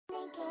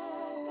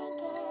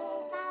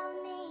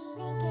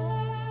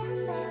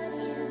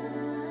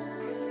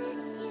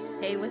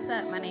Hey, what's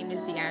up? My name is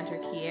Deandra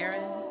Kiera,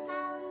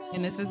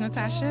 And this is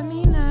Natasha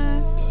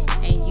Amina.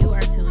 and you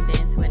are tuned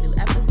in to a new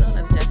episode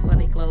of Just Let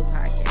It Glow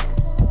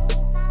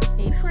podcast.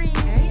 Hey, friend.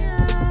 Hey,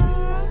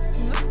 girl.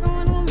 What's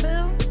going on,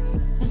 Bill?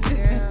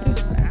 Girl,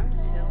 I'm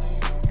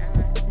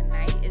chilling.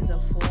 Tonight is a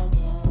full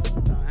moon,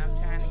 so I'm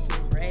trying to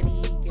get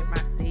ready, get my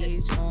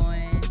sage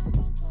on.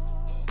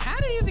 How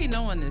do you be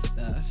knowing this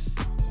stuff?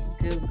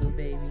 Google,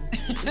 baby.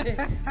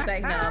 It's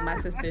like, no, my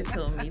sister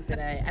told me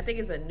today. I think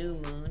it's a new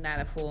moon, not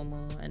a full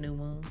moon, a new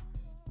moon.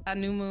 A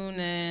new moon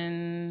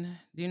and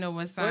do you know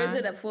what sign? Or is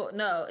it a full?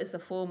 No, it's a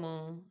full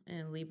moon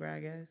in Libra, I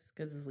guess,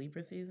 because it's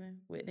Libra season.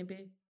 Wouldn't it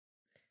be?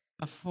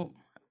 A full,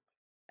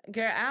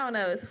 Girl, I don't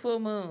know. It's a full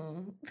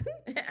moon.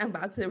 I'm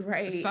about to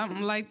write.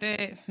 something like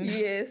that.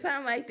 Yeah,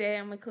 something like that.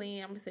 I'm a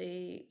clean. I'm a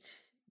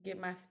sage. Get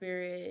my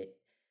spirit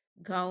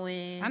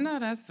going. I know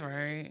that's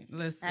right.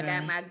 Listen, I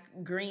got my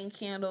green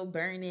candle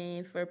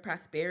burning for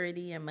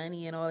prosperity and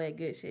money and all that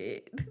good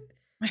shit.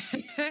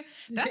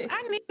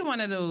 I need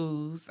one of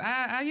those.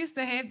 I used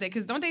to have that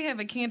because don't they have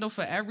a candle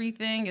for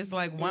everything? It's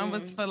like one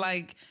was for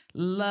like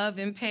love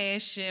and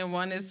passion,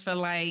 one is for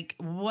like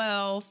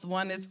wealth,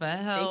 one is for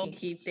They health. can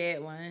keep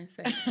that one.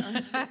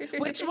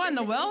 Which one?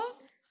 The wealth?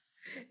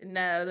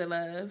 No, the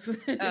love.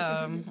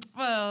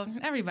 Well,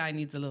 everybody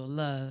needs a little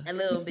love. A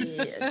little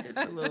bit, just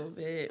a little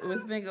bit.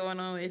 What's been going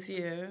on with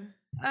you?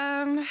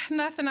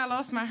 Nothing. I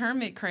lost my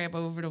hermit crab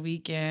over the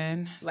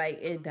weekend. Like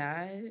it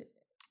died?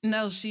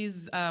 No,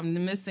 she's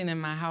missing in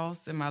my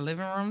house, in my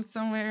living room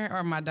somewhere,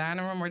 or my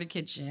dining room or the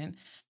kitchen.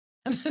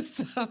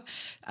 So,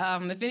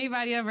 if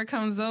anybody ever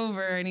comes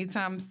over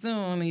anytime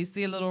soon and you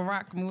see a little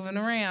rock moving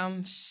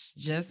around,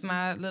 just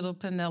my little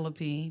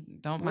Penelope.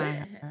 Don't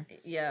mind her.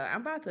 Yeah,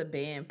 I'm about to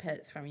ban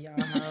pets from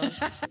y'all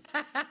house.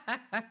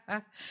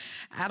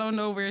 I don't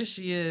know where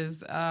she is.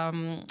 But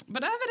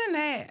other than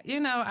that,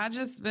 I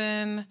just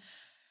been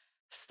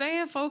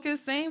staying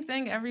focused, same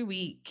thing every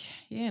week,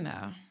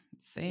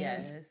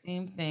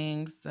 same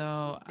thing.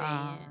 So,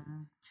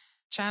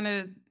 trying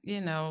to,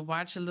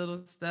 watch a little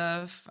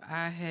stuff.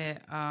 I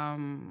had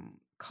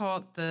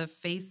caught the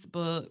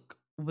Facebook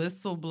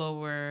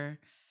whistleblower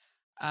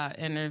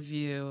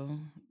interview.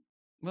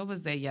 What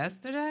was that,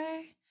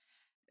 yesterday?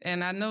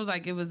 And I know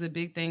like it was a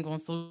big thing on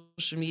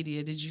social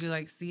media. Did you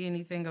like see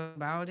anything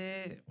about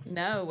it?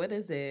 No, what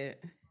is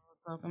it?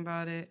 Talking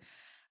about it.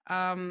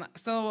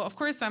 So of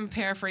course I'm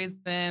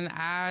paraphrasing.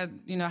 I,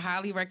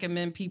 highly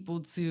recommend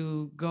people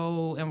to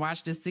go and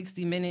watch the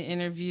 60-minute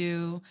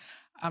interview.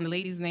 The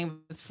lady's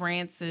name was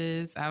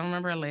Frances. I don't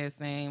remember her last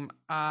name.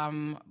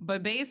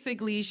 But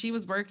basically she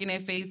was working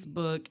at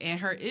Facebook and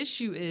her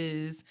issue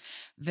is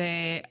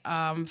that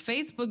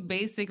Facebook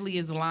basically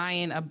is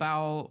lying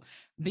about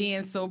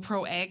being so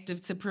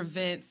proactive to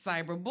prevent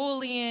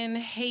cyberbullying,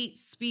 hate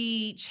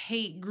speech,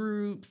 hate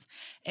groups,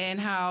 and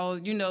how,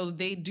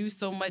 they do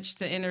so much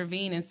to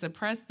intervene and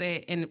suppress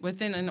that. And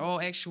in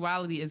all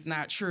actuality, is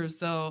not true.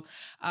 So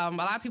a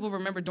lot of people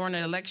remember during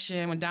the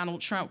election when Donald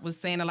Trump was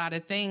saying a lot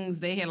of things,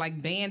 they had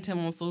like banned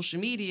him on social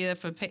media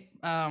for,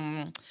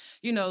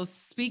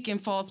 speaking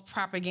false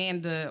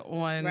propaganda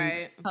on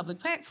public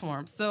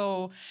platforms.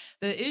 So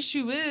the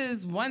issue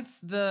is once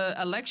the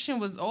election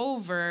was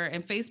over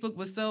and Facebook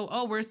was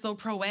we're so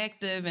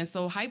proactive and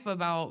so hype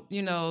about,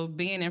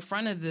 being in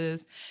front of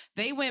this,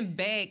 they went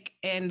back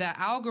and the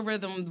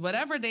algorithm,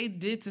 whatever they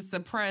did to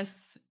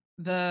suppress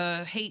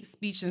the hate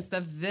speech and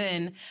stuff,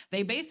 then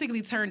they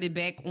basically turned it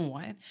back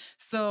on.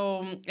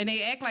 So, and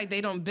they act like they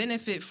don't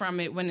benefit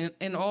from it when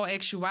in all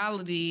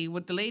actuality,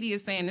 what the lady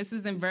is saying, this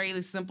is in very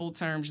simple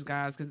terms,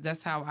 guys, because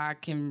that's how I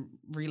can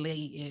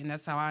relate it and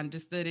that's how I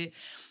understood it.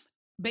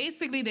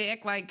 Basically, they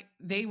act like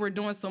they were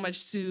doing so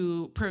much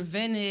to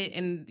prevent it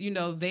and,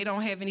 they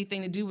don't have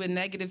anything to do with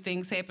negative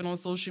things happen on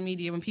social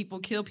media when people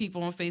kill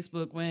people on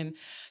Facebook, when,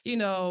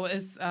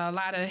 it's a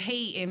lot of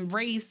hate and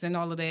race and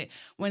all of that.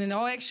 When in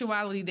all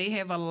actuality, they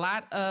have a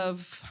lot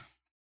of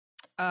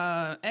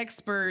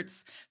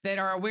experts that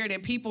are aware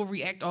that people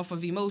react off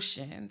of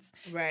emotions.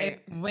 Right.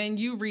 And when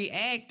you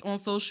react on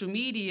social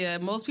media,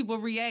 most people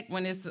react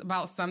when it's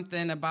about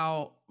something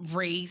about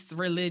race,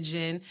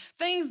 religion,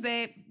 things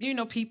that,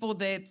 people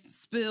that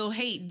spill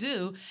hate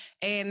do.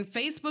 And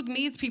Facebook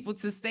needs people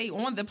to stay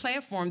on the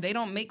platform. They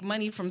don't make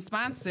money from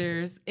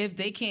sponsors if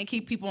they can't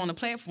keep people on the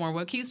platform.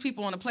 What keeps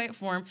people on the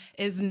platform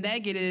is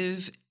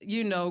negative,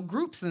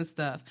 groups and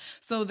stuff.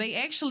 So they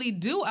actually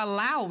do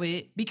allow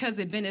it because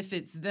it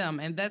benefits them.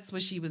 And that's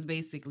what she was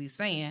basically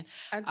saying.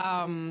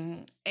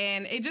 And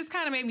it just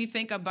kind of made me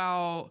think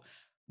about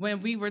when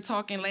we were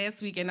talking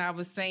last week and I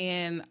was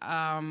saying,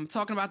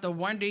 talking about the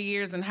Wonder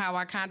Years and how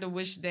I kind of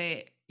wish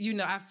that,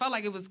 I felt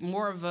like it was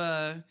more of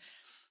a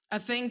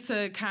thing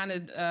to kind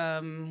of,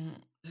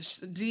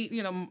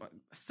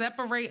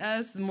 separate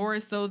us more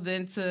so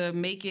than to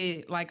make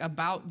it like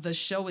about the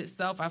show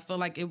itself. I feel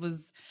like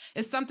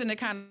it's something that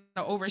kind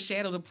of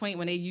overshadowed the point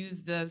when they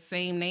used the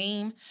same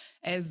name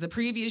as the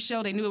previous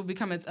show. They knew it would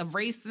become a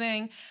race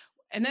thing.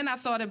 And then I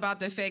thought about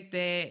the fact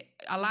that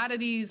a lot of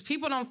these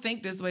people don't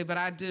think this way, but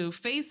I do.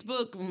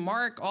 Facebook,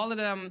 Mark, all of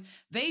them,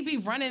 they be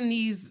running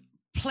these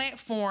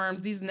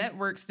platforms, these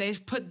networks, they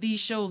put these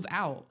shows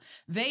out.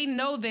 They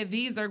know that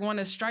these are going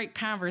to strike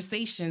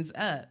conversations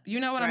up. You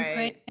know what I'm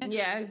saying?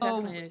 Yeah, I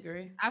definitely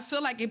agree. I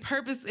feel like it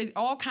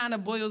all kind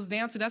of boils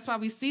down to, that's why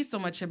we see so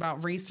much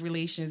about race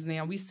relations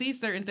now. We see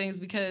certain things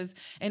because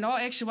in all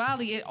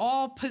actuality, it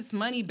all puts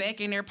money back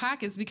in their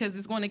pockets because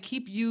it's going to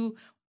keep you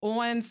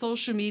on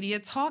social media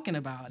talking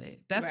about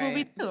it. That's what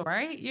we do,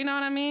 right? You know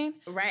what I mean?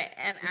 Right.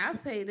 And I'll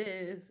say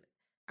this,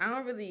 I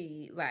don't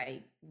really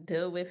like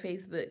deal with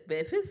Facebook, but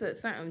if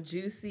it's something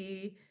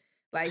juicy,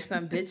 like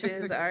some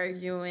bitches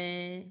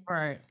arguing,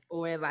 right,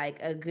 or like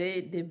a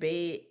good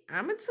debate,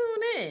 I'ma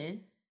tune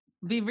in.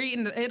 Be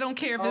reading. It don't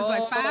care if it's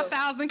like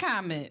 5,000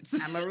 comments.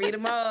 I'm gonna read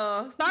them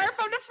all. Start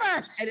from the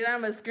first, and then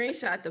I'm gonna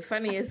screenshot the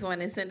funniest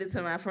one and send it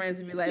to my friends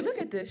and be like, "Look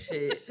at this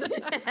shit."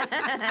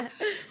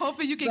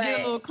 Hoping you can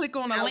get a little click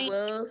on a link. I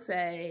will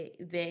say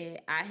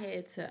that I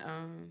had to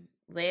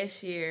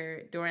last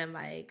year during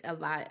like a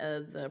lot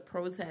of the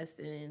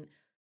protesting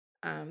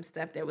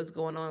stuff that was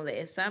going on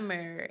last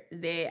summer,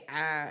 that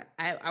I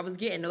was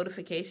getting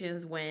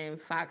notifications when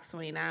Fox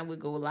 29 would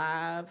go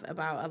live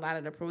about a lot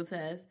of the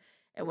protests.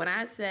 And when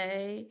I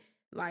say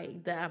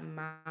like the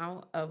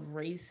amount of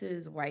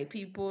racist white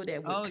people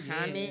that would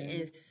comment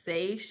and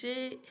say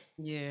shit,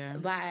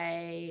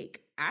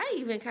 like I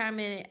even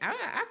commented,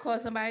 I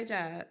called somebody's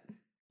job.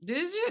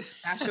 Did you?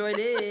 I sure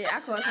did. I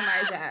called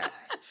somebody's job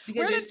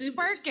because you're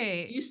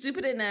stupid. You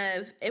stupid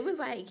enough. It was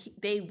like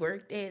they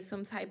worked at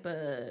some type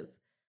of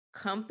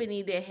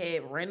company that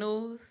had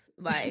rentals,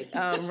 like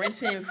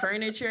renting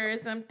furniture or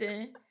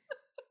something.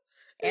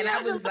 And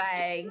I was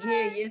like,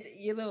 yeah,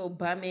 you little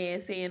bum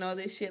ass saying all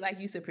this shit like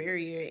you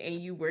superior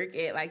and you work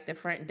at like the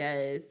front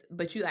desk,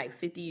 but you like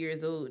 50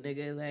 years old,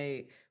 nigga.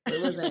 Like,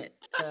 it wasn't,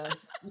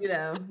 you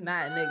know,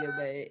 not a nigga,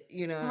 but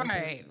you know.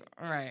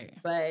 Right.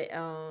 But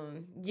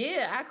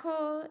yeah, I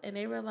called and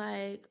they were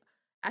like,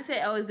 I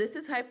said, oh, is this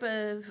the type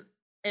of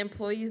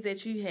employees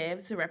that you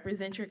have to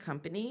represent your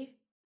company?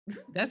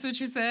 That's what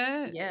you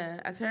said?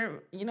 Yeah. I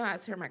turned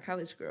my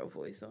college girl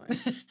voice on.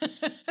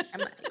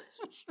 I'm like,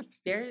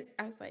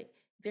 I was like,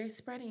 they're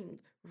spreading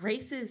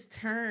racist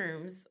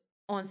terms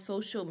on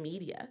social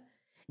media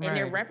and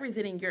they're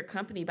representing your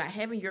company by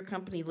having your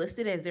company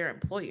listed as their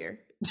employer.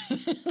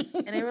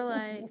 And they were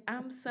like,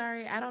 I'm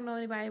sorry, I don't know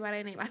anybody by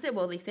that name. I said,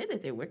 well, they said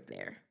that they worked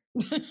there.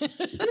 I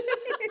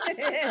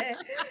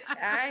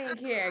didn't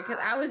care because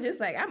I was just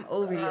like, I'm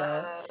over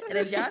y'all. And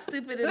if y'all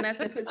stupid enough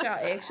to put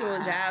y'all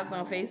actual jobs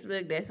on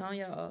Facebook, that's on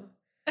y'all.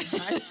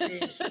 My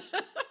shit.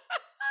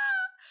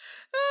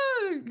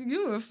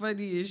 You were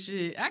funny as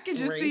shit. I can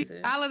just see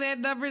all of that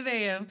number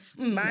there.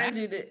 Mind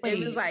you, it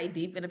was like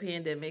deep in the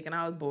pandemic and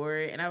I was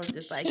bored and I was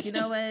just like, you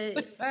know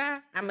what?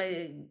 I'm going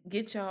to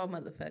get y'all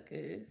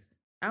motherfuckers.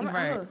 I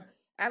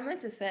meant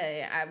to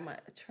say, I'm going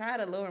to try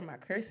to lower my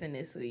cursing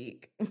this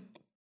week.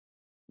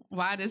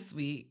 Why this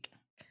week?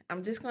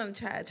 I'm just going to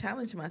try to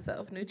challenge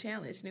myself. New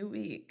challenge, new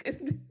week.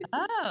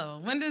 Oh,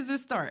 when does it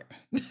start?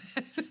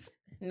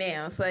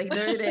 Now, so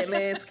ignore that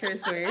last curse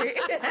word.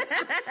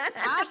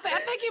 I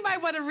think you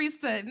might want to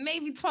reset.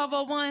 Maybe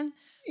 12:01.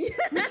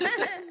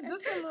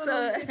 Just a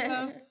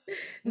little.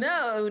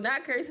 No,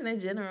 not cursing in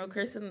general.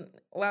 Cursing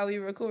while we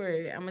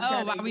record. I'm gonna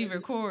try while we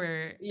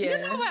record. Yeah.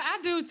 You know what? I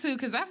do too,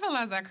 because I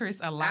realize I curse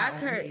a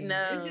lot.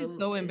 No, it's just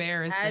so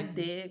embarrassing. I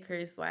did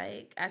curse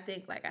like I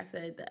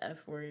said the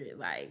F word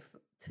like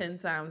 10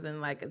 times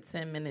in like a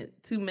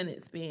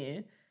 2-minute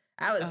span.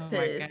 I was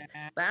pissed,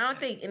 but I don't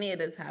think any of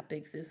the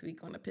topics this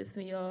week gonna piss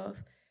me off.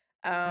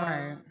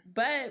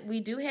 But we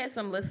do have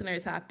some listener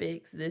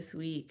topics this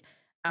week.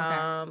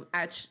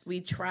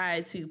 We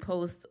tried to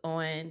post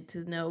on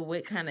to know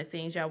what kind of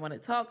things y'all want to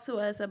talk to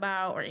us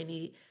about, or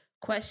any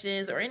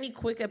questions or any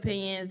quick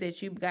opinions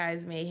that you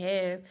guys may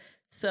have.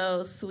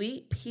 So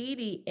Sweet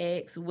Petey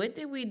asks, what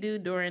did we do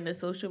during the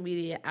social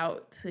media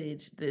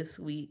outage this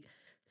week?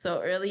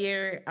 So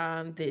earlier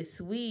this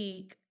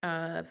week,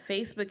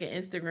 Facebook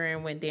and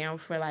Instagram went down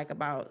for like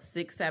about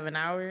 6-7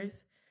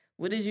 hours.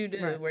 What did you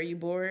do? Were you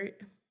bored?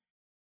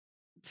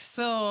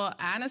 So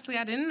honestly,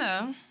 I didn't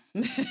know.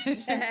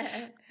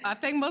 I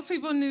think most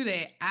people knew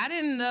that. I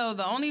didn't know.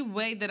 The only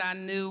way that I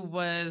knew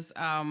was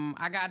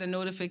I got a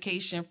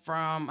notification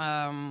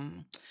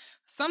from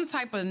some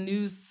type of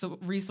news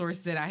resource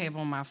that I have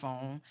on my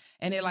phone,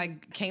 and it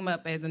like came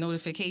up as a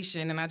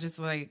notification, and I just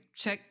like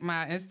checked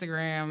my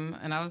Instagram,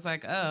 and I was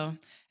like, oh,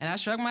 and I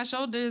shrugged my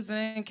shoulders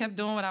and kept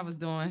doing what I was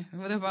doing.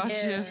 What about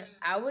you?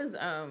 I was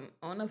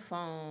on the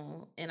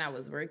phone and I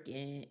was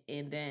working,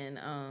 and then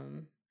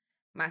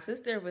my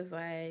sister was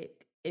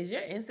like, is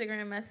your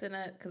Instagram messing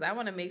up? Because I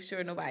want to make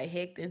sure nobody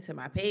hacked into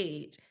my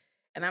page.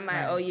 And I'm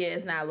like, oh yeah,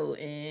 it's not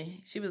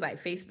loading. She was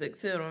like, Facebook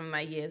too. And I'm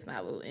like, yeah, it's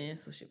not loading.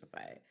 So she was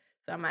like,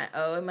 so I'm like,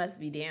 oh, it must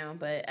be down.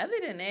 But other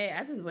than that,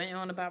 I just went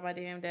on about my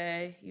damn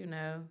day, you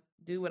know,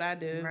 do what I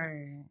do.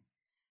 Right.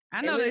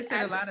 I know they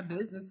said a lot of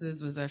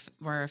businesses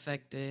were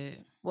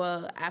affected.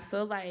 Well, I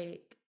feel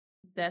like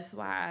that's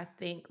why I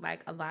think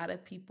like a lot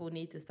of people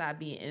need to stop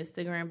being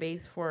Instagram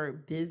based for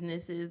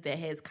businesses that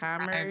has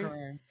commerce.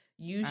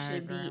 you I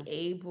should be agree.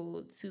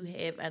 able to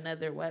have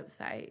another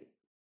website.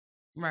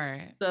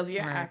 Right. So if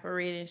you're Right.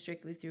 operating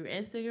strictly through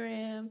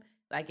Instagram,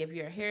 like if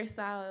you're a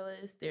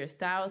hairstylist, there's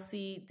Style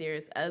Seat,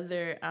 there's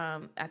other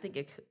I think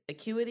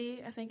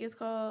Acuity, I think it's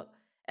called.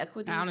 I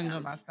Equity. don't even know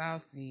about Style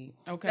Seed.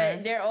 But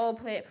Okay. they're all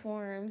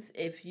platforms.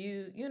 If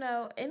you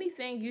know,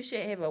 anything, you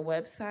should have a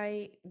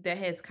website that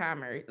has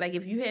commerce. Like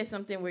if you have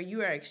something where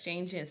you are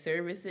exchanging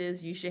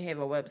services, you should have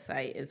a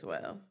website as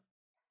well.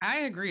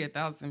 I agree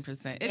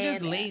 1,000%. It's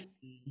just And lazy.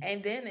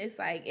 and then it's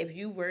like if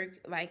you work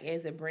like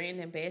as a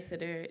brand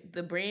ambassador,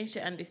 the brand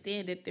should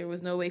understand that there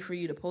was no way for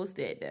you to post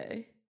that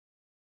day.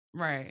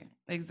 Right.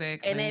 And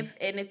Exactly.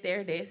 if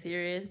they're that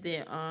serious,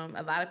 then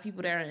a lot of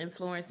people that are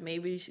influenced,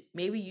 maybe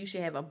you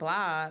should have a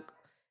blog,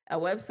 a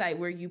website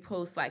where you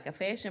post like a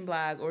fashion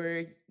blog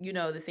or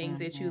the things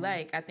that you Mhm.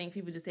 like. I think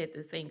people just have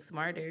to think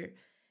smarter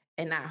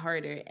and not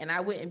harder. And I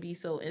wouldn't be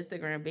so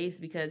Instagram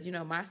based because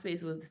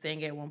MySpace was the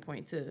thing at one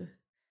point too.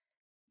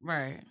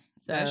 Right.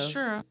 That's So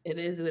true. it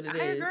is what it I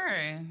is.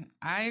 agree.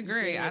 I You should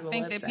agree. I have a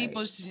think that website.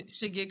 people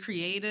should get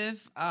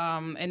creative.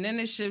 And then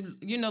it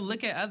should,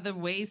 look at other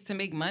ways to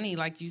make money.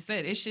 Like you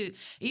said, it should,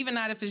 even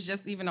not if it's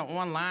just even an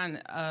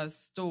online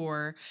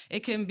store,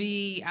 it can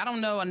be, I don't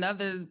know,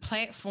 another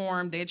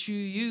platform that you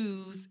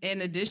use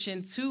in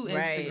addition to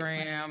Right.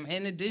 Instagram,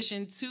 in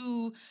addition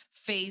to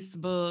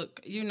Facebook.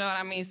 You know what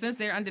I mean? Since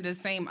they're under the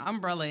same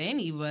umbrella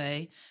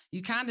anyway,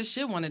 you kind of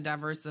should want to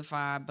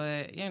diversify.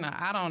 But,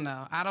 I don't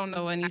know. I don't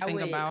know I anything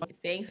would about.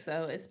 think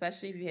so,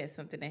 especially if you have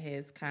something that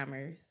has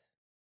commerce.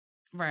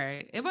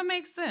 Right. It would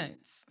make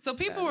sense. So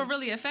people were So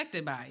really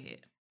affected by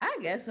it. I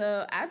guess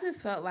so. I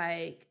just felt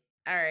like,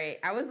 all right,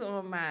 I was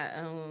on my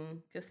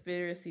own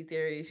conspiracy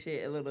theory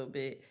shit a little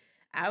bit.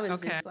 I was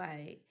Okay. just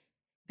like,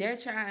 they're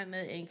trying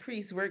to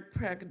increase work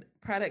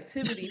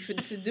productivity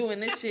to doing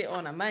this shit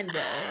on a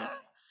Monday.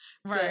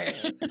 Right.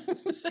 So,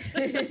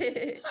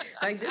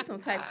 like, this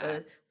some type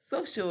of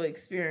social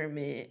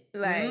experiment,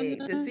 like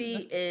to Mhm. see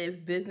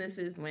if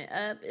businesses went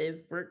up,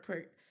 if work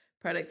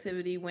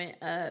productivity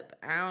went up.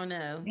 I don't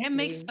know. That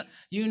makes, Maybe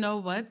you know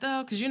what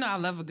though? Because I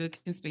love a good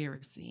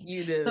conspiracy.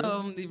 you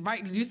So, do.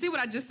 right, you see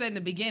what I just said in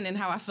the beginning,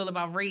 how I feel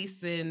about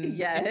race and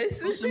Yes.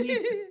 social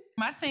media.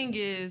 My thing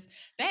is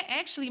that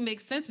actually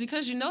makes sense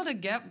because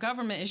the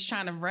government is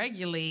trying to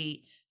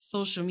regulate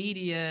social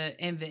media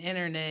and the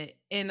internet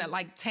in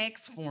like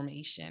tax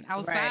formation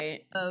outside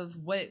Right. of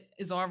what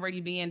is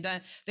already being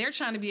done. They're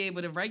trying to be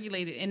able to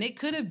regulate it, and it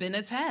could have been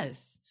a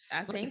test.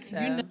 I think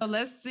Like, so.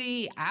 let's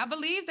see. I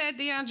believe that,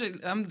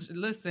 DeAndre.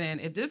 Listen,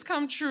 if this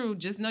come true,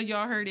 just know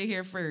y'all heard it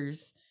here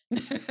first.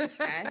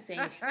 I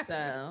think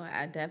so.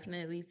 I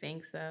definitely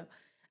think so.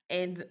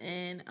 And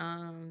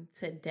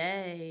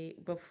today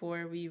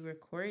before we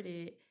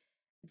recorded,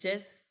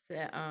 just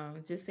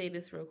just say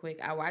this real quick.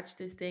 I watched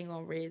this thing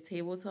on Red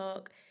Table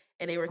Talk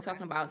and they were Okay.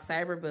 talking about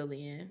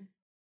cyberbullying.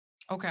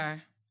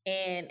 Okay.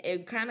 And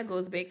it kind of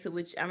goes back to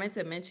which I meant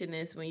to mention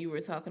this when you were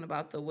talking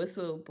about the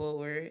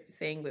whistleblower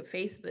thing with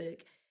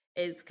Facebook.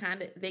 It's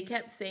kind of they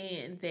kept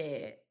saying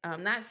that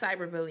not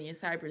cyberbullying,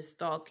 cyber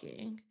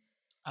stalking.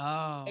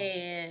 Oh.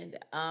 And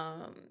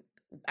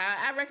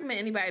I recommend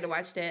anybody to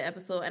watch that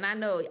episode. And I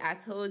know I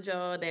told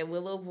y'all that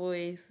Willow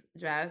voice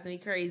drives me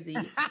crazy,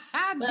 Do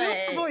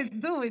it, but boys.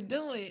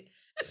 Do it.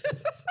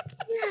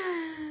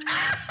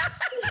 yeah,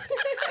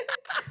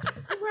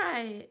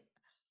 right.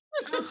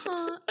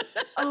 Uh-huh.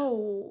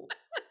 Oh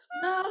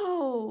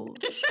no,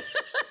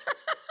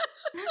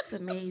 that's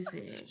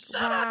amazing.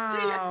 Shut up,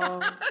 Wow.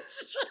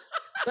 DeAndre.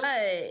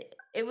 But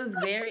it was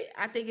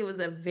I think it was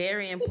a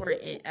very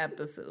important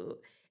episode.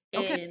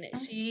 Okay.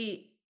 And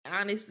she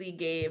honestly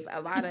gave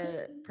a lot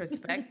of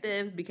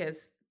perspective because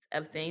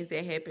of things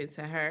that happened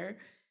to her.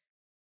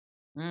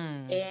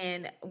 Mm.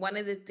 And one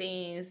of the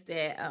things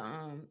that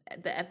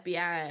the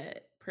FBI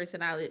person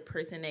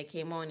that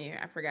came on there,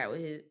 I forgot what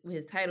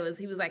his title is.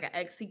 He was like an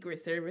ex Secret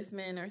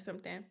Serviceman or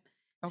something,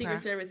 Okay. Secret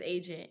Service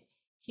agent.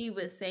 He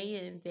was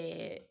saying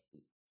that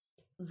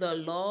the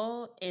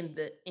law and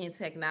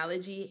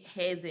technology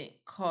hasn't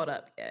caught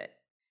up yet.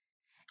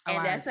 Oh,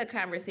 And that's a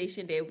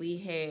conversation that we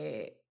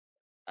had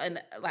in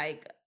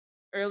like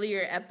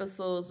earlier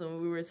episodes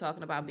when we were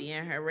talking about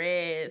being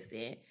harassed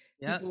and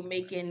Yep. people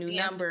making new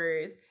Yes.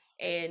 numbers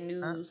and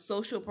new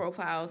social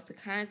profiles to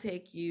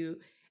contact you.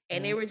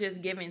 And they were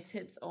just giving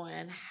tips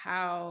on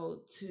how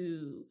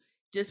to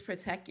just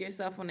protect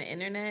yourself on the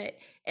internet.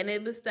 And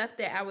it was stuff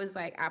that I was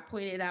like, I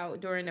pointed out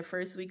during the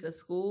first week of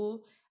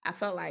school. I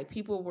felt like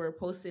people were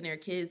posting their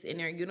kids in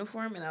their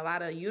uniform, and a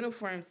lot of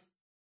uniforms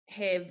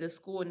have the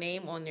school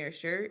name on their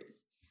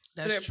shirts.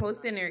 So they're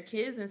posting their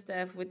kids and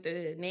stuff with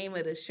the name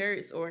of the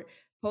shirts or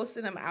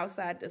posting them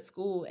outside the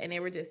school. And they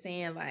were just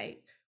saying,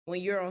 like,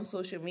 when you're on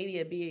social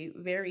media, be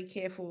very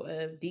careful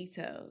of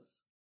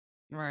details.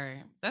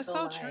 Right. That's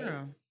so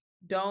true.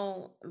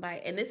 Don't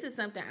and this is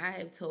something I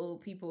have told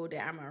people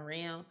that I'm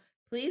around.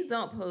 Please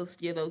don't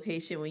post your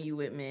location when you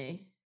with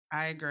me.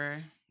 I agree.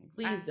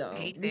 Please I don't.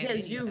 hate that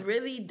Because you either.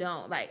 really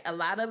don't. Like, a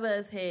lot of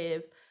us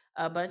have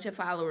a bunch of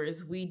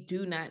followers we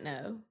do not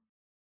know.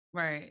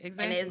 Right. And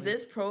Exactly. as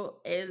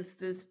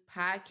this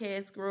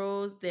podcast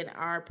grows, then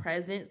our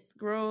presence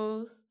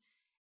grows.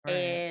 Right.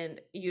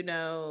 And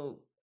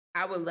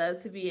I would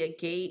love to be a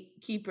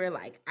gatekeeper.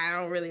 Like, I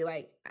don't really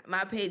like,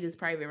 my page is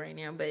private right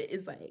now, but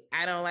it's like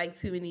I don't like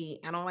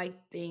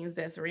things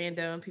that's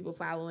random, people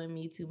following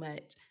me too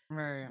much.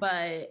 Right.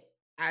 But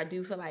I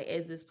do feel like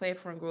as this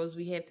platform grows,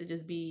 we have to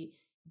just be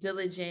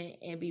diligent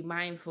and be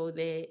mindful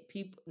that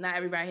not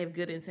everybody have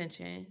good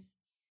intentions,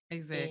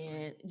 Exactly.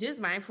 and just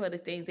mindful of the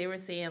things they were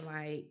saying,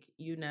 like,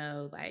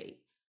 like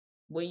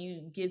when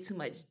you give too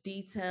much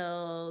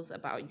details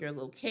about your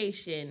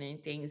location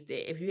and things,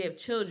 that if you have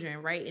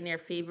children, right, and their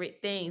favorite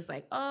things,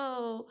 like,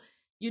 oh,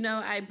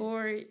 I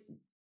bought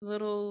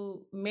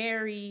little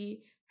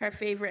Mary her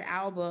favorite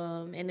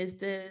album, and it's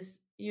this,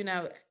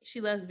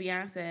 she loves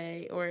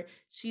Beyonce, or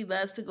she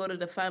loves to go to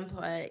the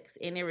Funplex,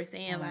 and they were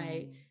saying,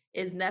 like,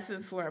 it's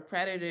nothing for a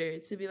predator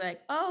to be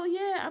like, oh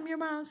yeah, I'm your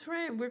mom's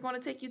friend, we're going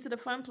to take you to the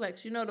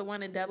Funplex, the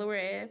one in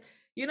Delaware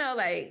Ave,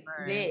 like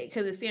that,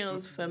 because it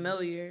sounds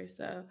familiar.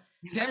 So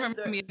that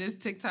reminded me of this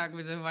TikTok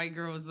where the white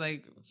girl was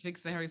like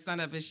fixing her son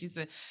up, and she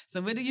said, so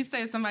what do you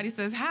say if somebody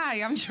says,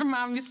 hi, I'm your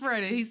mommy's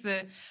friend? And he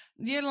said,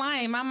 you're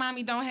lying, my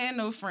mommy don't have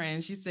no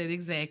friends. She said,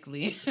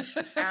 exactly.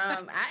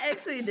 I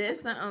actually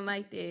did something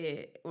like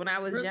that when I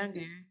was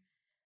younger.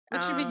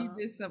 What you mean you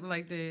did something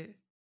like that?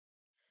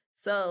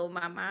 So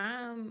my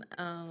mom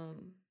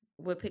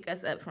would pick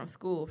us up from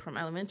school, from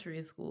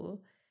elementary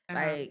school.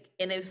 Like,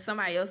 and if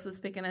somebody else was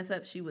picking us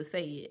up, she would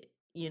say it,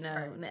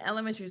 Right. And the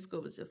elementary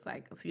school was just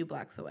like a few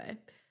blocks away.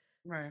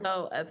 Right.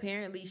 So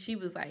apparently she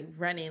was like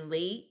running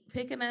late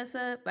picking us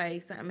up.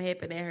 Like, something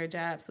happened at her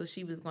job, so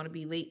she was going to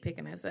be late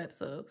picking us up.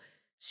 So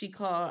she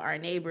called our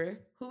neighbor,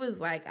 who was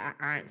like our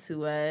aunt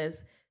to us.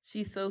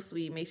 She's so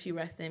sweet. May she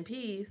rest in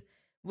peace.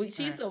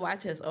 She used to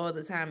watch us all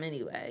the time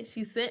anyway.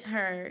 She sent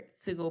her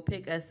to go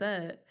pick us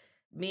up,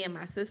 me and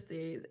my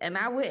sisters, and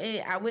I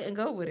wouldn't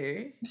go with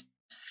her.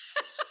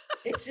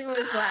 And she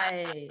was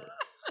like,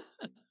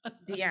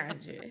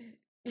 DeAndre.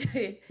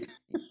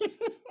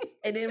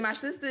 And then my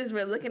sisters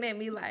were looking at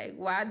me like,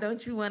 why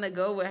don't you want to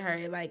go with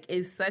her? Like,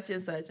 it's such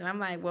and such. And I'm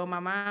like, well,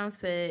 my mom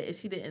said if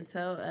she didn't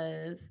tell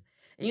us.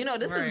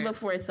 And this was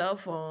before cell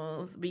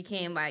phones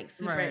became like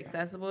super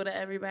accessible to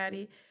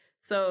everybody.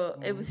 So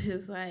it was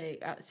just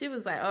like, she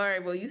was like, all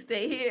right, well, you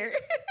stay here.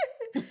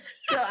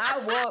 So I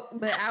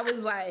walked, but I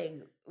was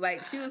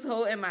like she was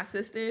holding my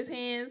sister's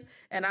hands,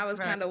 and I was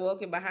kind of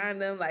walking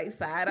behind them, like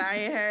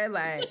side-eyeing her,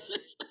 like.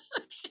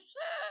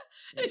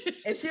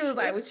 And she was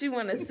like, would you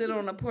want to sit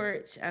on the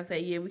porch? I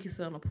said, yeah, we can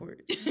sit on the porch.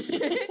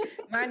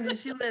 Mind you,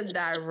 she lived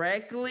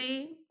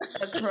directly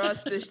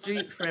across the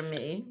street from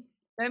me.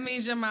 That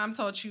means your mom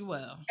taught you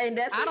well. And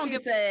that's what she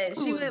said.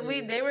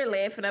 They were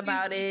laughing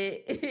about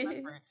it.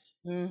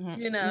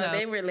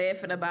 They were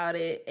laughing about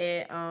it.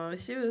 And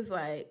she was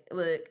like,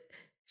 look,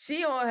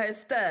 she on her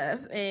stuff,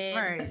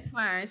 and that's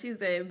fine. She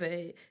said,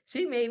 but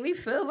she made me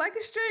feel like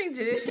a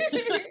stranger.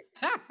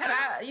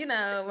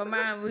 And my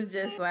mom was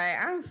just like,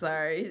 I'm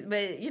sorry.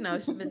 But,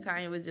 Miss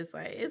Tanya was just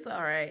like, it's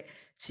all right.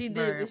 She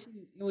did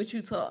what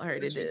you taught her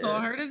to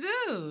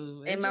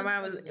do. And my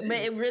mom but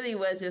it really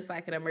was just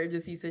like an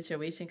emergency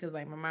situation, because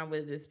like my mom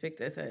would have just picked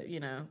us up,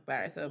 by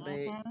herself.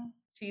 But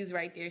she's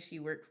right there.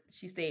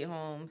 She stayed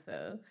home,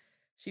 so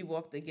she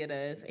walked to get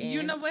us. And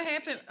you know what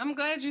happened? I'm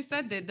glad you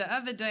said that. The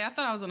other day, I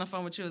thought I was on the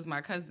phone with you as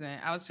my cousin.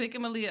 I was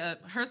picking Malia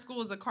up. Her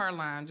school is a car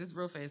line, just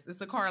real fast. It's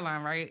a car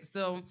line, right?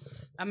 So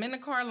I'm in the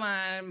car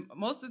line.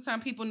 Most of the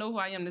time, people know who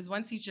I am. This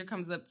one teacher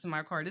comes up to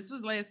my car. This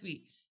was last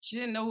week. She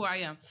didn't know who I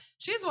am.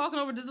 She's walking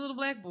over this little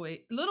black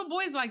boy. Little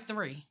boy's like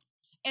 3.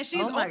 And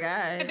she's oh my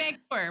God. Back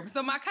door.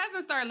 So my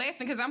cousin started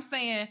laughing because I'm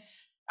saying,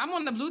 I'm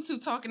on the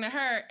Bluetooth talking to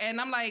her, and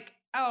I'm like,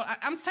 oh,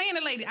 I'm saying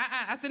it, lady.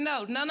 I said,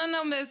 no,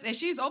 miss. And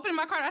she's opening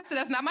my car. I said,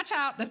 that's not my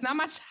child. That's not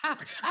my child.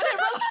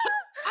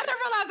 I didn't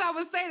realize I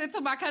was saying it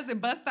until my cousin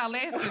bust out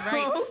laughing,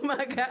 right? Oh my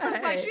God.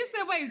 It's like, she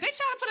said, wait, they trying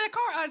to put a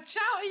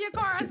child in your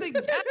car? I said,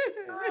 yeah.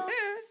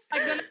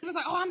 Like, he was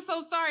like, oh, I'm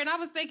so sorry. And I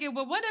was thinking,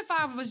 well, what if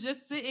I was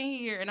just sitting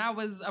here and I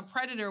was a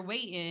predator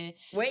waiting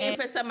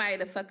for somebody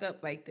to fuck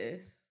up like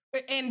this?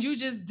 And you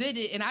just did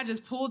it, and I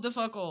just pulled the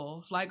fuck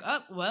off. Like,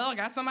 oh, well, I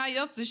got somebody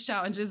else's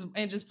child, and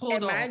just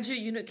pulled off. Mind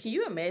you, can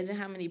you imagine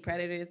how many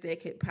predators that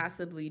could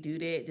possibly do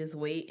that? Just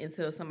wait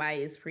until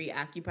somebody is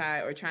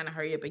preoccupied or trying to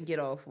hurry up and get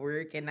off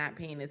work and not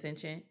paying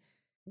attention.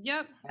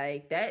 Yep.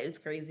 Like, that is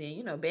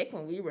crazy. And back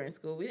when we were in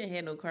school, we didn't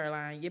have no car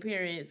line. Your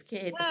parents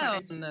can't hit the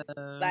furniture.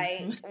 No.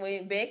 Like,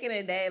 when back in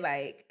the day,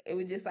 like, it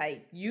was just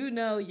like,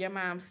 your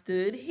mom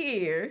stood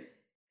here.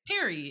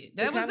 Period.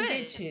 That was it.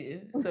 Get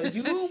you. So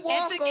you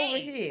walk over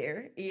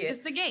here. Yeah.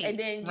 It's the gate. And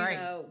then,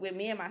 with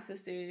me and my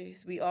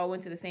sisters, we all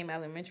went to the same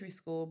elementary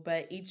school,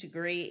 but each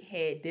grade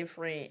had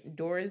different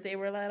doors they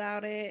were let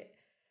out at.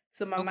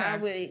 So my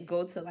mom would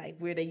go to like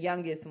where the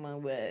youngest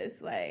one was,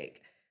 like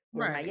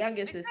where my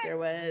youngest sister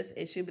was,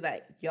 and she'd be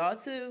like, y'all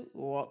two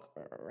walk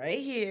right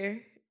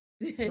here.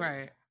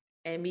 Right.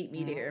 And meet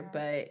me there.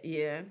 But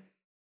yeah,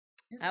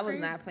 I was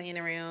not playing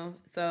around.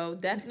 So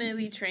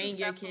definitely train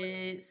your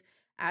kids.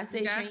 I You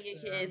say got train your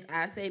to. kids.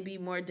 I say be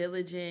more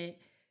diligent,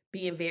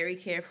 being very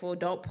careful.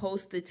 Don't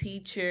post the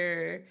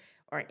teacher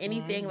or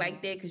anything Mm-hmm.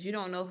 like that because you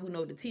don't know who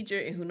know the teacher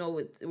and who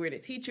know where the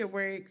teacher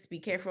works. Be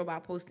careful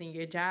about posting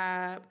your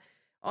job,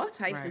 all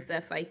types of Right.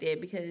 stuff like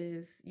that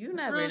because you It's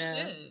never real know.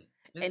 shit.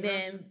 It's And real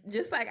shit. then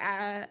just like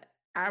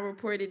I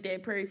reported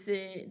that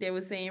person that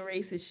was saying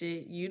racist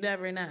shit, you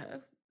never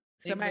know.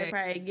 Somebody Exactly.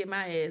 probably get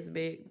my ass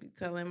back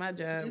telling my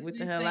job Just what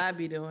the be hell saying I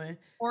be doing,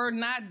 or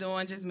not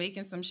doing, just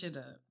making some shit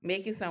up.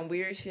 making some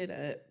weird shit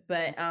up.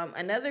 But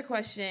another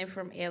question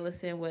from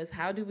Allison was,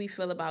 how do we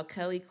feel about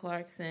Kelly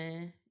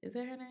Clarkson? Is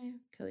that her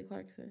name? Kelly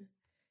Clarkson?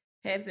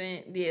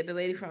 Having the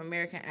lady from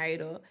American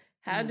Idol.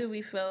 How Mm. do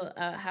we feel?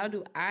 How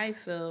do I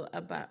feel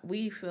about?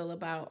 We feel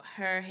about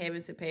her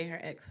having to pay her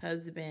ex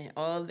husband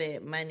all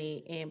that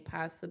money and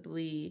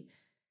possibly,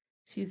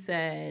 she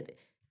said,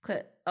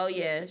 oh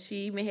yeah,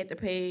 she may have to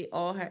pay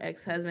all her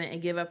ex husband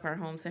and give up her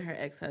home to her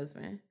ex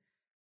husband.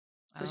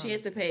 So she Oh,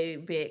 has to pay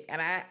big.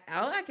 And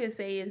all I can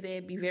say is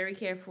that be very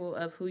careful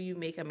of who you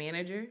make a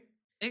manager.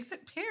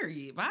 except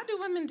period. Why do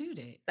women do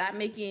that? Stop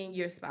making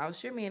your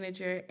spouse your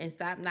manager and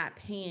stop not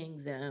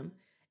paying them.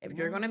 If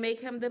you're What? gonna make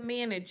him the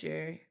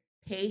manager,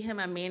 pay him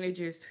a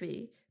manager's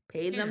fee.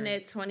 Pay them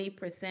Period. that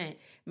 20%.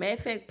 Matter of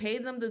fact, pay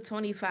them the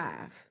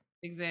 25.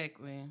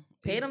 Exactly.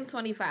 Pay them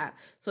 25.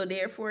 So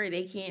therefore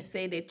they can't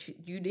say that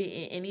you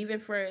didn't. And even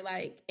for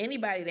like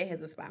anybody that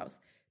has a spouse,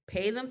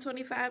 pay them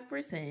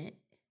 25%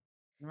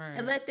 and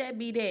Right. let that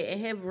be that and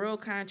have real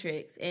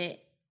contracts. And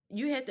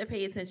you have to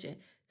pay attention.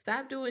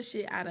 Stop doing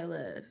shit out of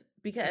love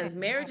because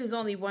marriage is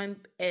only one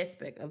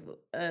aspect of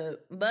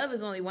love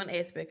is only one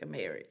aspect of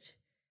marriage.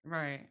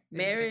 Right. Exactly.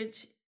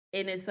 Marriage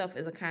in itself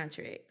is a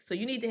contract. So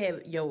you need to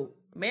have your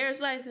marriage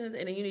license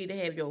and then you need to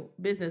have your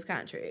business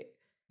contract.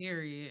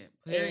 Period.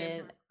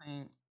 Period.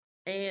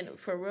 And Point.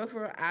 for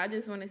real, I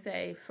just want to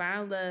say,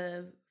 find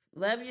love,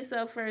 love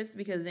yourself first,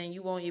 because then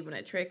you won't even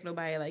attract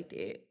nobody like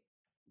that.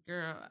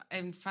 Girl,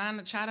 and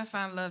try to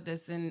find love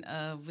that's in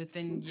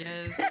within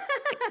years.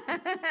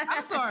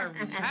 I'm sorry.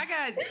 I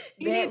got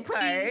you that need to be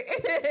part.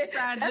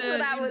 That's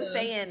what I was know.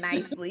 saying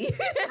nicely.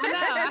 I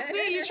know. I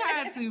see you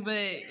trying to,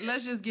 but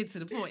let's just get to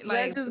the point.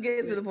 Let's Like, just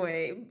get to the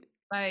point.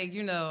 like,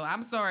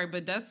 I'm sorry,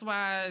 but that's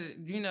why,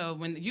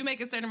 when you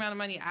make a certain amount of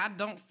money, I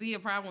don't see a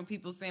problem with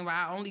people saying, well,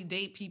 I only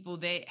date people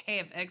that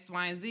have X,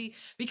 Y, and Z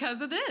because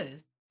of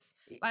this.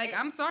 Like,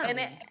 I'm sorry. And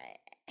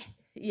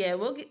yeah,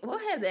 we'll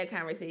have that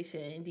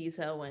conversation in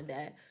detail one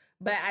day.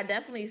 But I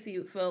definitely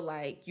feel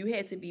like you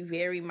had to be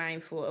very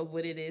mindful of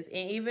what it is.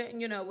 And even,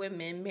 when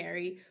men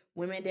marry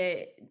women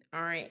that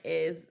aren't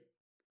as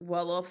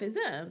well off as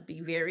them, be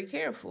very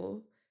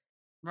careful.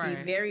 Be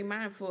Right. very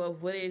mindful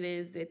of what it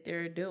is that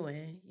they're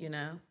doing,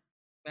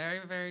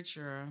 Very, very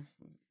true.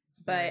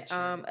 But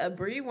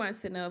Bree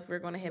wants to know if we're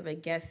going to have a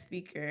guest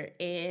speaker,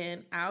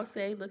 and I'll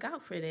say look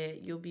out for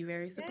that. You'll be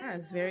very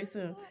surprised very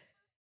soon.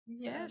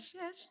 Yes,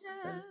 yes,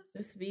 yes.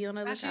 Just be on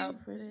the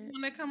lookout for that. She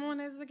want to come on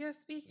as a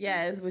guest speaker?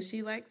 Yes, would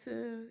she like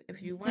to?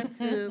 If you want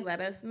to,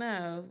 let us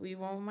know. We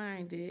won't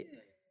mind it.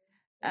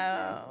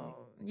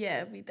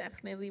 Yeah, we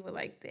definitely would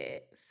like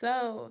that.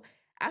 So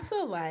I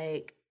feel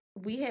like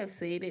we have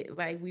said it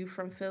like we're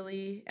from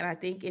Philly, and I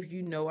think if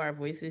you know our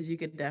voices, you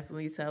could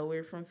definitely tell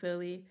we're from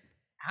Philly.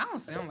 I don't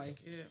sound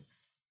like it.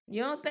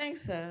 You don't think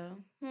so?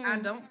 I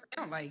don't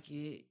sound like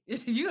it.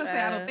 You gonna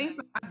say I don't think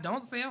so? I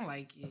don't sound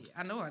like it.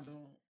 I know I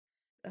don't.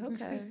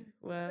 Okay.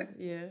 Well,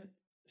 yeah,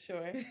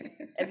 sure.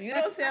 If you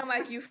don't sound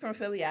like you from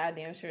Philly, I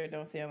damn sure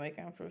don't sound like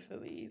I'm from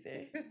Philly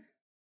either.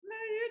 No,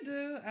 you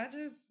do.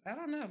 I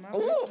don't know. My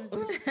voice is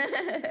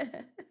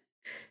just,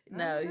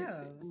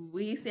 no,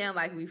 we sound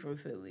like we from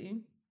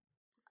Philly.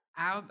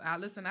 I'll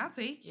listen. I'll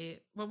take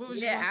it. But what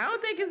was I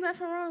don't think there's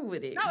nothing wrong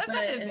with it. No, it's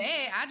nothing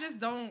bad. I just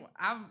don't.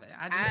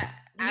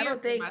 I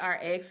don't think our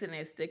accent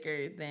is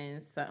thicker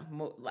than a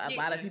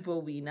lot of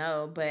people we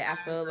know. But I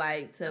feel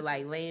like to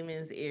like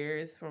layman's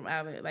ears from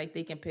out, like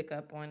they can pick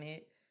up on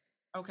it.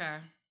 Okay.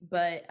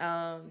 But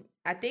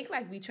I think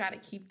like we try to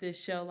keep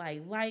this show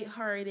like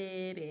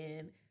lighthearted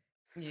and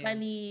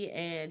funny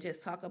and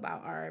just talk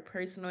about our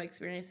personal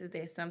experiences,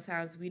 that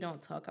sometimes we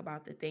don't talk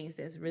about the things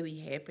that's really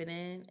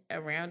happening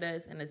around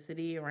us in the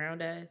city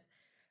around us.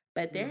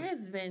 But there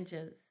has been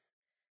just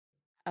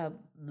a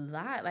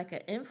lot, like an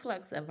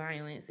influx of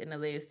violence in the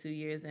last 2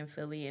 years in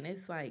Philly, and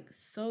it's like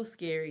so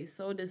scary,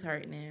 so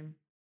disheartening.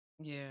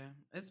 Yeah,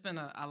 it's been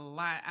a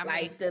lot. I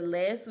mean, the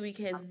last week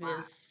has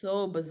been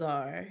so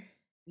bizarre.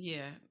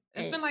 Yeah,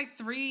 it's been like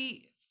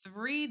three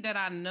that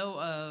I know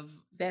of.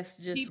 That's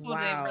just people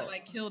that were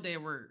like killed at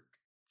work.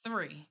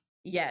 3.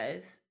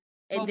 Yes,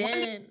 and then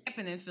one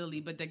happened in Philly,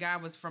 but the guy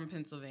was from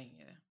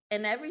Pennsylvania.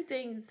 And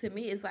everything to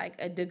me is like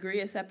a degree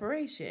of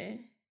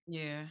separation.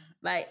 Yeah,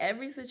 like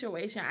every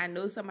situation, I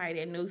know somebody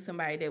that knew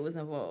somebody that was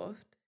involved.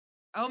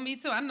 Oh, me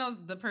too. I know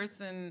the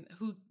person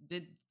who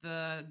did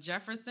the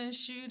Jefferson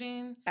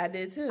shooting. I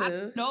did too.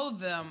 I know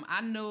them.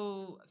 I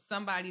know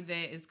somebody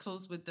that is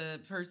close with the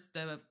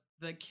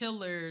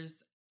killer's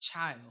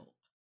child.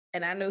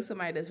 And I know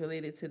somebody that's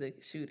related to the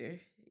shooter.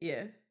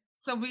 Yeah.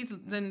 So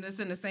then it's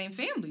in the same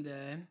family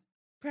then.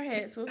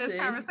 Perhaps we'll this see.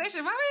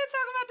 conversation. Why were you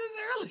talking about this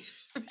earlier?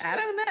 I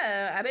don't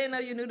know. I didn't know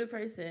you knew the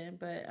person,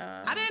 but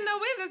I didn't know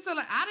either. So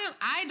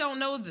I don't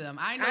know them.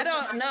 I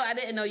don't know. I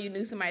didn't know you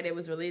knew somebody that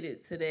was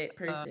related to that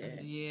person.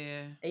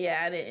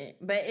 Yeah, I didn't.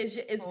 But it's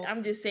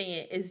I'm just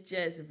saying it's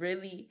just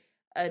really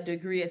a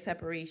degree of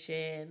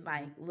separation.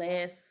 Like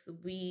last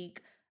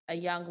week, a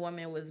young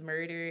woman was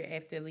murdered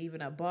after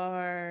leaving a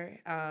bar.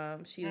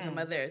 She was a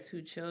mother of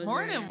 2 children.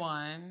 More than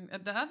one.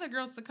 The other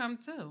girls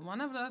succumbed too. One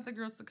of the other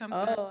girls succumbed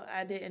too. Oh,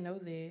 I didn't know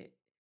that.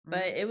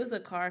 But it was a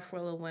car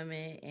full of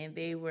women, and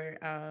they were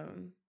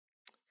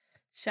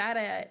shot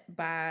at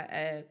by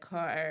a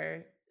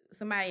car,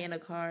 somebody in a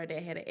car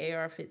that had an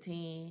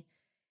AR-15.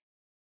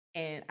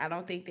 And I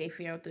don't think they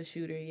found the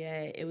shooter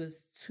yet. It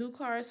was 2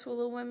 cars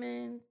full of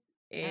women,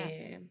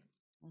 and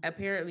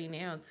apparently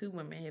now 2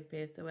 women have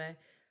passed away.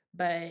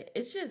 But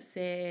it's just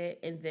sad.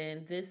 And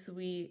then this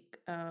week,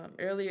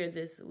 earlier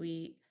this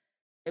week,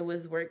 it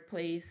was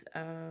workplace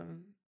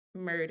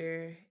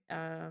murder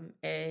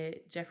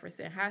at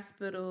Jefferson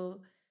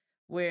Hospital,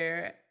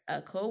 where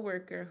a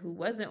coworker who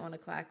wasn't on the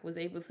clock was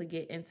able to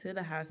get into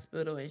the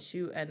hospital and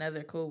shoot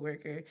another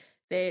coworker.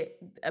 That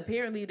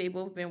apparently they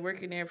both been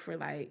working there for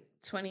like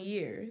 20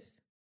 years.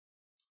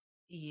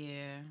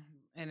 Yeah.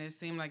 And it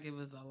seemed like it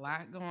was a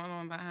lot going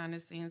on behind the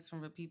scenes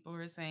from what people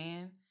were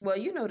saying. Well,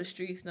 the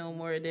streets know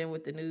more than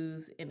what the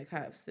news and the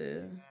cops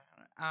do.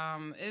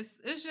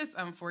 It's just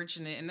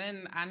unfortunate. And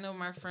then I know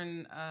my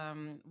friend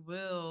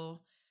Will,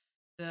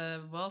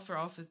 the welfare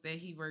office that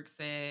he works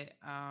at,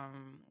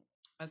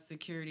 a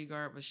security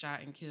guard was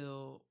shot and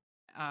killed.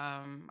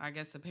 I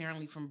guess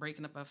apparently from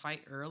breaking up a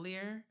fight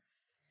earlier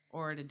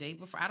or the day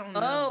before. I don't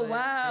know. Oh,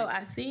 wow.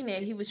 I seen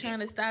that. He was trying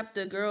to stop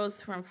the girls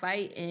from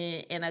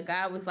fighting, and a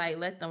guy was like,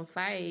 let them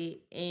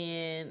fight.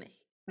 And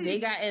they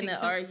got in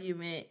the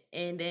argument,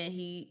 and then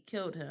he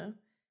killed him.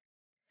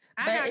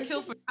 I got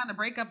killed for trying to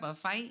break up a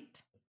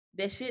fight.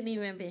 That shouldn't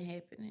even been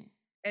happening.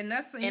 And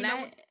that's,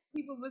 what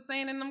people were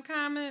saying in them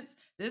comments.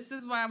 This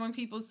is why when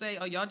people say,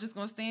 oh, y'all just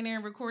gonna stand there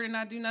and record and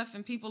not do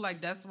nothing, people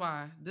like, that's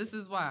why. This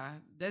is why.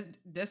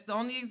 That's the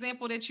only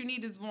example that you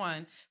need is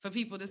one for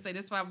people to say,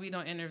 that's why we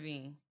don't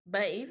intervene.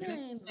 But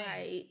even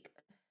like,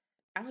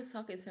 I was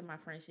talking to my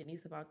friend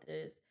Shanice about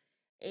this,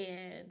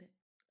 and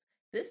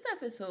this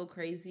stuff is so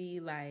crazy.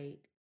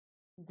 Like,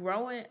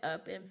 growing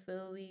up in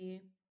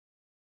Philly,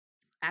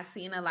 I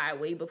seen a lot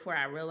way before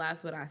I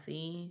realized what I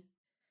seen.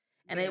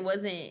 And it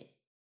wasn't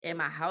in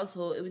my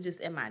household, it was just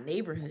in my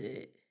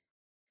neighborhood.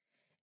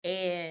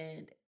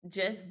 And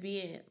just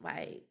being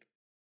like,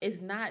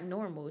 it's not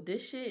normal.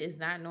 This shit is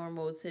not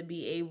normal to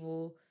be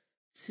able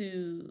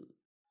to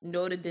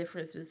know the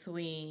difference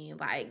between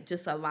like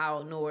just a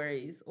loud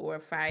noise or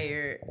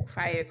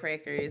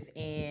firecrackers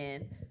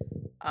and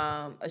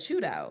a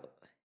shootout.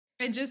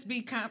 And just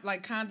be kind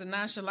of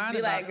nonchalant.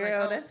 Be like,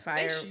 girl, that's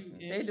fire.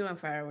 They're doing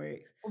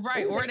fireworks,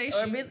 right? Or they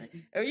shoot.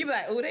 Or you be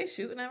like, oh, they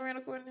shooting around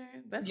the corner.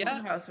 That's my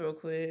house real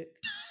quick.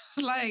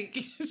 like,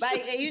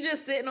 and you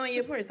just sitting on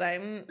your porch,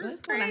 like,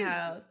 let's go in the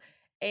house.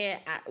 And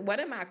one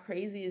of my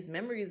craziest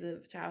memories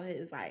of childhood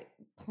is like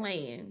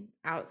playing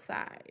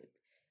outside,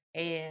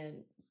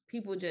 and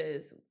people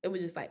it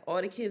was just like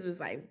all the kids was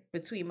like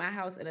between my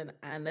house and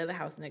another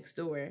house next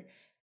door.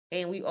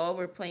 And we all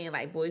were playing,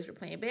 like boys were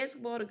playing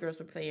basketball, the girls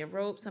were playing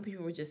rope. Some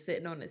people were just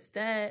sitting on the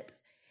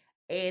steps.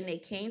 And they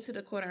came to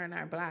the corner in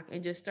our block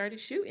and just started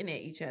shooting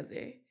at each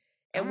other.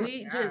 And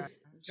we just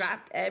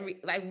dropped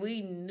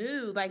we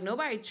knew, like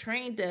nobody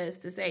trained us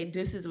to say,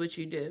 this is what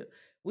you do.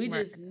 We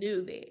just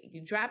knew that.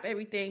 You drop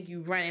everything,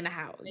 you run in the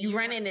house. You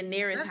run in the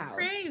nearest house.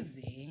 That's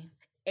crazy.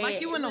 And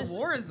like you in a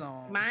war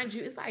zone. Mind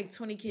you, it's like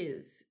 20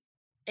 kids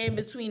in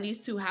between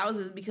these 2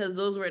 houses because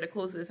those were the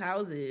closest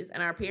houses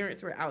and our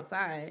parents were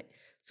outside.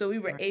 So we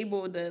were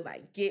able to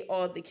like get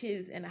all the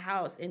kids in the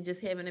house and just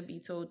having to be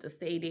told to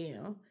stay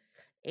down.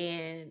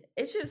 And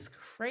it's just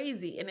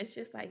crazy. And it's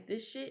just like,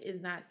 this shit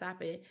is not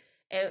stopping.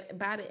 And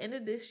by the end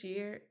of this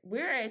year,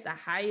 we're at the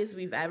highest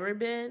we've ever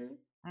been.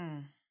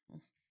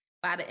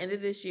 By the end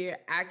of this year,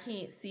 I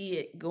can't see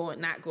it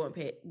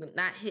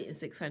not hitting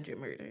 600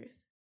 murders.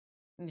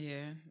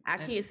 Yeah. I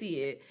can't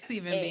see it. It's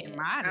even being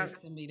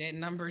modest to me, that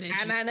number.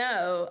 I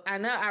know.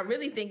 I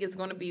really think it's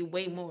going to be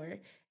way more.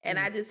 And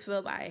I just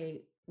feel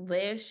like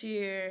last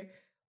year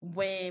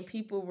when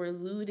people were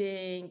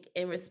looting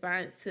in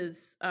response to,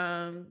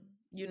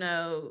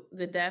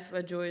 the death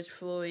of George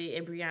Floyd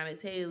and Breonna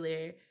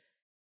Taylor,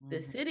 the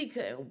city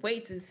couldn't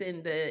wait to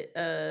send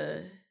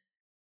the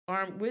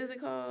what is it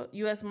called?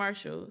 U.S.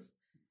 Marshals.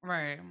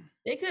 Right.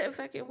 They couldn't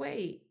fucking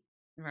wait.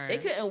 Right. They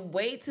couldn't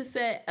wait to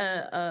set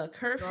a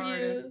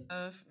curfew.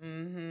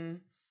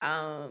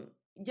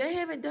 They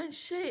haven't done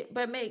shit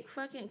but make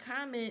fucking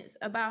comments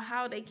about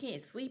how they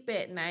can't sleep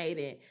at night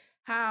and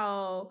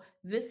how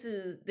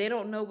they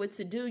don't know what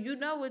to do. You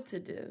know what to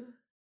do.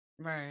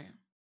 Right.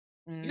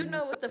 You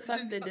know what the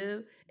fuck to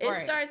do. It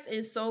starts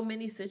in so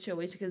many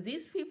situations because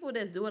these people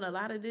that's doing a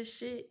lot of this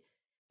shit,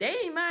 they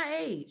ain't my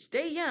age.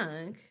 They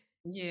young.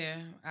 Yeah,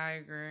 I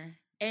agree.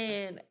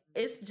 And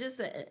it's just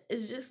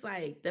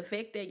like the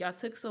fact that y'all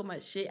took so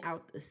much shit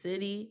out the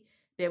city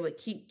that would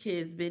keep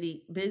kids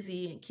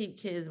busy and keep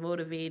kids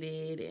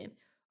motivated and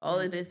all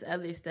of this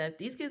other stuff.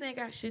 These kids ain't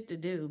got shit to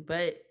do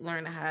but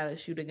learn how to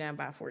shoot a gun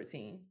by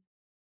 14.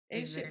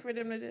 Ain't shit for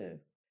them to do.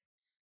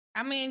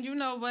 I mean, you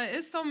know what?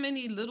 It's so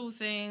many little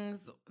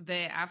things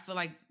that I feel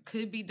like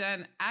could be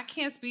done. I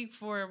can't speak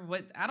for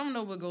I don't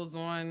know what goes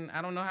on.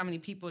 I don't know how many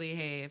people they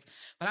have,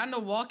 but I know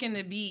Walking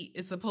the Beat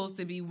is supposed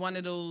to be one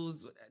of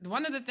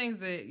the things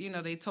that, you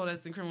know, they told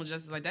us in criminal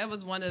justice, like that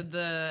was one of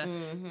the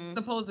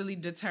supposedly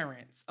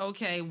deterrents.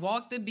 Okay.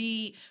 Walk the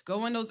beat,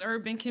 go in those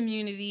urban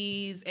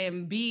communities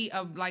and be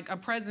a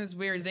presence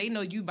where they know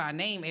you by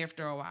name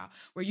after a while,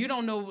 where you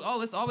don't know,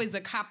 oh, it's always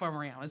a cop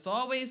around. It's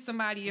always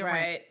somebody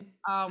around.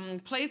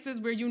 Right. Places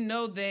where you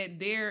know that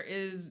there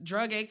is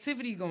drug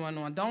activity going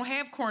on. Don't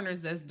have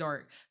corners that's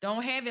dark.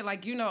 Don't have it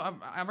like, you know,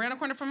 I ran a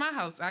corner from my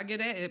house. I get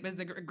that. It was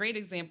a great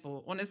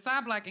example. On the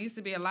side block, it used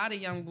to be a lot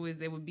of young boys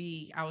that would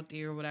be out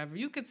there or whatever.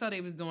 You could tell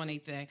they was doing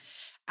anything.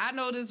 I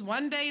noticed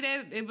one day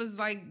that it was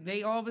like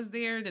they all was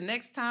there. The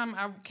next time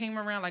I came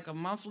around like a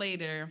month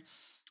later,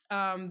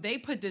 they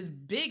put this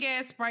big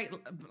ass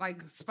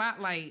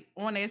spotlight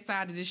on that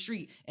side of the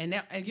street, and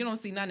you don't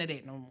see none of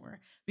that no more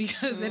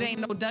because it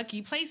ain't no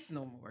Ducky place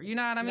no more. You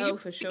know what I mean? No,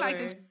 for sure.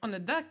 Like on the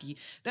Ducky,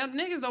 them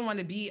niggas don't want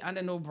to be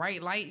under no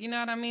bright light. You know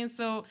what I mean?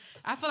 So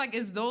I feel like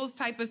it's those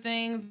type of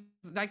things.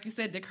 Like you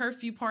said, the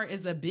curfew part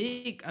is a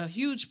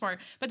huge part.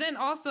 But then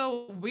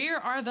also, where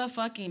are the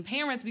fucking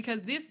parents?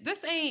 Because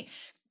this ain't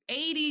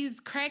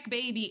 80s crack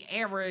baby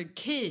era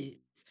kids.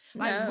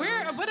 Like,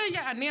 what are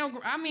y'all now?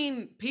 I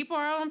mean, people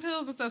are on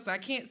pills and stuff, so I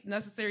can't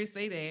necessarily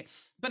say that.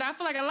 But I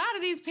feel like a lot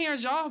of these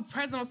parents, y'all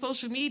present on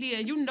social media,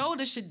 and you know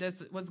the shit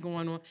that's what's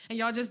going on, and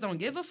y'all just don't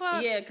give a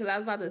fuck. Yeah, because I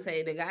was about to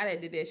say, the guy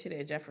that did that shit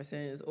at Jefferson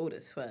is old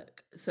as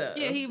fuck. So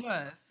yeah, he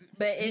was.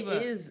 But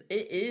it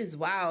is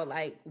wild.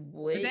 Like,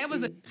 what? But that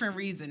was a different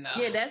reason,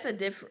 though. Yeah,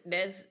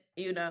 that's,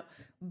 you know,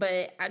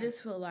 but I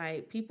just feel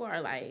like people are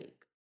like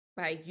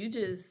you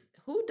just,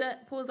 who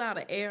pulls out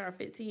an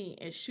AR-15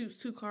 and shoots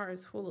 2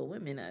 cars full of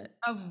women up?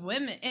 Of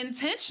women,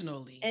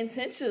 intentionally.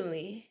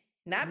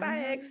 Not by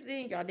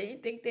accident. Y'all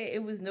didn't think that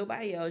it was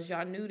nobody else.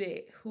 Y'all knew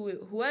that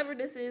whoever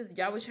this is,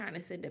 y'all was trying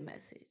to send a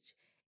message.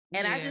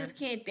 And I just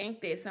can't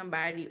think that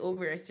somebody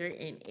over a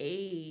certain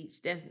age,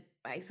 that's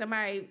like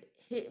somebody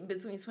hit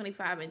between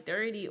 25 and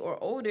 30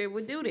 or older,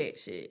 would do that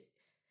shit.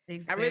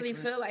 Exactly. I really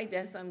feel like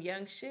that's some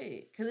young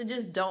shit. Because it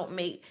just don't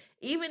make,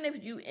 even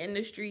if you in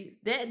the streets,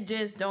 that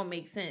just don't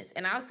make sense.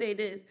 And I'll say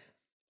this,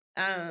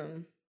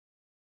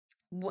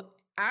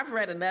 I've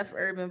read enough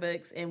urban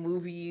books and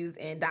movies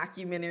and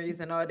documentaries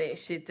and all that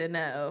shit to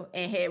know,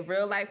 and had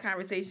real life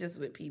conversations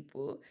with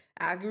people.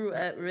 I grew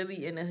up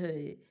really in the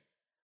hood.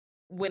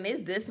 When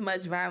it's this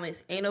much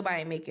violence, ain't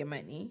nobody making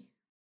money.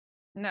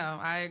 No,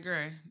 I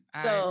agree.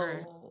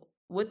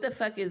 What the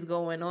fuck is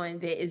going on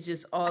that is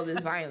just all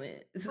this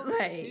violence?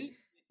 Like,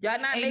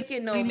 y'all not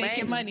making no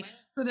money.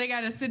 So they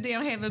gotta sit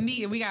down and have a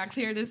meeting. We gotta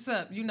clear this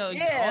up. You know,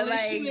 yeah, all this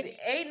shit,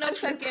 ain't no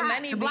fucking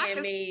money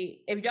being made.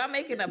 If y'all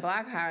making a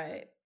block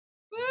hot,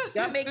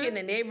 y'all making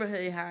the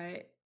neighborhood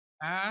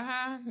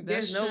hot.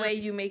 There's no way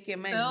you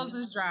making money. Sales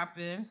is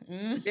dropping.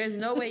 There's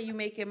no way you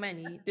making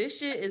money. This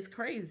shit is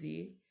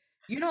crazy.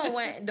 You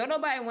don't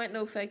nobody want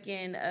no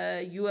fucking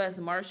U.S.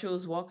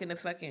 Marshals walking the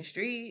fucking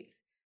streets.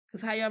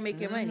 Cause how y'all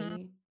making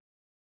money?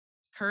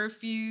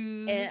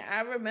 Curfew. And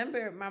I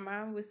remember my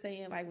mom was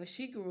saying, like, when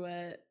she grew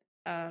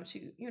up,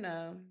 she, you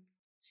know,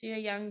 she a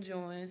young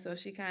joint, so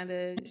she kind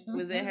of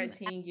was in her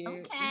teen year,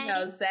 you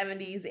know,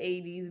 70s,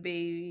 80s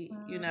baby,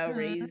 you know,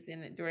 raised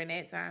during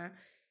that time.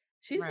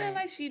 She said,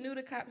 like, she knew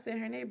the cops in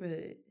her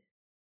neighborhood.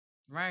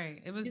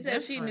 Right. It was. She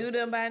said she knew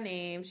them by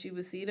name. She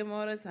would see them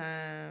all the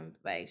time.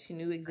 Like, she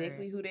knew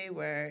exactly who they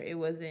were. It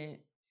wasn't.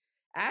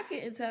 I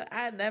couldn't tell.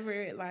 I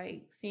never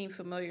like seen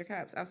familiar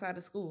cops outside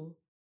of school.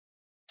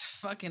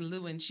 Fucking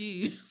Lou and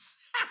Choose.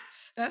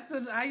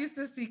 I used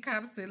to see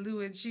cops at Lou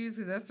and Choose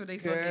because that's what they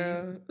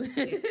fucking used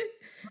to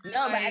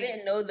No, but I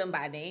didn't know them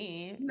by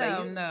name.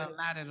 No,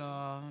 not at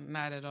all.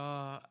 Not at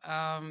all.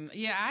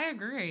 Yeah, I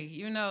agree.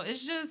 You know,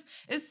 it's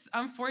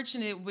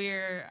unfortunate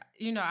where,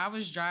 you know, I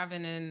was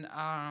driving in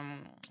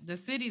the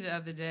city the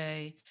other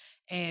day,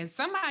 and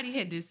somebody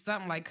had did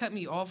something like cut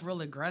me off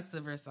real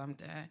aggressive or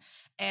something.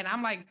 And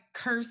I'm like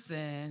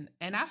cursing.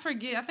 And I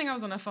think I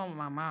was on the phone with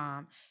my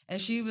mom.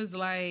 And she was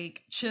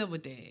like, chill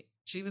with that.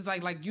 She was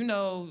like, you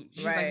know,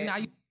 she was like, you know,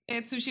 you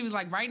had to. She was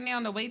like, right now,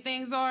 the way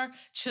things are,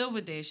 chill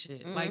with that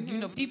shit. Like, you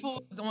know,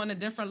 people on a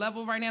different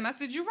level right now. And I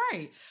said, you're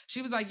right.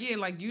 She was like, yeah,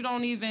 like, you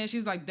don't even, she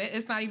was like, that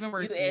it's not even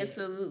worth it. You're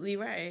absolutely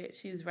right.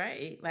 She's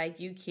right.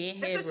 Like, you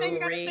can't have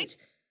road rage.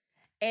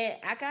 And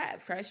I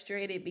got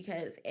frustrated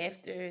because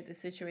after the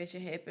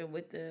situation happened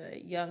with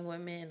the young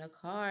women in the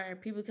car,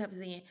 people kept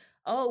saying,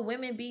 oh,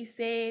 women be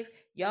safe.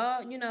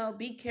 Y'all, you know,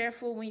 be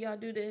careful when y'all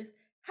do this.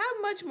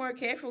 How much more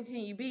careful can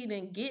you be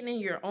than getting in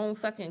your own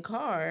fucking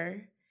car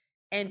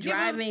and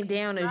driving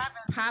down a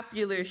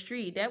popular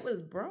street? That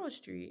was Broad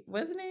Street,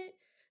 wasn't it?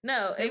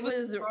 No, it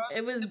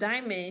was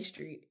Diamond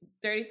Street,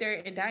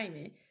 33rd and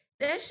Diamond.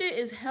 That shit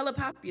is hella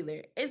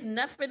popular. It's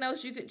nothing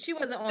else you could. She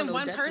wasn't on And no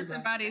one Ducky person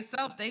block. by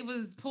themselves, they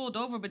was pulled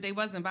over, but they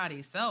wasn't by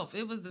themselves.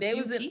 It was a There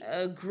few was people.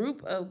 a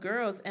group of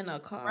girls in a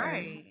car.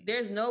 Right.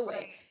 There's no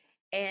way.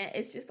 And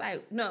it's just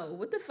like, no,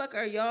 what the fuck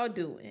are y'all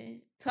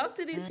doing? Talk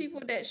to these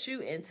people that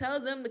shoot and tell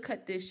them to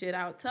cut this shit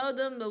out. Tell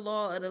them the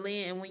law of the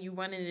land when you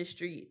run in the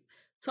streets.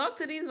 Talk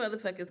to these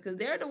motherfuckers because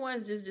they're the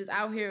ones just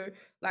out here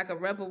like a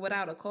rebel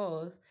without a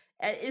cause.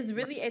 And it's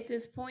really at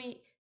this point,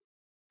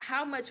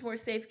 how much more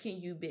safe can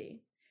you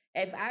be?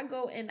 If I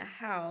go in the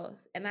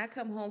house and I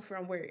come home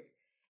from work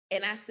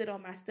and I sit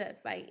on my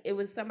steps, like it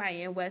was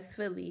somebody in West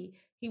Philly,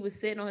 he was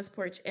sitting on his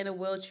porch in a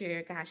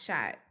wheelchair, got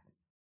shot.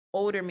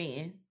 Older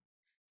man,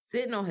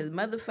 sitting on his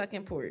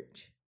motherfucking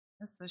porch,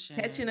 That's a shame.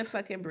 catching a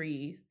fucking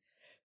breeze,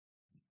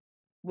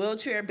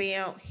 wheelchair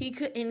bound. He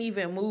couldn't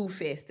even move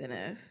fast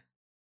enough.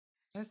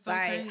 That's so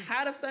like, crazy.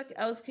 How the fuck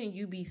else can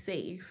you be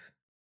safe?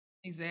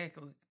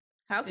 Exactly.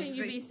 How can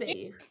you be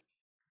safe?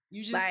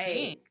 You just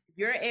can't.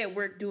 You're at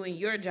work doing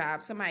your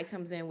job. Somebody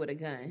comes in with a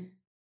gun.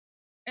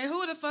 And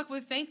who the fuck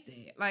would think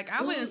that? Like,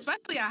 I went,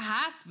 especially a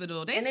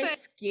hospital. They said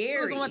it's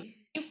scary. It was on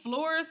the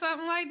floor or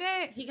something like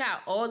that. He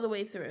got all the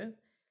way through.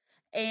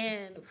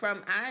 And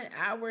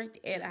I worked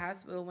at a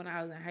hospital when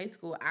I was in high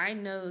school. I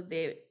know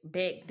that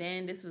back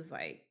then, this was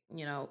like,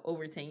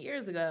 over 10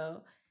 years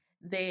ago,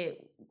 that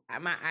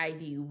my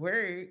ID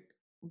worked,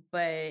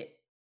 but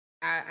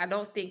I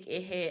don't think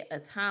it had a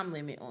time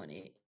limit on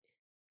it.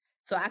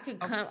 So I could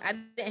come, I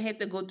didn't have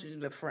to go through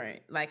the front,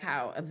 like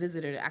how a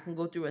visitor, I can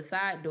go through a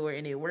side door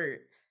and it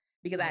worked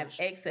because I have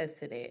access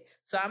to that.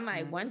 So I'm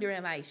like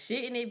wondering, like,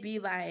 shouldn't it be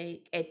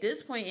like at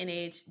this point in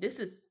age, this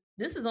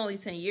is only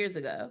 10 years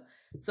ago.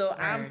 So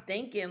I'm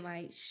thinking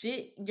like,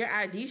 shit, your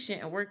ID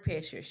shouldn't work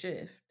past your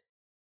shift.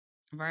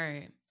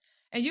 Right.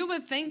 And you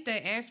would think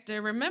that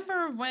after,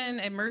 remember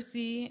when at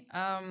Mercy,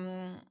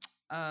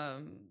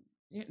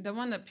 the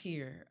one up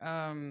here,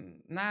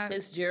 not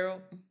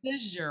Fitzgerald,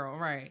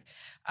 right?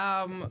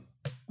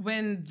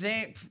 When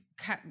that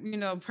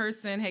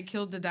person had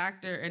killed the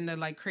doctor in the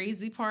like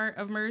crazy part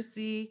of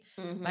Mercy,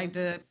 like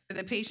the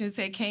patients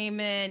had came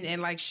in and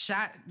like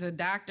shot the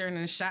doctor and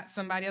then shot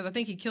somebody else. I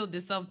think he killed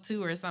himself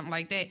too or something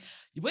like that.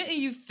 Wouldn't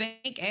you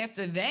think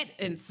after that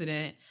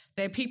incident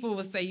that people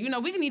would say,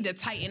 we need to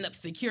tighten up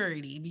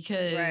security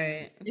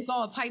because it's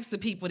all types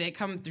of people that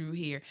come through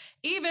here,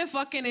 even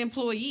fucking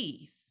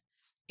employees.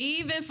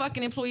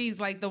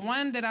 Like the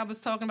one that I was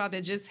talking about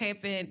that just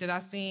happened that I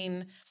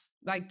seen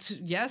like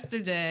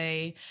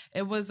yesterday.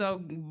 It was a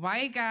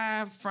white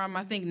guy from,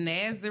 I think,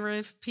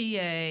 Nazareth,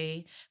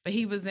 PA, but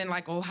he was in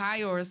like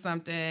Ohio or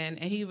something.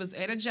 And he was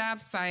at a job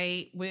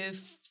site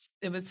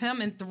it was him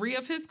and 3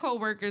 of his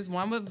coworkers.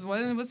 One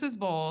was his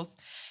boss,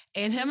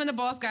 and him and the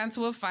boss got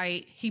into a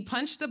fight. He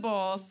punched the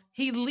boss.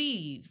 He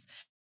leaves.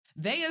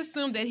 They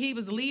assumed that he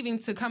was leaving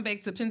to come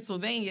back to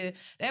Pennsylvania.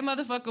 That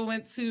motherfucker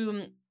went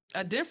to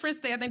a different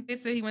state. I think they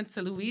said he went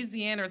to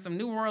Louisiana or some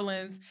New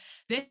Orleans.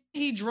 Then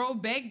he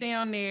drove back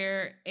down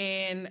there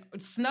and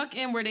snuck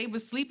in where they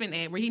was sleeping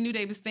at, where he knew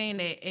they was staying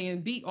at,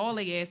 and beat all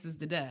their asses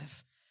to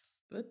death.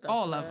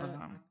 All of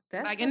them.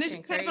 That's like, and this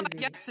happened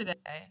like yesterday.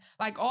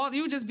 Like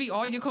you just beat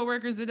all your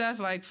coworkers to death.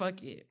 Like,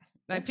 fuck it.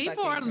 Like,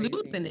 people are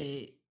losing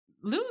it.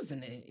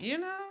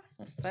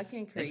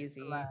 Fucking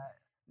crazy.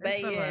 But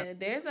yeah,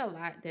 there's a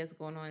lot that's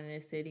going on in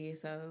this city.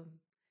 So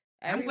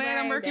I'm glad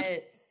I'm working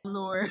for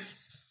Lord.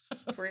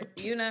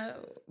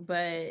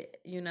 But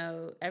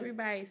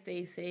everybody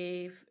stay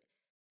safe.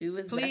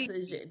 Do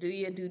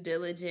your due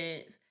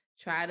diligence.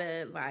 Try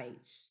to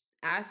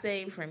I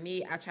say for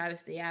me, I try to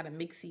stay out of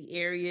mixy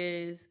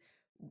areas,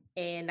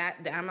 and I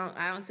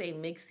don't say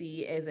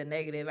mixy as a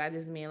negative. I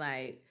just mean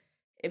like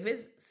if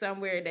it's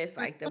somewhere that's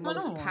like the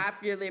most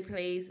popular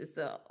place, it's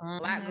a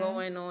lot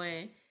going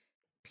on.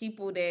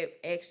 People that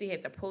actually have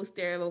to post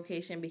their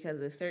location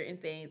because of certain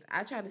things.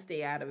 I try to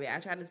stay out of it. I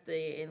try to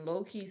stay in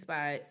low key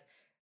spots.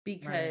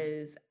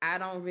 Because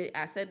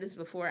I said this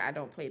before, I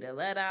don't play the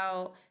let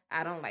out.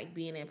 I don't like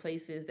being in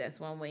places that's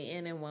one way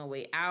in and one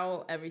way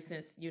out. Ever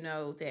since,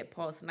 that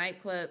Pulse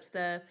nightclub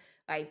stuff,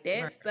 like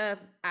that stuff,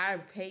 I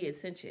pay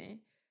attention.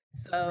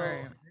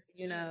 So,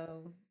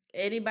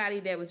 anybody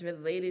that was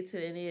related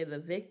to any of the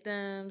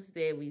victims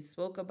that we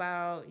spoke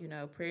about,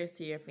 prayers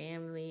to your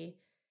family.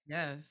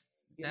 Yes,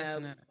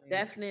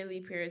 definitely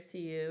prayers to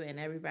you and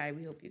everybody.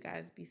 We hope you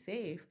guys be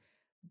safe.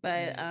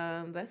 But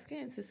let's get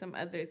into some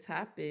other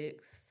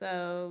topics.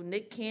 So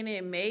Nick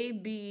Cannon may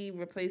be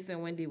replacing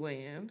Wendy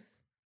Williams.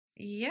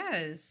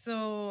 Yes.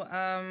 So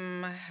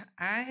I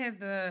have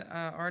the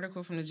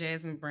article from the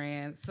Jasmine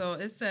brand. So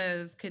it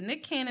says, could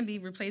Nick Cannon be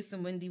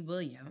replacing Wendy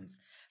Williams?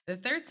 The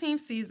 13th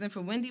season for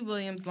Wendy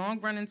Williams'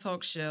 long-running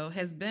talk show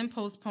has been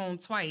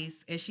postponed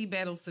twice as she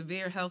battles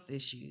severe health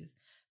issues.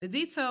 The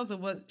details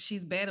of what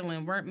she's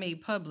battling weren't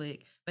made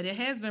public, but it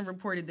has been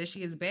reported that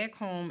she is back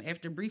home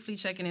after briefly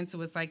checking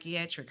into a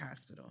psychiatric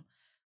hospital.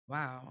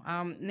 Wow.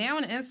 Now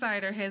an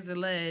insider has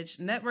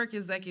alleged network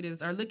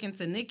executives are looking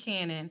to Nick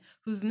Cannon,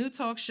 whose new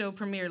talk show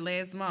premiered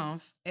last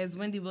month, as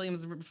Wendy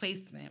Williams'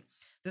 replacement.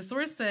 The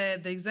source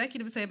said the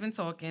executives have been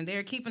talking.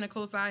 They're keeping a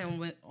close eye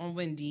on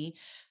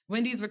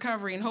Wendy's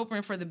recovery and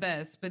hoping for the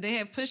best, but they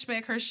have pushed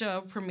back her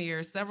show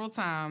premiere several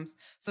times,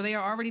 so they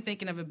are already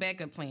thinking of a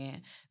backup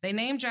plan. They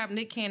name dropped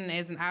Nick Cannon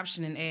as an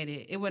option and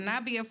added, it would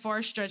not be a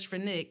far stretch for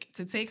Nick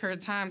to take her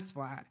time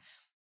slot.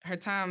 Her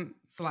time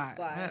slot.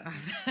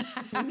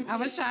 I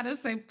was trying to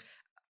say,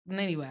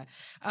 anyway,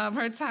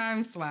 her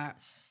time slot.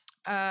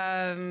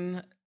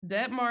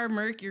 Detmar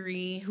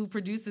Mercury, who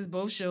produces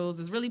both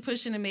shows, is really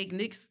pushing to make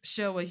Nick's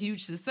show a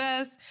huge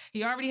success.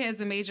 He already has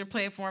a major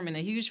platform and a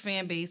huge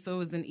fan base, so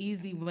it's an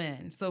easy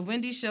win. So if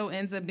Wendy's show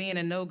ends up being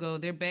a no-go,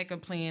 their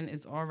backup plan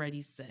is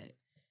already set.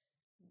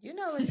 You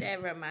know what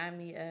that remind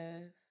me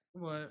of?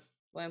 What?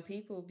 When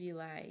people be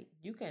like,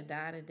 you can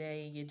die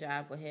today and your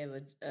job will have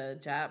a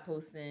job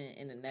posting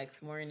in the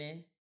next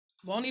morning.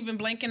 Won't even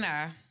blink an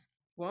eye.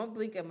 Won't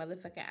blink a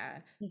motherfucking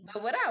eye.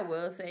 But what I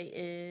will say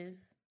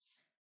is,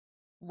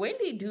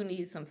 Wendy do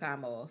need some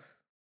time off.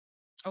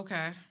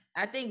 Okay.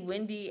 I think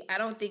Wendy, I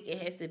don't think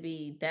it has to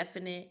be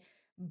definite,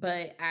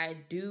 but I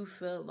do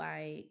feel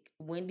like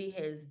Wendy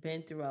has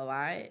been through a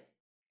lot.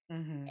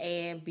 Mm-hmm.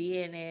 And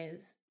being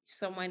as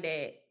someone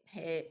that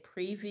had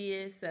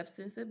previous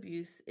substance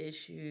abuse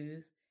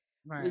issues,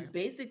 was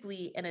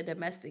basically in a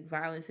domestic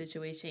violence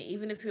situation,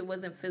 even if it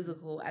wasn't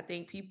physical. I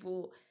think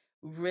people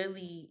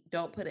really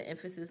don't put an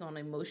emphasis on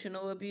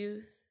emotional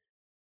abuse.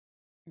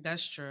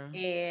 That's true.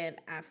 And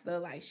I feel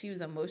like she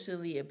was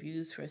emotionally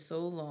abused for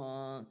so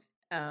long.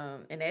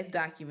 And that's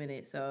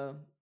documented. So,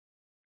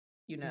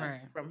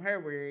 from her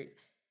words.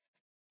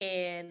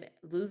 And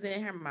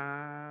losing her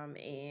mom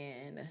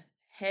and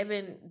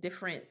having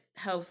different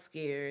health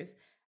scares,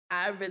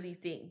 I really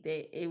think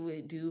that it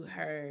would do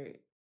her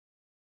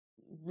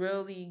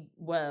really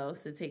well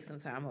to take some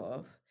time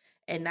off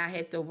and not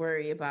have to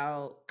worry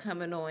about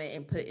coming on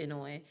and putting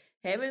on.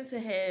 Having to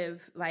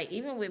have, like,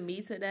 even with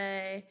me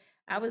today,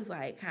 I was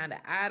like kind of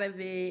out of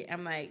it.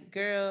 I'm like,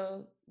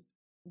 girl,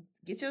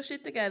 get your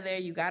shit together.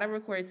 You got to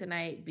record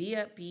tonight. Be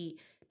upbeat.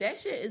 That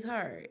shit is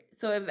hard.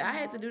 So if I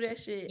had to do that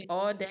shit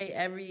all day,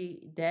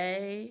 every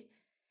day,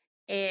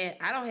 and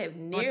I don't have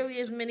nearly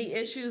as many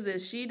issues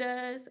as she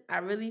does, I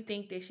really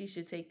think that she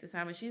should take the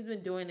time. And she's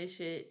been doing this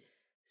shit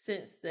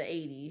since the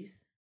 80s.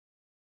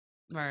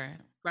 Right.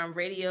 From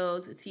radio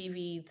to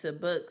TV to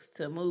books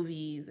to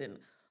movies and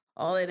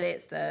all of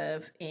that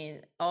stuff,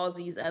 and all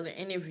these other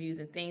interviews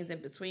and things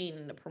in between,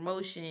 and the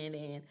promotion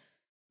and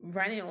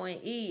running on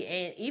E,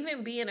 and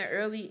even being an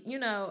early,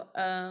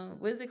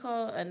 what is it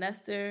called? A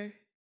nester?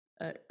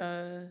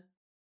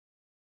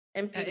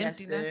 Empty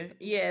nester.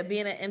 Yeah,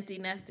 being an empty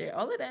nester.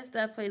 All of that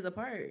stuff plays a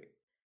part.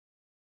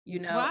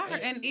 Well,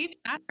 and even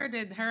I heard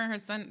that her and her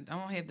son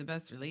don't have the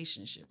best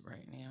relationship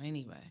right now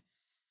anyway.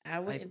 I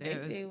wouldn't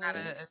think they would.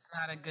 It's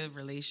not a good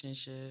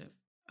relationship,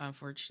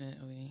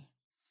 unfortunately.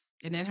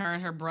 And then her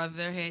and her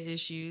brother had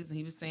issues, and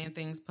he was saying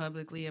things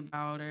publicly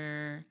about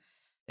her.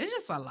 It's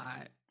just a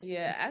lot.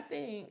 Yeah, I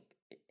think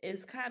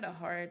it's kind of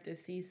hard to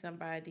see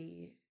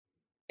somebody,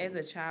 as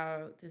a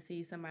child, to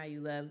see somebody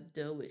you love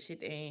deal with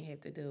shit they ain't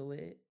have to deal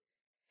with.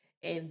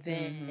 And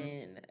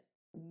then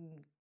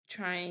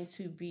trying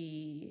to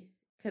be,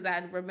 because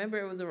I remember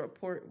it was a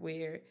report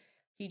where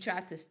he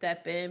tried to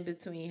step in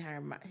between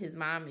his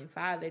mom and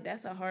father.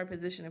 That's a hard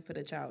position to put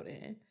a child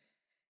in.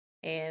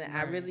 And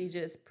I really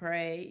just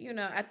pray,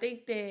 I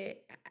think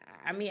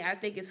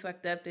it's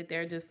fucked up that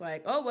they're just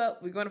like, oh, well,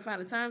 we're going to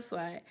find a time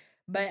slot.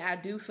 But I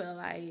do feel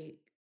like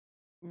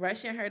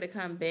rushing her to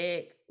come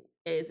back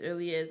as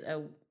early as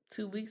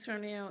 2 weeks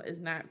from now is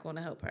not going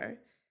to help her.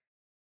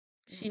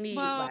 She needs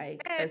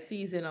a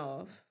season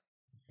off.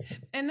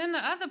 And then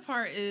the other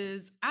part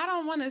is, I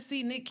don't want to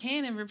see Nick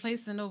Cannon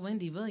replacing no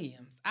Wendy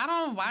Williams. I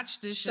don't watch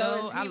this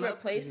show. So is he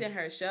replacing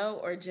her show,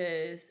 or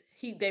just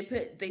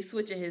they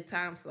switching his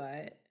time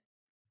slot?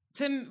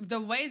 The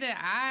way that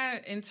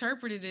I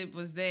interpreted it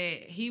was that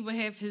he would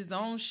have his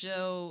own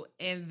show,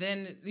 and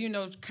then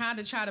kind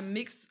of try to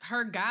mix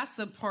her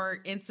gossip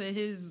part into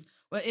his.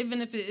 Well, even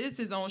if it is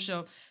his own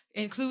show,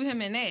 include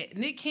him in that.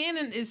 Nick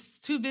Cannon is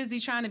too busy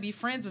trying to be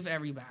friends with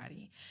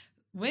everybody.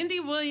 Wendy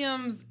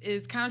Williams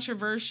is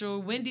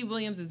controversial. Wendy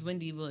Williams is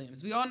Wendy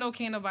Williams. We all know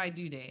can't nobody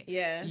do that.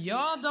 Yeah.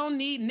 Y'all don't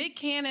need... Nick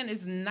Cannon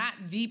is not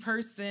the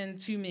person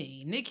to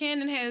me. Nick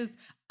Cannon has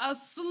a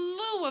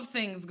slew of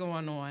things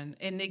going on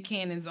in Nick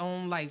Cannon's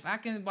own life. I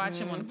can watch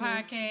him on the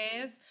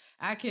podcast.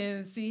 I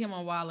can see him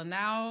on Wild 'N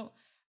Out.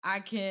 I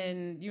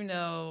can,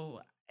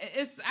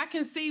 I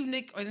can see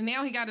Nick...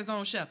 Now he got his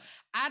own show.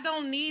 I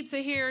don't need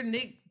to hear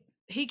Nick...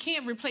 He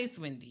can't replace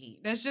Wendy.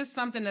 That's just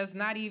something that's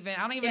not even...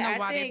 I don't even know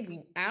why...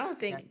 I don't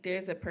think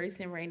there's a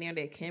person right now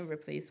that can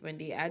replace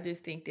Wendy. I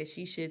just think that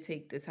she should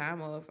take the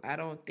time off. I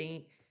don't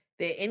think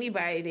that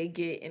anybody they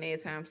get in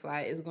that time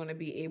slot is going to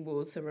be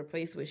able to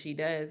replace what she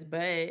does.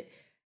 But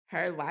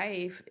her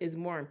life is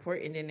more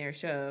important than their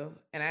show.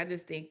 And I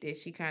just think that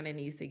she kind of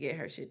needs to get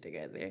her shit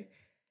together.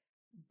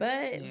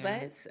 But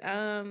let's...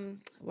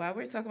 while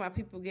we're talking about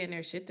people getting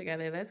their shit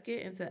together, let's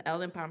get into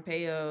Ellen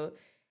Pompeo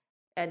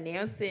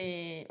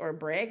announcing or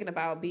bragging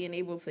about being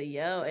able to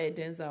yell at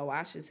Denzel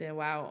Washington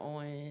while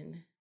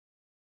on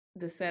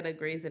the set of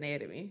Grey's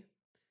Anatomy.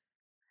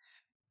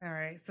 All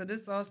right. So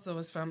this also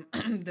is from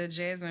the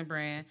Jasmine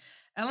brand.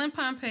 Ellen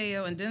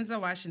Pompeo and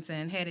Denzel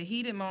Washington had a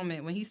heated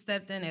moment when he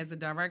stepped in as a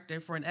director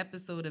for an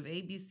episode of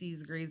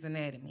ABC's Grey's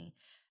Anatomy.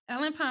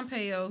 Ellen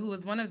Pompeo, who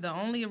was one of the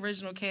only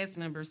original cast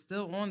members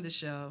still on the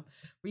show,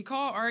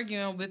 recalled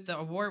arguing with the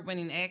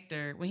award-winning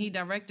actor when he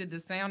directed the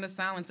Sound of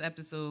Silence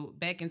episode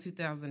back in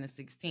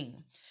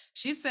 2016.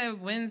 She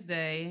said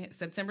Wednesday,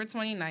 September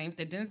 29th,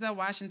 that Denzel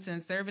Washington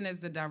serving as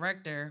the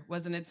director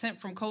was an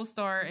attempt from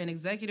co-star and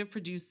executive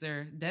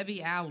producer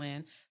Debbie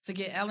Allen to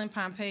get Ellen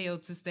Pompeo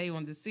to stay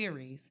on the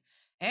series.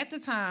 At the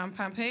time,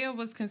 Pompeo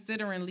was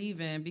considering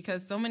leaving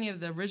because so many of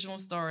the original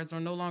stars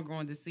were no longer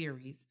on the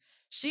series.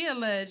 She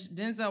alleged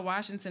Denzel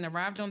Washington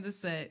arrived on the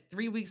set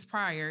 3 weeks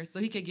prior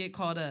so he could get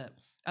caught up,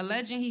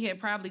 alleging he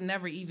had probably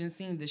never even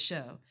seen the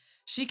show.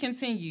 She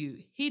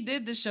continued, he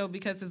did the show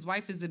because his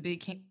wife is a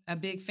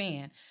big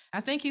fan.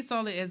 I think he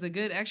saw it as a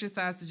good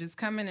exercise to just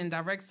come in and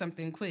direct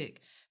something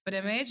quick. But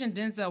imagine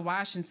Denzel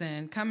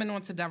Washington coming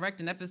on to direct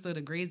an episode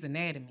of Grey's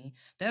Anatomy.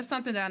 That's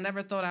something that I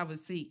never thought I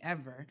would see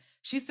ever.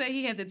 She said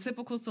he had the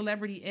typical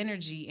celebrity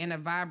energy and a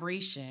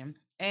vibration,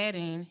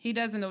 adding, he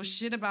doesn't know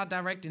shit about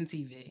directing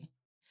TV.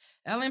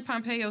 Ellen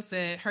Pompeo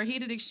said her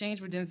heated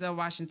exchange with Denzel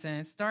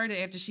Washington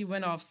started after she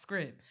went off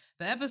script.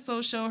 The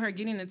episode showed her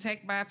getting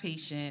attacked by a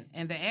patient,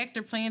 and the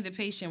actor playing the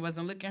patient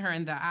wasn't looking her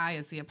in the eye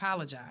as he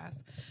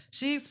apologized.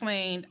 She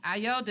explained, I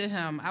yelled at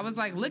him. I was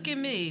like, look at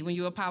me when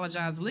you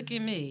apologize, look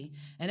at me.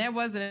 And that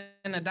wasn't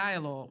in a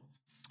dialogue.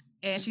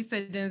 And she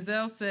said,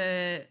 Denzel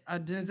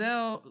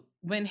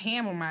went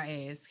ham on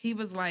my ass. He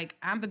was like,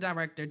 I'm the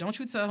director. Don't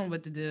you tell him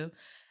what to do.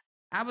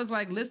 I was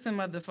like, listen,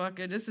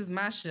 motherfucker, this is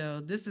my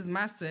show. This is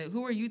my set.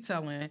 Who are you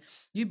telling?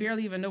 You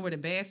barely even know where the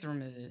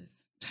bathroom is.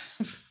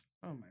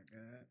 Oh, my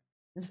God.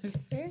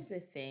 Here's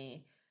the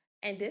thing.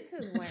 And this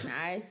is when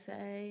I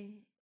say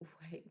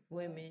white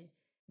women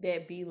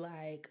that be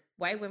like,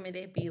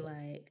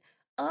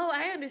 oh,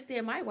 I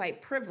understand my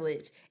white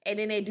privilege. And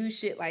then they do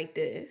shit like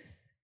this.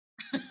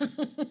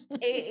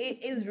 It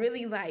is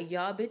really like,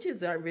 y'all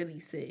bitches are really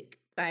sick.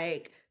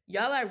 Like,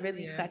 y'all are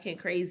really fucking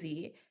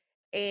crazy.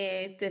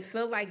 And to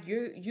feel like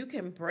you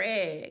can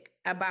brag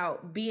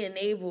about being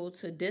able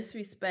to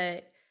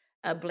disrespect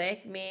a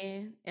black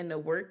man in the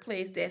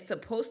workplace that's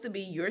supposed to be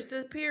your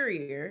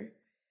superior,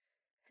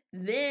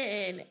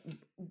 then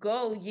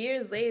go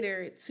years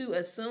later to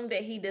assume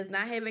that he does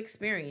not have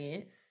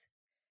experience.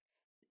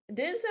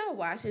 Denzel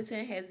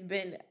Washington has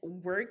been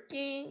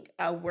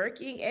a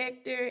working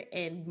actor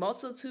in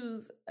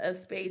multitudes of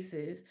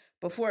spaces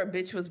before a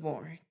bitch was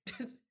born.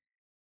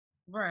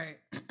 Right.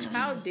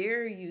 How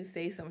dare you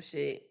say some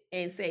shit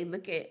and say,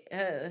 look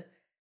motherfucker,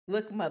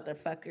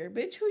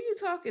 bitch, who you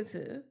talking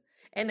to?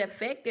 And the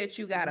fact that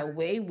you got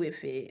away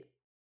with it,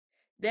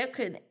 that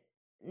could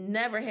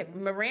never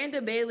happen.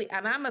 Miranda Bailey,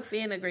 and I'm a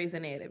fan of Grey's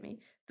Anatomy.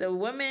 The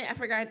woman, I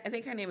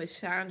think her name is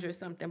Chandra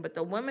something, but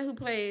the woman who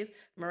plays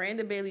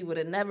Miranda Bailey would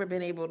have never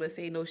been able to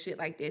say no shit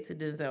like that to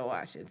Denzel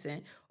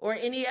Washington or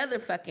any other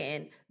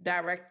fucking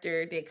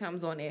director that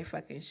comes on that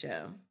fucking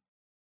show.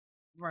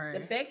 Right. The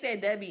fact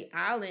that Debbie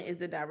Allen is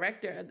the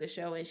director of the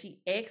show and she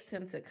asked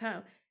him to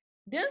come,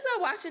 Denzel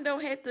Washington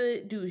don't have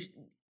to do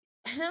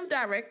him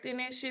directing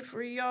that shit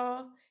for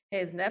y'all.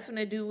 Has nothing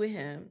to do with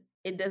him.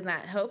 It does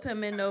not help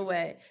him in no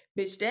way.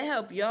 Bitch, that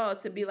help y'all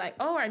to be like,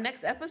 oh, our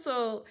next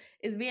episode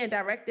is being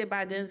directed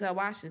by Denzel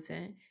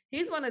Washington.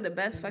 He's one of the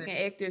best fucking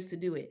actors to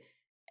do it.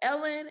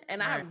 Ellen,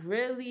 and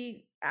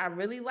right. I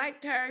really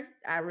liked her.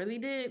 I really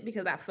did,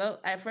 because I felt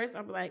at first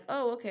I'm like,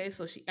 oh, okay,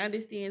 so she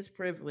understands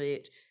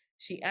privilege.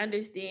 She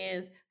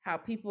understands how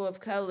people of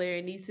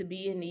color need to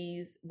be in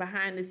these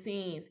behind the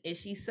scenes, and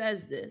she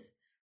says this.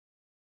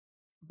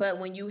 But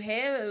when you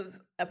have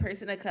a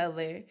person of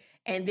color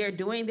and they're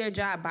doing their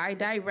job by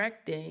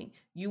directing,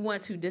 you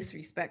want to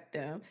disrespect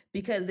them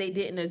because they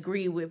didn't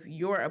agree with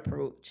your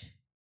approach.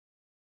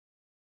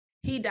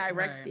 He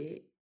directed.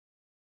 Right.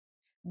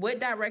 What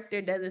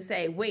director doesn't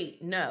say,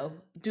 wait, no,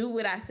 do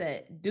what I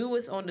said. Do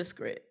what's on the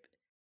script.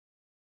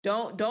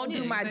 Don't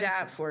do my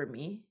job for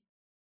me.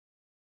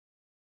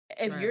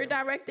 If you're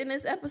directing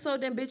this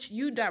episode, then bitch,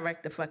 you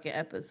direct the fucking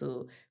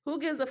episode. Who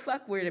gives a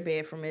fuck where the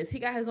bathroom is? He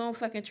got his own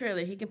fucking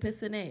trailer. He can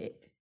piss in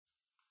it.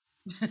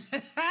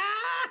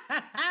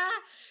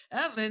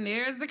 Up and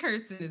there's the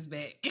cursing is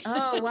back.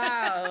 Oh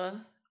wow.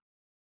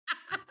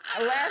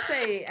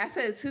 I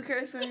said 2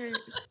 curse words.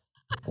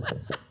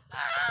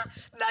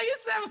 No, you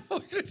said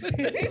 4.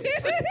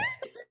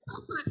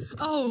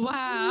 Oh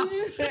wow.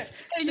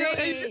 And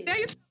now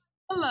you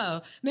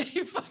Willow. Now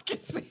you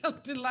fucking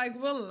sounded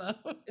like Willow.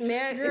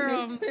 Now,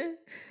 girl,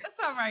 that's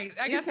all right.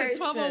 I guess it's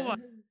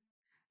 12:01.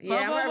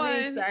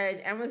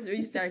 Yeah, I'm gonna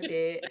restart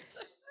that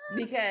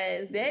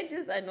because that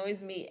just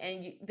annoys me.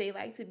 And they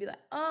like to be like,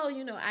 oh,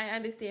 I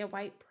understand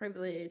white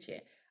privilege.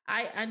 And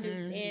I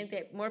understand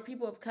that more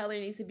people of color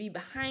need to be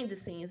behind the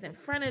scenes, in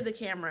front of the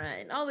camera,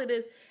 and all of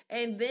this.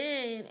 And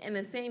then in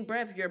the same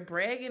breath, you're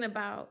bragging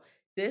about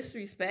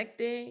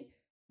disrespecting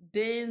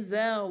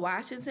Denzel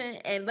Washington.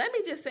 And let me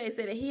just say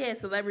that he has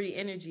celebrity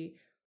energy.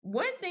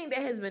 One thing that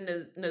has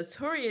been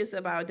notorious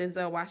about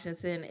Denzel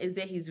Washington is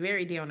that he's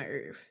very down to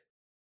earth.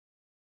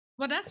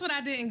 Well, that's what I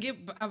didn't get.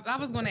 I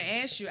was going to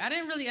ask you. I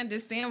didn't really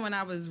understand when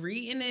I was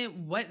reading it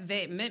what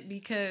that meant,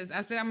 because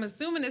I said, I'm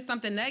assuming it's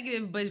something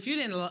negative, but if you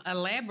didn't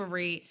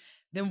elaborate,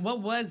 then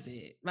what was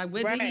it? Like,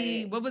 what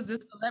was this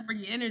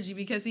celebrity energy?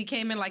 Because he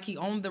came in like he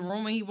owned the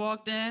room when he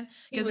walked in,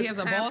 because he has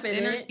a boss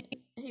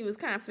energy. He was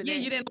confident.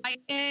 Yeah, you didn't like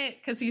it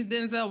because he's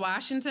Denzel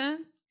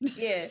Washington?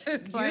 Yeah,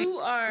 like, you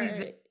are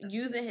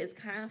using his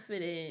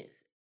confidence.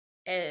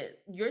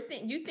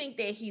 You think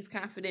that he's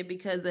confident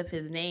because of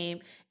his name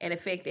and the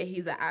fact that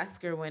he's an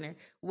Oscar winner.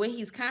 When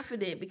he's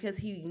confident because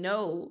he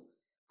know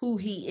who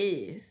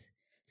he is.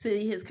 So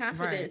his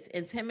confidence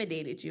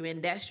intimidated you,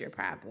 and that's your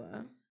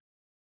problem.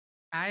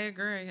 I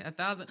agree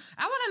 1,000.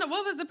 I want to know,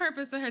 what was the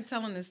purpose of her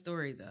telling this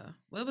story, though?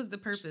 What was the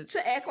purpose?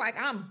 To act like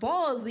I'm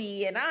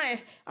ballsy and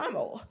I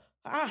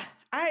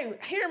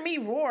hear me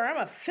roar. I'm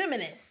a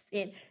feminist,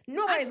 and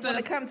nobody's going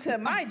to come to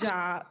my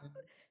job.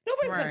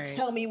 Nobody's going to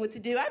tell me what to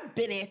do. I've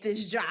been at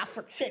this job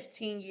for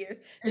 15 years.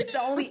 This is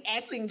the only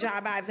acting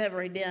job I've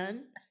ever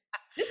done.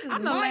 This is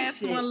I'm the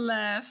last one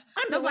left.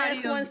 I'm the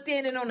last one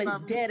standing on this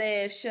dead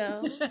ass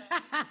show.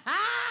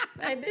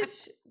 Like,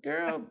 bitch,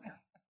 girl,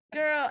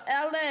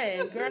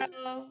 LA,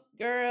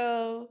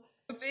 girl.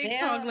 A big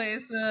tall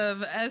glass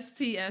of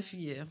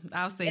STFU.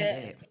 I'll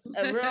say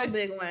that. A real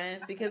big one,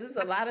 because it's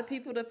a lot of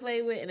people to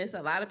play with, and it's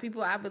a lot of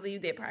people, I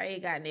believe, that probably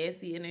got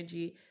nasty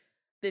energy.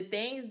 The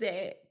things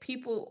that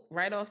people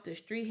right off the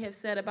street have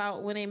said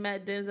about when they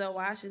met Denzel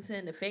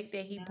Washington, the fact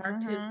that he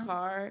parked his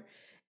car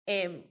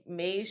and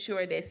made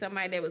sure that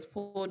somebody that was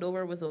pulled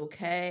over was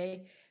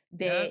okay,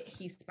 that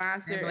he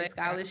sponsored a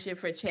scholarship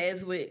for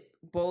Chadwick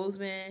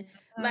Boseman,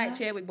 like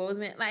Chadwick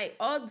Boseman, like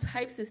all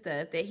types of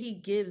stuff that he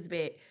gives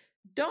back.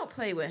 Don't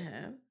play with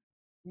him.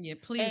 Yeah,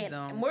 please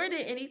don't. More than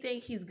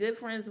anything, he's good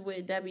friends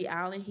with Debbie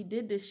Allen. He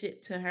did this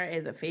shit to her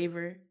as a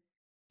favor.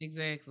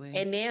 Exactly.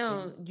 And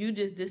now you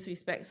just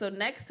disrespect. So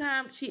next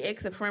time she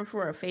asks a friend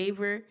for a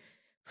favor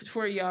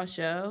for y'all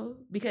show,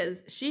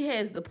 because she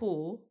has the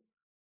pool.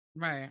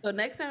 Right. So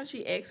next time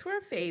she asks for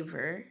a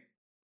favor,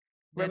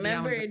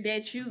 remember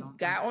that you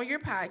got on your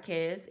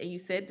podcast and you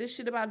said this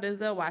shit about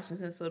Denzel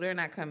Washington, so they're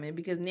not coming,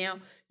 because now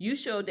you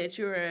showed that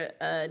you're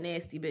a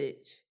nasty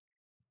bitch.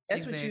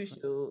 That's what you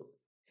showed.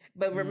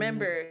 But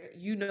remember,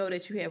 you know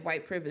that you have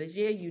white privilege.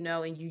 Yeah, you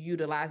know, and you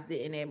utilized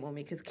it in that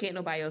moment, because can't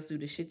nobody else do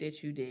the shit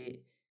that you did.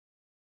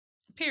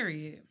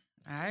 Period.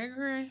 I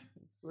agree.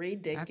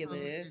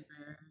 Ridiculous.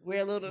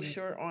 We're a little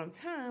short on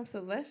time,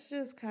 so let's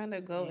just kind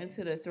of go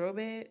into the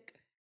throwback.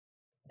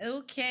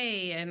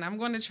 Okay, and I'm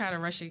going to try to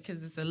rush it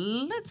because it's a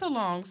little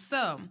long.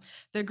 So,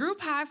 the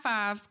group High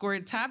Five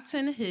scored top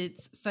 10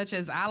 hits such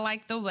as I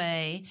Like the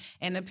Way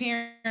and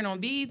appearing on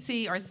BET,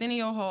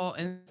 Arsenio Hall,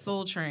 and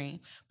Soul Train.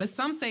 But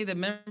some say the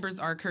members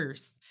are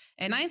cursed.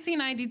 In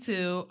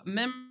 1992,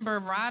 member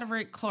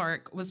Roderick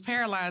Clark was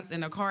paralyzed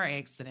in a car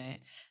accident.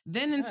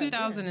 Then in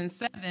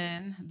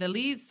 2007, the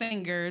lead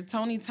singer,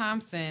 Tony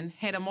Thompson,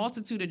 had a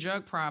multitude of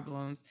drug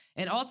problems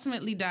and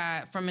ultimately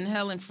died from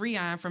inhaling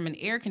Freon from an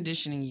air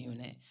conditioning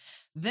unit.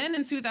 Then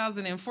in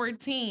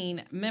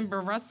 2014,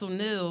 member Russell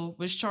Neal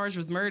was charged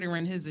with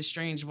murdering his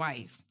estranged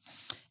wife.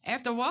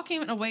 After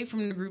walking away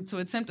from the group to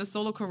attempt a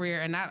solo career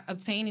and not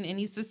obtaining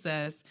any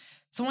success,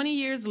 20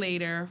 years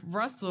later,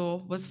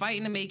 Russell was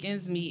fighting to make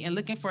ends meet and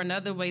looking for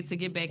another way to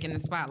get back in the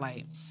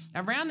spotlight.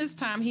 Around this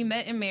time, he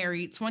met and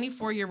married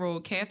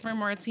 24-year-old Catherine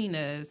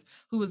Martinez,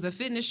 who was a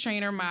fitness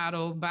trainer,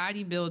 model,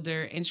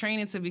 bodybuilder, and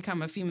training to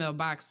become a female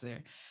boxer.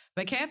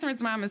 But Catherine's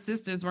mom and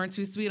sisters weren't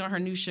too sweet on her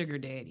new sugar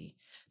daddy.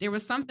 There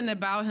was something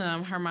about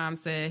him, her mom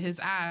said, his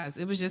eyes.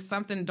 It was just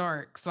something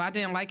dark, so I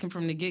didn't like him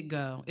from the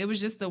get-go. It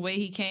was just the way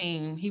he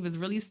came. He was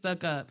really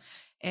stuck up,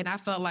 and I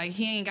felt like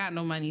he ain't got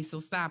no money, so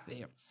stop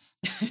it.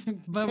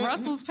 But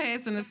Russell's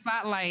past in the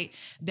spotlight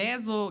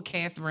dazzled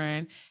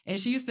Catherine, and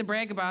she used to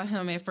brag about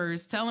him at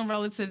first, telling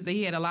relatives that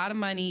he had a lot of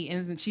money,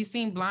 and she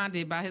seemed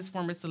blinded by his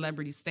former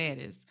celebrity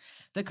status.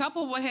 The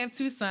couple would have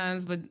 2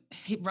 sons, but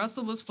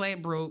Russell was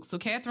flat broke, so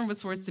Catherine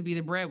was forced to be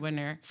the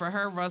breadwinner for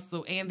her,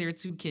 Russell, and their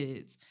 2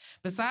 kids.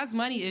 Besides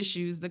money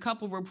issues, the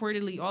couple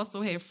reportedly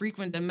also had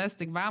frequent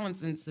domestic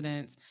violence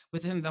incidents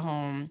within the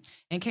home,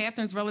 and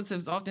Catherine's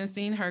relatives often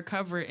seen her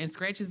covered in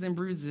scratches and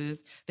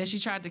bruises that she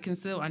tried to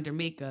conceal under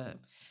makeup.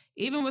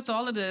 Even with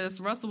all of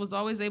this, Russell was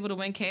always able to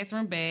win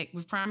Catherine back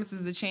with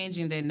promises of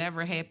changing that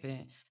never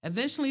happened.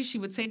 Eventually, she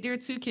would take their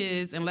 2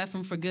 kids and left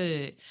them for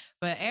good.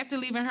 But after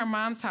leaving her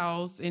mom's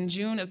house in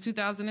June of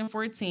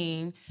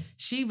 2014,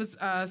 she was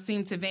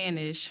seemed to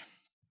vanish.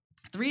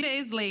 3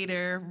 days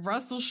later,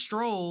 Russell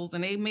strolls,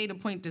 and they made a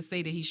point to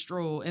say that he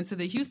strolled, into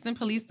the Houston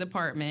Police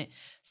Department,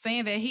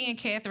 saying that he and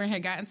Catherine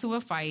had gotten into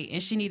a fight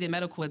and she needed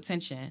medical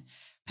attention.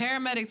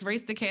 Paramedics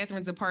raced to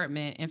Catherine's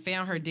apartment and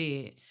found her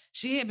dead.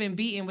 She had been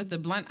beaten with a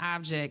blunt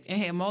object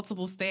and had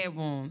multiple stab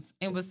wounds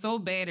and was so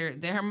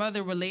battered that her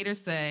mother would later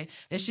say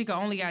that she could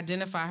only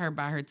identify her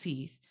by her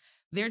teeth.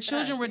 Their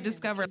children were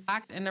discovered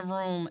locked in a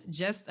room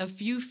just a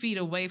few feet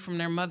away from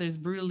their mother's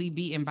brutally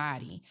beaten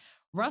body.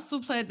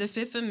 Russell pled the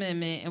Fifth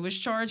Amendment and was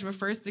charged with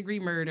first-degree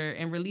murder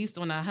and released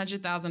on a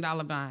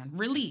 $100,000 bond.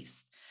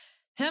 Released.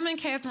 Him and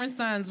Catherine's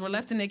sons were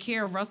left in the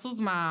care of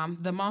Russell's mom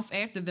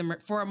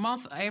for a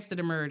month after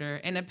the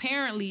murder. And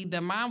apparently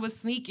the mom was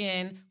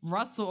sneaking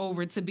Russell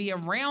over to be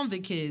around the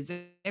kids.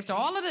 After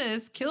all of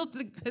this, killed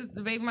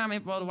the baby mama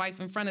and the wife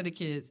in front of the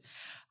kids.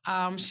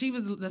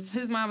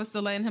 His mom was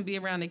still letting him be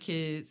around the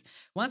kids.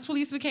 Once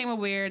police became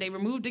aware, they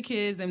removed the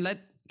kids and let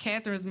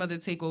Catherine's mother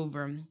take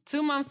over.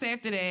 2 months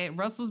after that,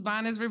 Russell's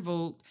bond is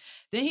revoked.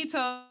 Then he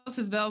tells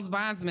his bail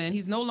bondsman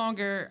he's no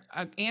longer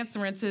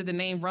answering to the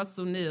name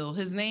Russell Neal.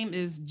 His name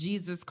is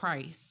Jesus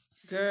Christ.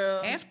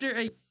 Girl. After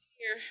a year,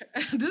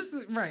 this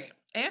is right.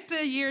 After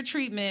a year of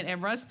treatment at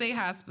Russ State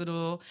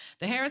Hospital,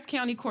 the Harris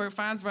County Court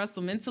finds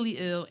Russell mentally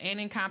ill and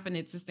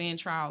incompetent to stand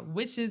trial,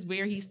 which is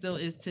where he still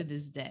is to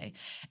this day.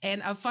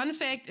 And a fun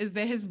fact is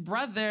that his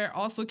brother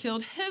also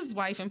killed his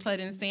wife and pled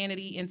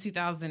insanity in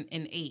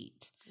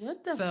 2008.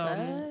 What the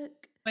fuck?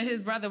 But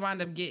his brother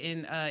wound up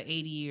getting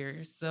 80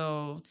 years.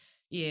 So,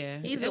 yeah.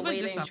 He's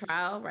awaiting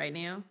trial right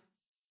now.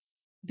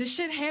 This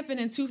shit happened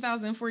in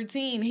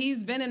 2014.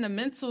 He's been in a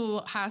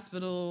mental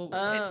hospital.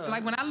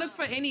 Like when I look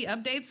for any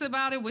updates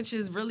about it, which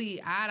is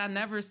really odd, I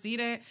never see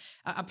that.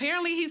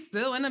 Apparently he's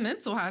still in a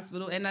mental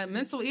hospital, and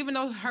even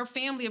though her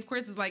family, of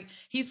course, is like,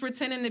 he's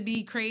pretending to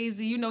be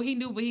crazy. You know, he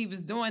knew what he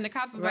was doing. The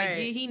cops was like, yeah,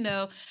 he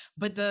know.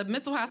 But the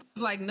mental hospital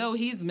is like, no,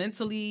 he's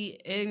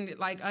mentally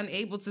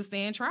unable to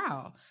stand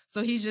trial.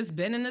 So he's just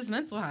been in this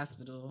mental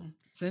hospital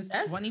since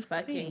 2014.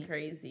 That's fucking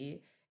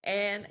crazy.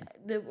 And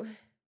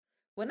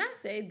when I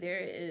say there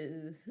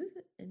is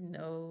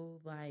no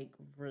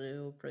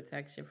real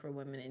protection for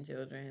women and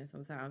children,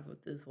 sometimes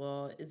with this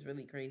law, it's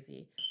really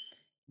crazy.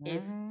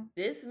 If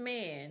this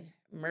man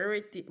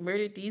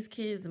murdered these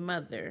kids'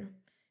 mother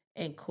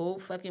in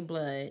cold fucking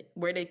blood,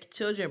 were the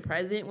children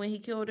present when he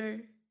killed her?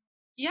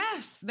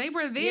 Yes, they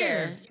were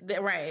there. Yeah,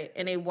 right.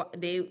 And they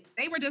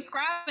were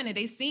describing it.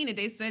 They seen it.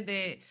 They said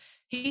that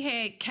he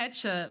had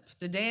ketchup.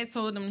 The dad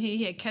told him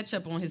he had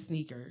ketchup on his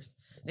sneakers.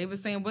 They were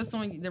saying, what's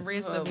on the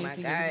rest of these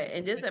things? Oh, my God.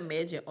 And just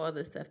imagine all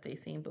the stuff they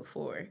seen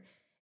before.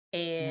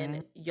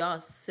 And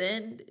y'all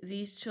send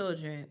these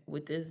children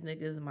with this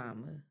nigga's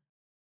mama.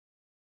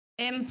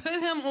 And put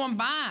him on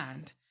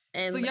bond.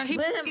 And so he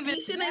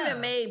shouldn't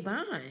even made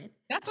bond.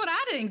 That's what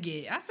I didn't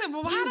get. I said,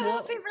 well, how the hell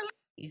is he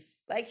released?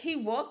 Like, he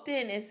walked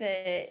in and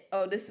said,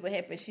 oh, this is what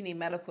happened. She need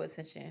medical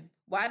attention.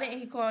 Why didn't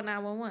he call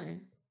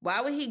 911?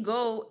 Why would he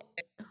go?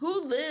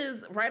 Who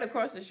lives right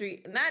across the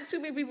street? Not too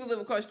many people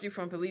live across the street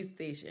from a police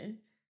station.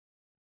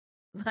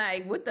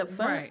 Like, what the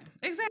fuck? Right,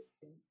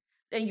 exactly.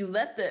 And you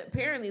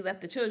apparently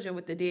left the children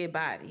with the dead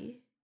body.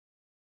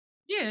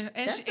 Yeah,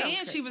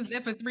 and she was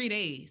there for 3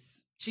 days.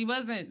 She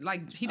wasn't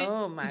he didn't.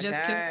 Oh my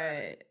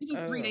God! He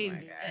was 3 days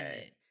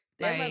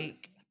dead.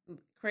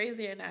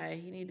 Crazy or not,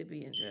 he need to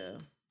be in jail.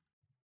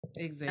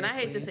 Exactly. And I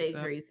hate to say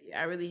crazy.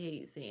 I really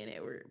hate saying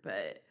that word,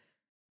 but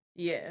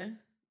yeah,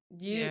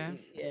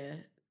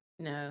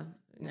 no.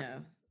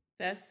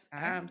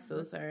 I'm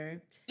so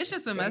sorry. It's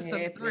just a messed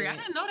up story. I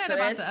didn't know that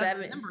about the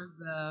other members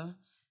though.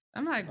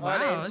 I'm like,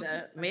 wow.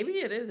 Maybe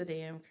it is a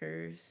damn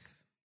curse.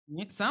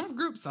 Some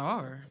groups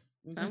are.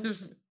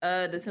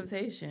 The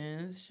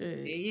Temptations should.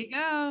 There you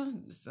go.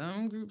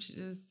 Some groups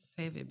just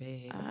have it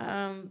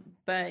bad.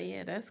 But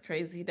yeah, that's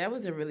crazy. That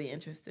was a really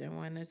interesting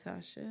one,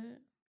 Natasha.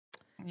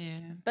 Yeah.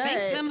 But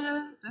thanks,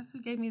 Emma. That's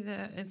who gave me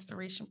the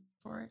inspiration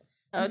for it.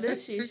 Oh, did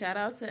she? Shout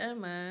out to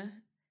Emma.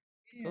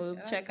 Yeah, go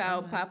check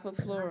out Papa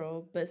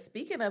Floral. But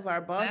speaking of our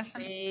boss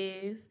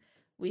babes,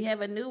 we have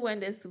a new one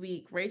this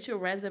week, Rachel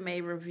Resume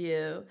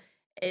Review.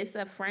 It's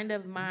a friend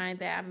of mine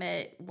that I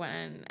met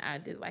when I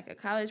did a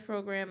college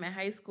program in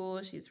high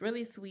school. She's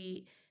really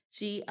sweet.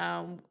 She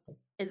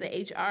is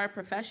an HR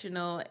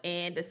professional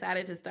and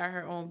decided to start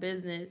her own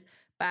business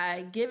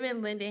by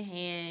giving lend a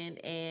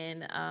hand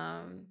and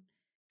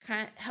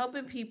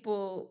helping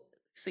people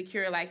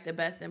secure the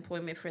best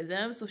employment for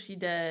them. So she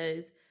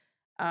does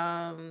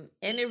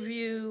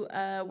interview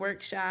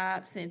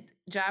workshops and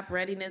job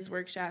readiness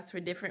workshops for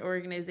different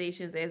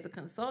organizations as a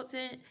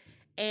consultant.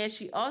 And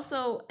she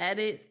also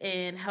edits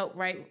and help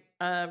write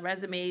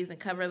resumes and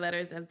cover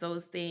letters and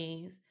those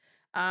things.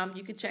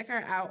 You can check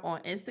her out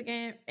on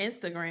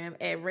Instagram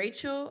at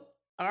Rachel,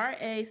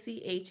 RACHELS,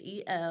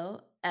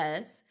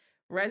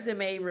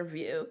 Resume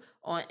Review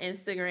on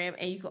Instagram.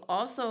 And you can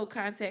also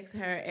contact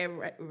her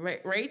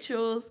at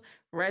Rachel's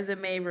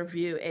Resume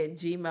Review at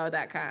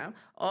gmail.com.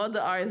 All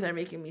the R's are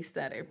making me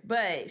stutter,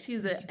 but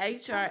she's an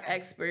HR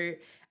expert.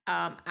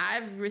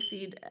 I've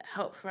received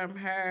help from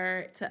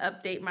her to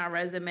update my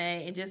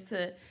resume and just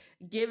to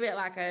give it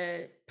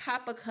a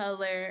pop of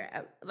color,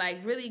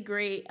 really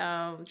great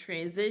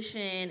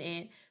transition,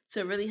 and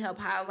to really help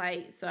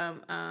highlight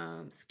some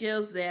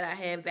skills that I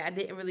have that I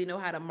didn't really know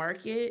how to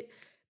market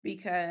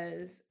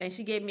and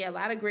she gave me a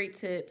lot of great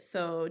tips.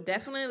 So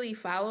definitely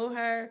follow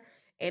her.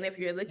 And if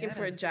you're looking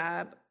for a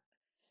job,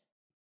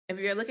 if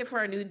you're looking for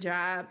a new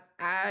job,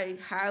 I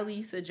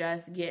highly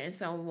suggest getting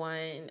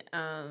someone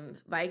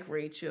like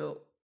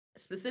Rachel,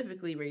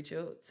 specifically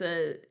Rachel,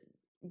 to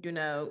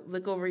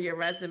look over your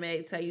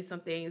resume, tell you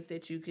some things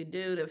that you could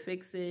do to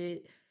fix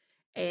it.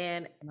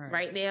 And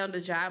right now, the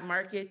job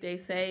market, they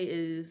say,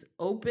 is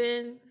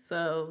open.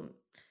 So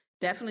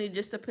definitely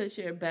just to put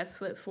your best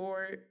foot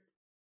forward,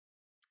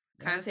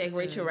 contact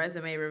Rachel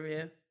Resume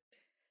Review.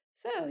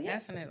 So, yeah.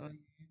 Definitely.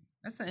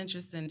 That's an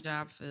interesting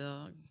job,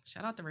 Phil.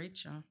 Shout out to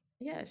Rachel.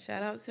 Yeah,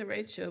 shout out to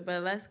Rachel.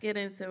 But let's get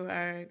into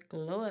our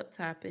glow up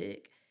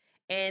topic.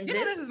 And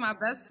this is my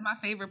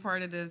favorite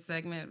part of this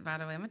segment, by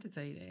the way. I meant to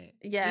tell you that.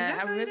 Yeah,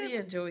 I really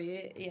enjoy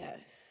it.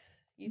 Yes.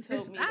 You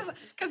told me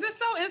because it's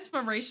so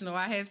inspirational.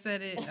 I have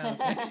said it.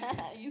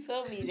 You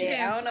told me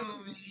that.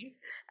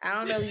 I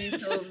don't know if you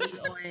told me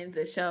on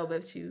the show,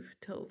 but you've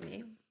told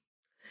me.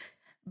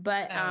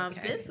 But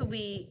this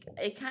week,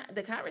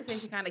 the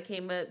conversation kind of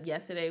came up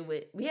yesterday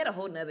we had a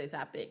whole nother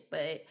topic,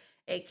 but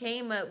it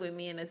came up with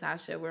me and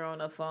Natasha. We're on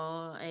the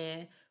phone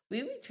and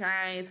we be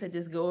trying to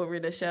just go over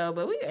the show,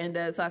 but we end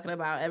up talking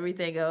about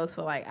everything else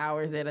for like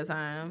hours at a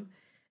time.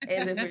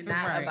 As if we're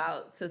not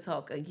about to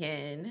talk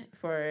again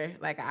for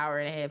like an hour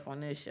and a half on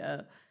this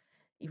show,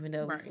 even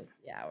though it was supposed to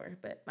be an hour.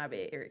 But my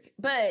bad, Eric.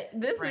 But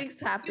this week's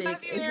topic,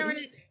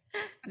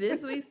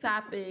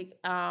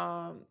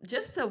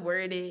 just to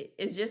word it,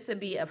 is just to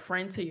be a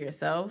friend to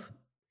yourself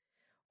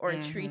or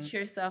treat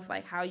yourself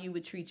like how you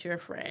would treat your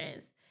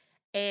friends.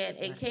 And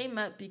it came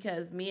up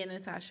because me and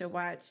Natasha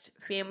watched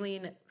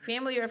Family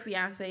or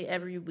Fiance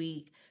every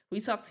week. We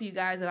talked to you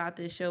guys about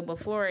this show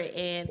before,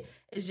 and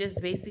it's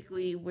just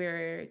basically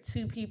where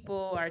two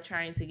people are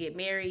trying to get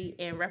married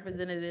and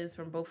representatives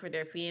from both of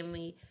their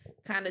family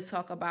kind of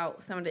talk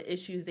about some of the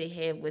issues they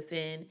have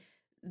within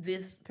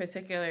this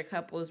particular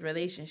couple's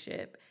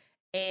relationship.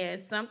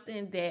 And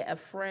something that a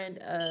friend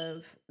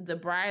of the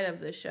bride of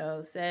the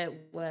show said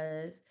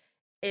was,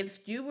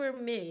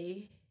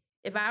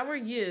 if I were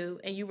you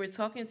and you were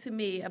talking to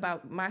me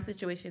about my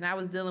situation, I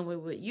was dealing with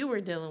what you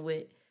were dealing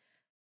with,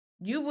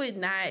 you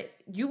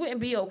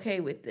wouldn't be okay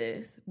with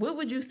this. What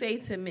would you say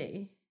to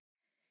me?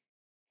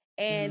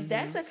 And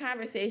that's a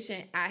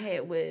conversation I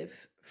had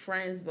with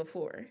friends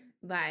before.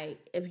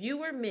 Like, if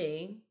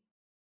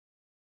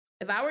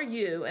I were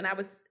you and I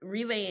was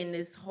relaying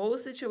this whole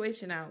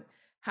situation out,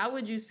 how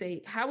would you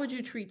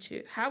treat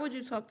you? How would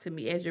you talk to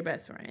me as your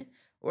best friend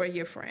or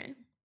your friend?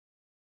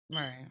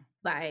 Right.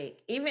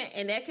 Like, even,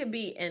 and that could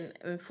be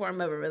in form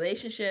of a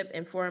relationship,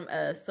 in form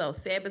of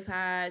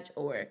self-sabotage,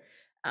 or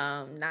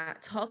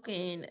not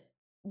talking,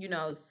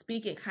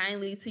 speaking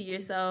kindly to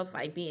yourself,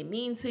 like being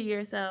mean to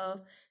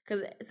yourself.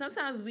 Because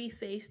sometimes we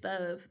say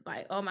stuff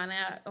like, oh my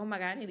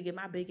God, I need to get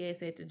my big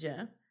ass at the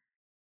gym.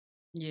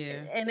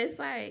 Yeah. And it's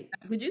like,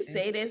 would you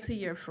say that to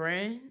your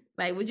friend?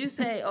 Like, would you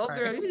say, oh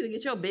girl, you need to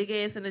get your big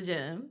ass in the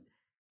gym?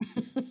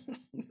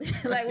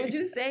 Like, would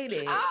you say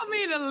that? I don't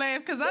mean to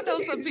laugh because I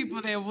know some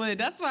people that would.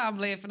 That's why I'm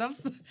laughing.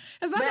 Because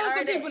I know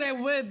some people that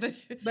would.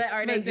 But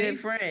are they good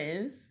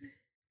friends?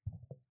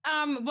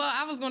 Well,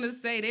 I was going to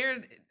say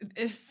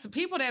it's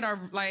people that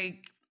are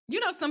like,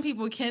 some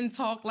people can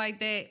talk like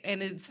that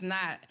and it's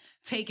not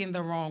taken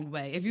the wrong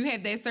way. If you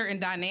have that certain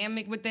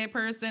dynamic with that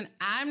person,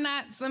 I'm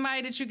not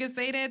somebody that you can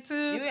say that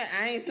to.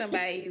 I ain't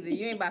somebody either.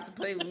 You ain't about to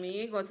play with me.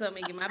 You ain't going to tell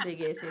me to get my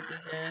big ass at the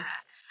gym.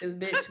 This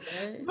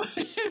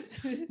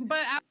bitch,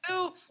 but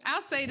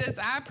I'll say this.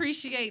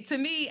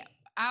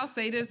 I'll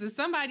say this. If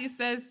somebody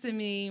says to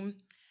me,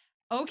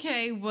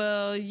 okay,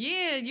 well,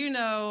 yeah,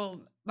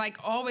 like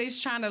always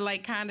trying to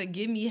like kind of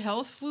give me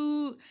health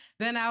food,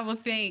 then I will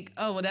think,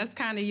 oh, well, that's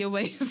kind of your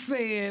way of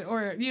saying,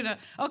 or,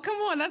 oh, come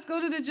on, let's go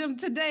to the gym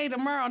today,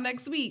 tomorrow,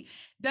 next week.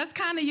 That's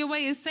kind of your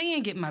way of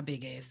saying get my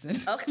big ass in.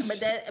 Okay,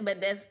 but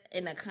that's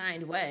in a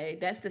kind way.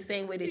 That's the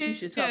same way that you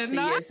should talk to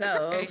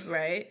yourself,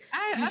 right?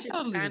 You should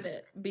kind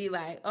of be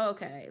like,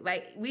 okay,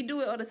 like we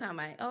do it all the time.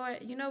 Like, oh,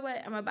 you know what?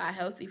 I'm gonna buy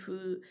healthy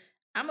food.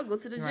 I'm gonna go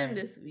to the gym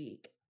this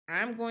week.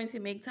 I'm going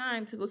to make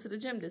time to go to the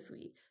gym this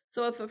week.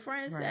 So if a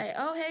friend say,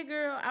 oh, hey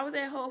girl, I was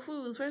at Whole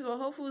Foods. First of all,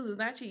 Whole Foods is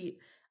not cheap.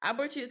 I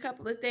brought you a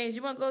couple of things.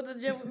 You want to go to the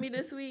gym with me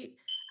this week?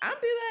 I'll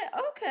be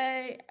like,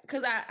 okay.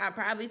 Because I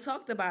probably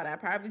talked about it. I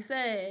probably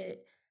said,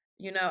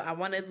 I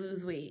want to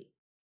lose weight.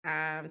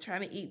 I'm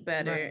trying to eat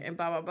better and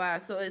blah, blah, blah.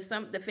 So it's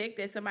the fact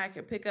that somebody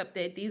can pick up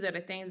that these are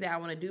the things that I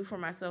want to do for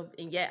myself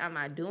and yet I'm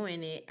not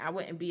doing it, I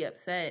wouldn't be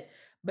upset.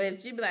 But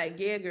if she'd be like,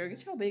 yeah, girl,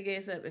 get your big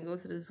ass up and go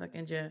to this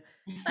fucking gym.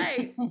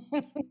 Like,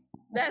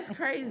 that's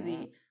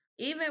crazy.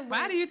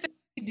 Why do you think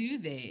we do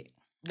that?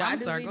 Why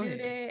do we do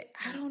that?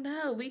 I don't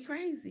know. We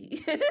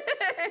crazy. I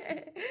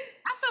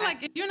feel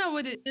like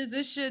what it is.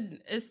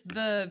 It's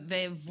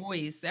that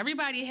voice.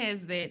 Everybody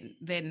has that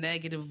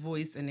negative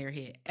voice in their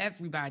head.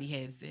 Everybody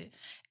has it,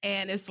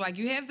 and it's like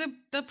you have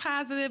the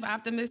positive,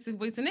 optimistic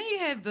voice, and then you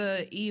have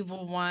the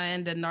evil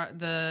one,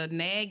 the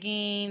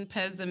nagging,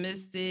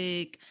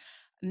 pessimistic,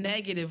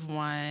 negative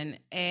one.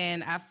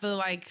 And I feel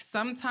like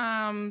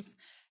sometimes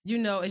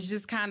it's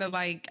just kind of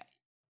like.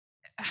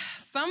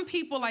 Some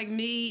people like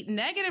me,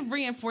 negative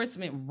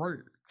reinforcement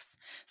works.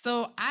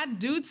 So I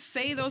do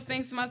say those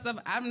things to myself.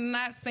 I'm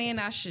not saying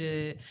I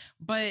should,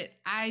 but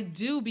I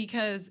do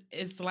because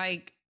it's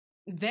like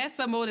that's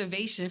a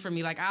motivation for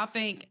me. Like I'll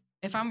think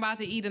if I'm about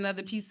to eat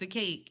another piece of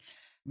cake,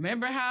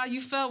 remember how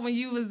you felt when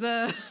you was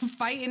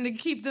fighting to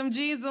keep them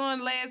jeans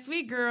on last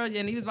week, girl,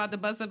 and he was about to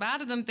bust up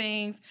out of them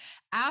things.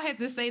 I'll have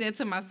to say that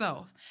to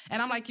myself.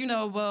 And I'm like,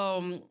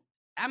 well,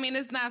 I mean,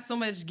 it's not so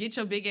much get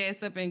your big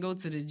ass up and go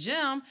to the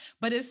gym,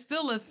 but it's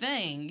still a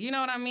thing. You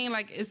know what I mean?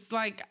 Like, it's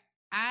like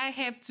I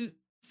have to.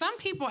 Some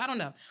people, I don't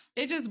know,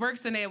 it just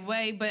works in that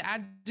way. But I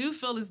do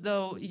feel as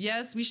though,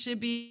 yes, we should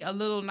be a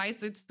little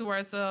nicer to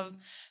ourselves.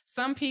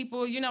 Some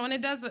people, and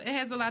it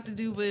has a lot to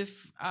do with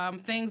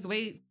things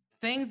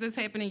that's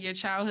happening in your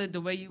childhood,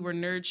 the way you were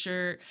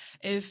nurtured.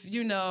 If,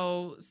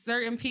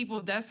 certain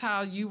people, that's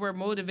how you were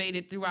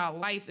motivated throughout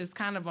life, is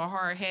kind of a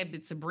hard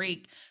habit to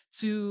break,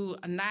 to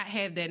not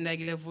have that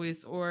negative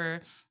voice. Or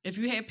if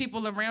you have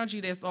people around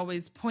you that's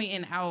always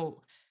pointing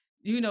out,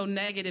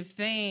 negative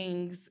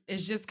things,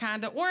 it's just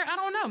kind of, or I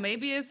don't know,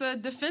 maybe it's a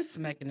defense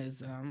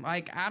mechanism.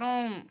 Like, I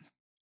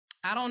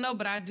don't know,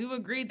 but I do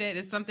agree that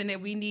it's something that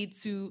we need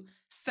to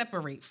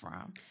separate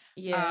from.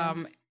 Yeah.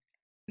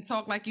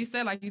 Talk like you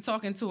said, like you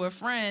talking to a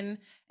friend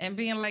and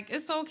being like,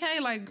 it's okay,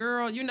 like,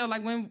 girl,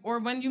 like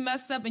when you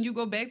mess up and you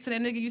go back to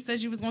that nigga you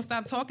said you was gonna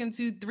stop talking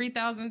to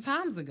 3,000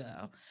 times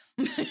ago.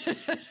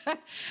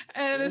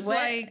 And it's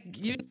like,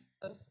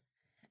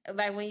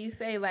 like when you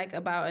say like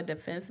about a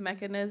defense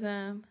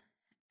mechanism,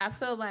 I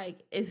feel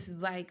like it's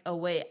like a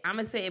way. I'm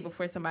gonna say it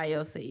before somebody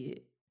else say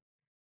it.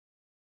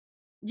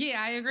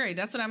 Yeah, I agree.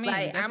 That's what I mean.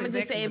 Like, I'm gonna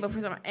just say it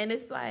before somebody, and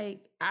it's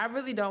like I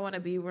really don't want to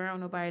be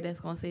around nobody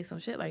that's gonna say some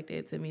shit like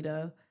that to me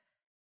though.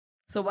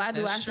 So why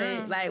do I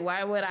say, like,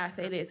 why would I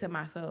say that to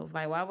myself?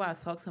 Like, why would I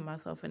talk to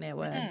myself in that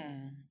way?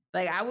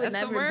 Like, I would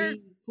never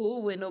be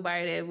cool with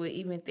nobody that would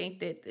even think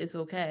that it's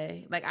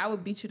okay. Like, I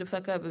would beat you the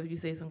fuck up if you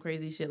say some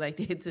crazy shit like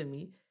that to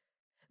me.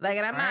 Like,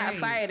 and I'm not a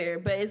fighter,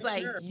 but it's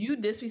like you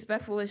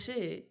disrespectful as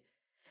shit.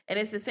 And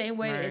it's the same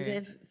way as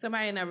if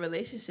somebody in a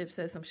relationship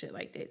says some shit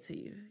like that to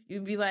you.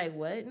 You'd be like,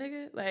 what,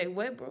 nigga? Like,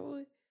 what,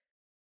 bro?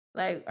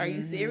 Like, are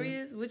you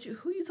serious?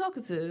 Who you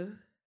talking to?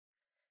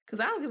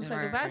 Because I don't give a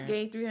fuck if I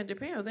gain 300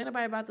 pounds. Ain't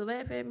nobody about to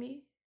laugh at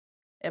me,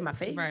 at my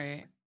face.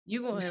 Right.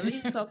 You gonna at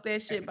least talk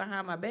that shit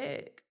behind my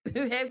back.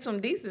 Have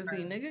some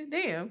decency, nigga.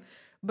 Damn.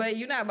 But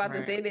you're not about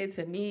to say that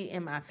to me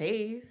in my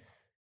face.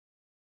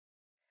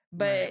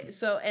 But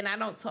and I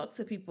don't talk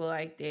to people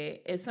like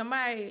that. If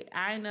somebody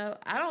I know,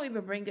 I don't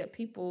even bring up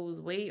people's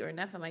weight or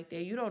nothing like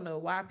that. You don't know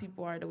why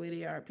people are the way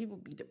they are. People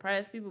be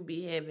depressed. People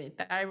be having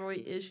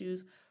thyroid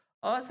issues,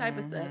 all type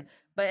of stuff.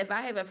 But if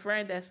I have a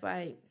friend that's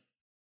like,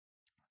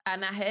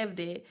 and I have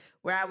that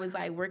where I was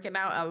like working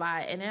out a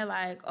lot, and they're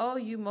like, "Oh,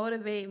 you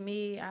motivate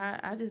me.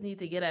 I just need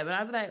to get up." And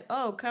I'd be like,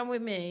 "Oh, come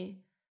with me.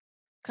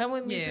 Come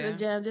with me to the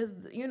gym. Just,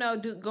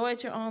 go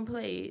at your own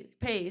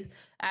pace."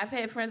 I've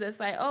had friends that's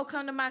like, "Oh,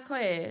 come to my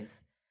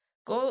class.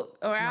 Go,"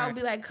 or I'll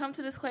be like, "Come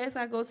to this class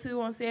I go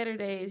to on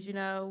Saturdays,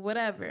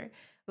 whatever."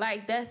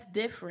 Like, that's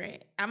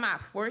different. I'm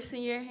not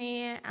forcing your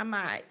hand. I'm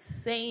not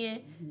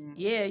saying,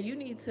 yeah, you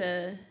need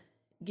to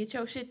get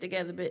your shit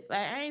together. But like,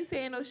 I ain't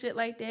saying no shit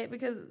like that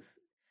because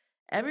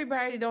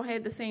everybody don't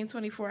have the same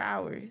 24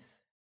 hours.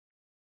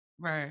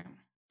 Right.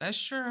 That's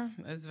true.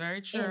 That's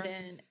very true. And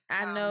then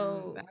I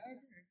know,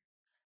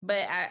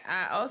 but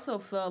I also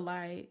feel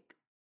like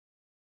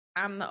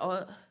I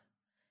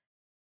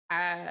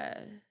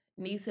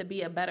need to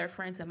be a better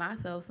friend to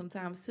myself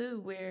sometimes too,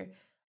 where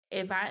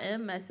if I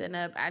am messing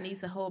up, I need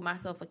to hold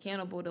myself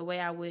accountable the way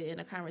I would in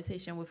a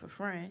conversation with a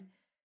friend.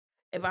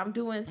 If I'm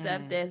doing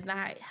stuff that's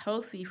not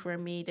healthy for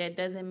me, that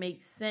doesn't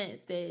make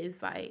sense, that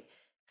is like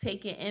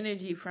taking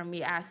energy from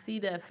me, I see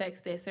the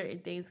effects that certain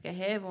things can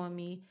have on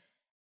me.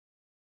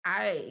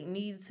 I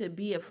need to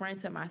be a friend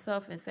to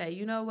myself and say,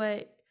 you know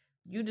what?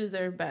 You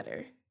deserve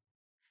better.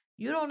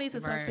 You don't need to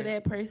talk to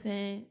that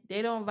person.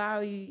 They don't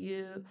value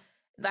you.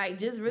 Like,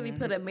 just really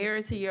put a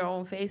mirror to your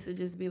own face and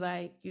just be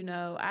like,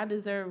 I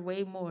deserve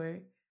way more.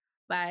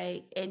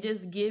 Like, and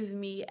just give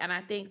me, and I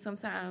think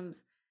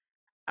sometimes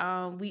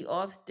we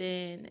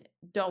often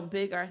don't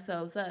big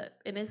ourselves up.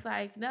 And it's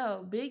like,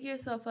 no, big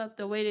yourself up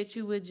the way that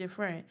you would your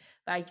friend.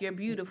 Like, you're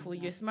beautiful,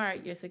 you're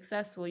smart, you're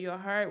successful, you're a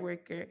hard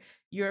worker,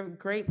 you're a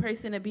great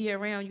person to be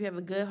around, you have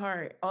a good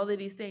heart, all of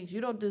these things. You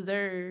don't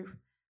deserve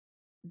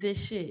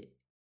this shit.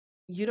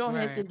 You don't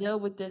have to deal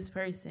with this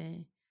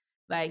person.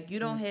 Like, you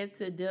don't have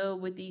to deal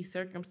with these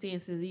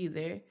circumstances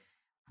either.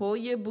 Pull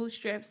your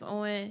bootstraps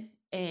on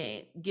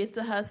and get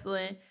to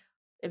hustling.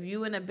 If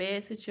you in a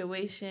bad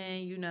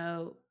situation,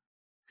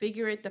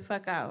 figure it the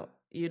fuck out.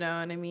 You know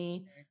what I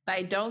mean?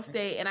 Like, don't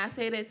stay, and I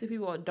say that to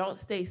people, don't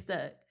stay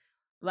stuck.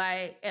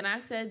 Like, and I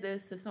said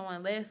this to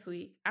someone last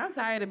week, I'm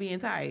tired of being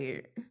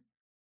tired.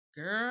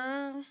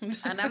 Girl.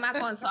 And I'm not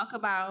going to talk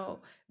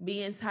about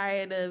being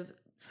tired of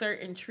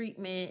certain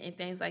treatment and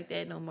things like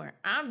that no more.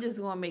 I'm just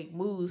going to make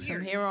moves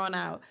from here on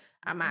out.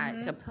 I'm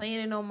not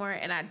complaining no more,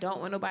 and I don't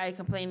want nobody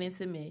complaining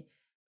to me.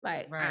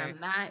 Like, I'm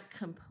not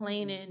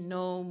complaining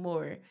no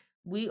more.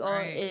 We all,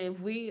 Right. if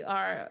we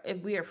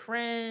are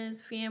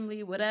friends,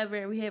 family,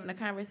 whatever, we having a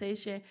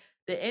conversation.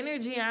 The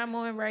energy I'm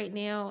on right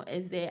now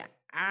is that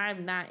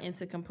I'm not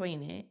into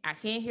complaining. I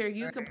can't hear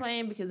you Right.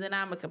 complain because then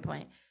I'm a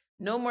complain.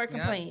 No more Yep.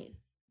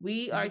 complaints.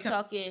 We You are become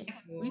talking.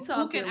 We who can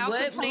talking out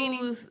what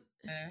complaining? moves.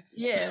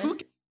 Yeah. Who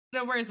can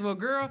the worst? Well,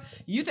 girl,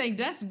 you think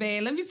that's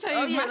bad. Let me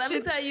tell Oh you yeah. my Let me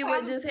shit. tell you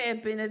what just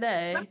happened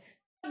today.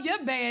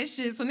 Your bad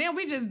shit. So now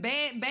we just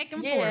bad back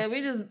and Yeah,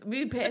 forth.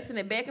 we passing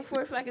it back and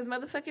forth like it's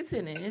motherfucking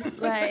tennis.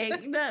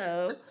 Like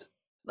no.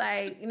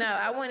 Like, no,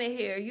 I want to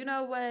hear, you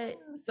know what?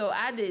 So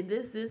I did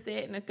this,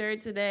 that, and the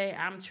third today.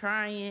 I'm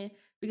trying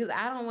because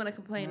I don't want to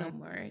complain no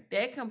more.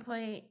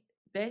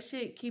 That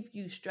shit keep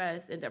you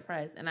stressed and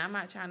depressed. And I'm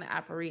not trying to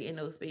operate in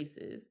those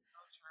spaces.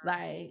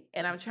 Like,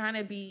 and I'm trying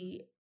to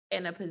be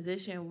in a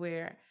position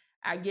where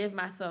I give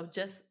myself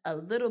just a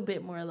little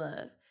bit more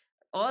love.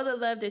 All the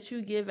love that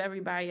you give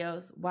everybody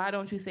else, why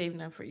don't you save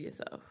them for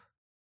yourself?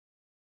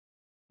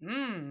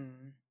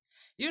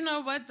 You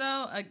know what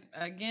though?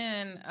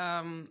 Again,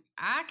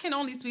 I can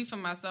only speak for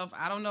myself.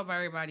 I don't know about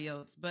everybody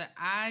else, but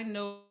I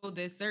know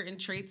that certain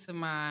traits of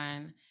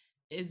mine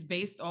is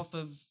based off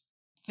of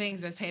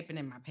things that's happened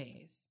in my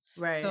past.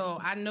 Right. So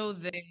I know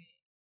that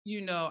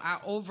I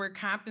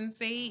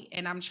overcompensate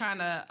and I'm trying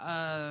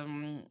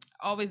to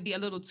always be a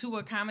little too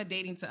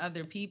accommodating to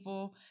other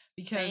people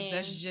because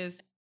that's Same.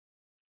 just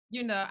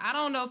I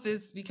don't know if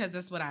it's because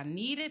that's what I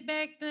needed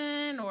back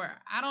then, or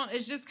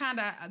it's just kind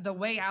of the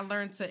way I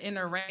learned to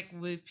interact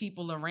with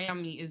people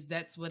around me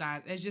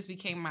it just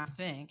became my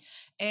thing.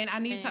 And I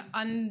need to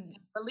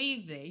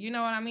unbelieve that, you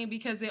know what I mean?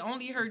 Because it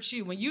only hurts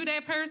you. When you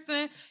that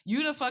person,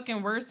 you the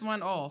fucking worst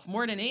one off.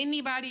 More than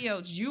anybody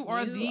else, you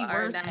are the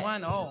worst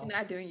one off. You're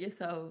not doing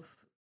yourself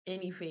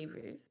any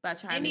favors by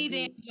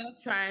Any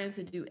trying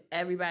to do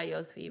everybody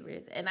else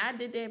favors. And I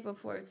did that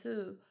before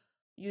too.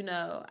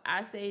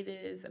 I say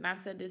this and I've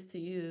said this to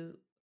you.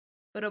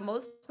 For the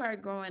most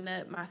part, growing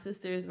up, my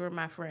sisters were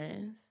my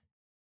friends.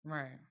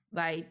 Right.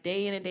 Like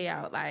day in and day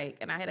out. Like,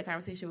 and I had a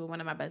conversation with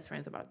one of my best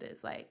friends about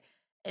this. Like,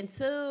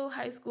 until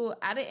high school,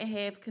 I didn't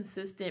have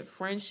consistent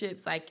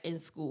friendships like in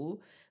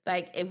school.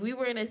 Like, if we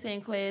were in the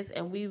same class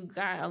and we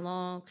got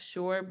along,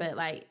 sure. But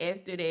like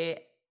after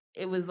that,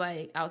 it was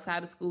like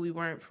outside of school, we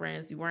weren't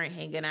friends. We weren't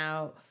hanging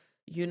out.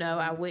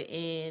 I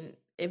wouldn't,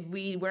 if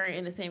we weren't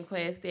in the same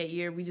class that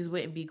year, we just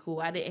wouldn't be cool.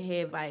 I didn't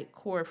have like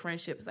core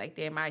friendships like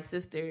that. My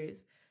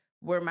sisters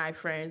were my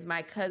friends.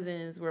 My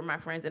cousins were my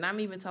friends. And I'm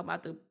even talking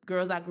about the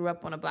girls I grew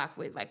up on the block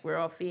with. Like, we're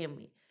all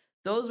family.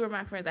 Those were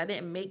my friends. I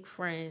didn't make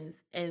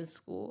friends in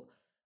school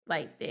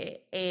like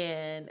that.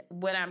 And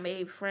when I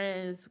made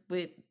friends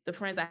with the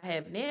friends I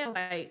have now,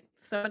 like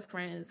some of the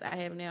friends I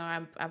have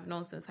now, I've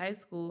known since high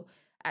school,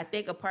 I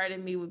think a part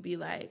of me would be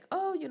like,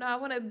 oh, I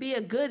want to be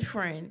a good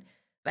friend.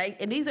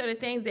 Like, and these are the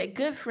things that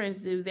good friends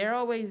do. They're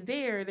always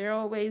there. They're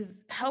always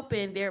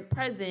helping. They're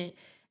present.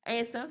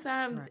 And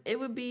sometimes it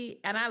would be,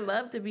 and I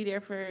love to be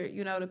there for,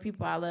 the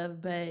people I love,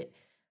 but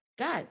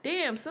God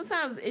damn,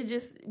 sometimes it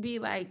just be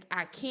like,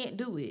 I can't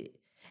do it.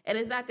 And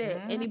it's not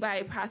that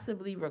anybody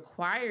possibly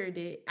required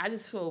it. I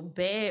just feel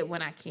bad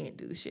when I can't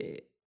do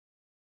shit.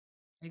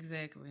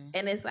 Exactly.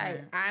 And it's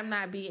like, I'm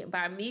not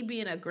by me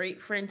being a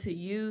great friend to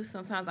you,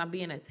 sometimes I'm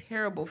being a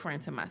terrible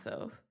friend to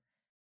myself.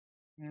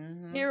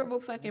 Terrible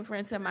fucking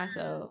friend to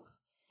myself.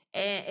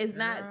 And it's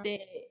not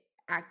that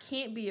I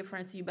can't be a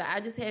friend to you, but I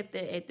just have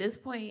to, at this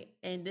point,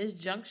 in this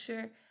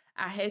juncture,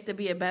 I have to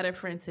be a better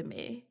friend to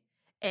me.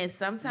 And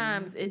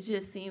sometimes it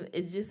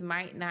just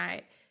might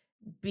not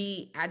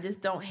be, I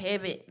just don't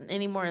have it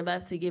anymore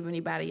left to give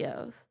anybody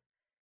else.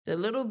 The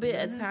little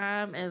bit of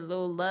time and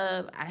little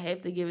love, I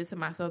have to give it to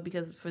myself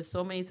because for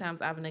so many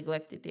times I've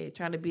neglected it,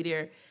 trying to be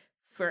there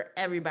for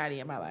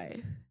everybody in my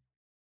life.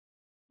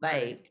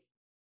 Like,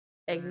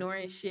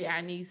 ignoring shit I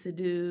need to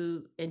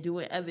do and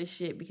doing other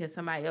shit because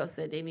somebody else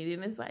said they needed it.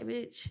 And it's like,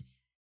 bitch,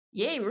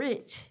 you ain't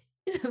rich.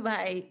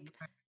 like,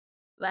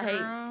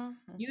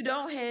 you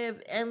don't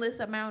have endless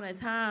amount of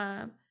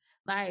time.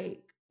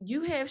 Like,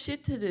 you have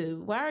shit to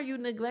do. Why are you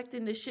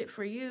neglecting the shit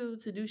for you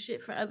to do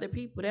shit for other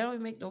people? That don't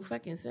even make no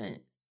fucking sense.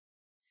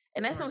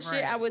 And that's some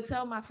shit I would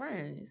tell my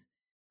friends.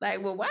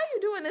 Like, well, why are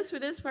you doing this for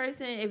this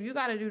person if you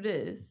got to do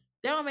this?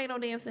 That don't make no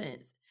damn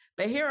sense.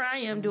 But here I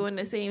am doing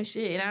the same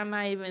shit, and I'm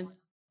not even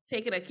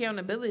taking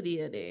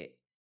accountability of that.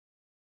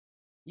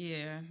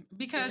 Yeah,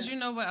 because you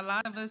know what, a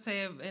lot of us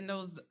have in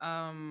those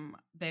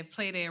that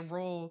play their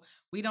role.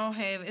 We don't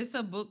have. It's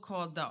a book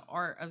called The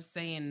Art of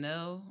Saying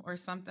No or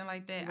something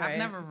like that. I've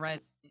never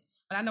read it,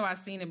 but I know I've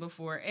seen it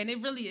before, and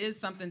it really is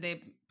something that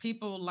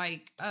people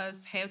like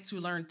us have to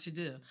learn to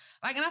do.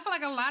 Like, and I feel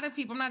like a lot of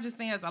people. I'm not just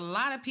saying this. A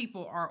lot of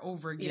people are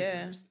overgivers.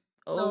 Yeah.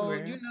 So,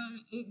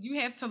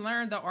 you have to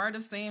learn the art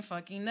of saying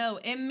fucking no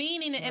and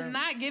meaning it and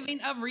not giving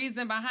a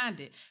reason behind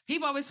it.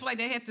 People always feel like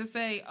they have to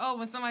say, oh,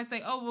 when somebody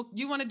say, oh, well,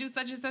 you want to do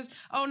such and such.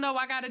 Oh, no,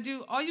 I got to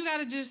do. All you got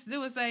to just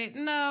do is say,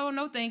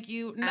 no, thank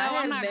you. No,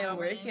 I'm not been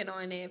working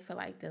on it for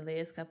like the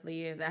last couple of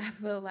years. I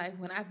feel like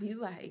when I be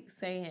like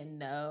saying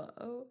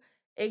no,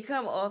 it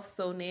come off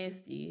so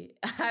nasty.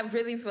 I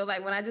really feel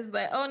like when I just be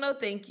like, oh no,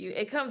 thank you,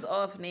 it comes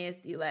off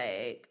nasty.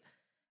 Like,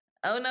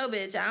 oh no,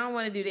 bitch, I don't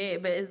want to do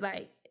that. But it's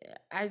like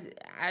I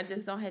I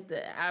just don't have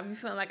to. I be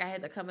feeling like I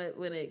had to come up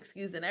with an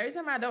excuse, and every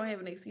time I don't have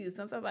an excuse,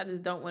 sometimes I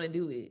just don't want to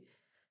do it.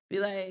 Be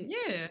like,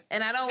 Yeah.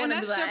 and I don't And want to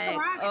be that's your like,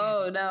 prerogative.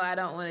 oh no, I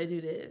don't want to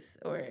do this,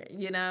 or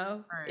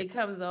Right. it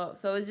comes off.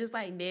 So it's just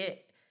like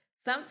that.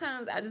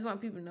 Sometimes I just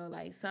want people to know,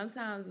 like,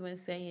 sometimes when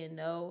saying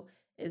no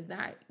is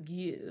not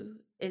you,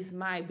 it's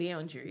my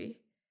boundary.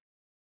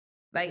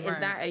 Like, it's Right.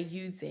 not a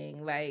you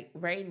thing. Like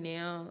right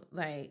now,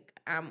 like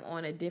I'm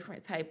on a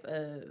different type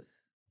of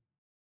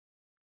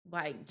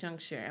like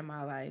juncture in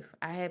my life.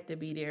 I have to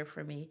be there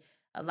for me.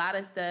 A lot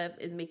of stuff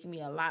is making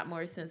me a lot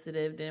more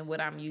sensitive than what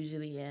I'm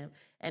usually am.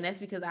 And that's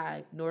because I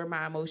ignore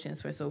my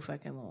emotions for so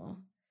fucking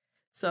long.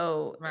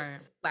 So Right.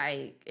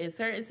 like in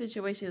certain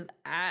situations,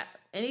 I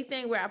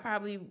anything where I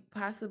probably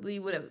possibly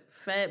would have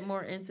fed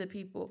more into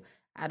people,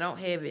 I don't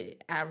have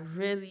it. I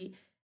really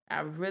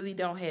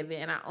don't have it.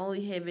 And I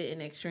only have it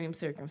in extreme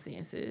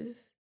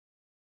circumstances.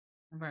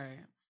 Right.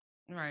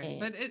 Right. And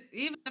But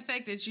even the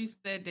fact that you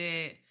said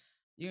that,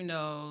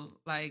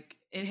 like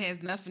it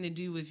has nothing to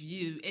do with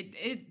you.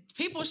 It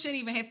people shouldn't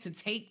even have to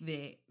take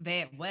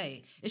that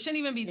way. It shouldn't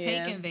even be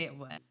yeah. taken that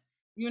way.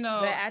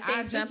 But I I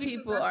think just some because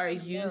people I are say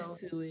no,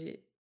 used to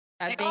it.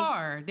 I they think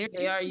are. They're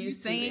they used are to you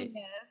used to saying it.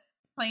 yes,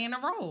 playing a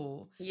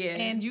role. Yeah.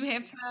 And you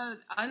have to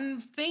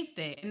unthink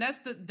that. And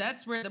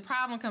that's where the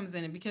problem comes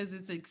in because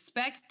it's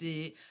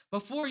expected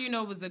before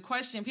it was a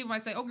question. People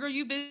might say, oh girl,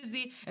 you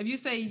busy? If you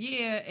say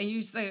yeah and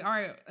you say, all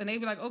right, and they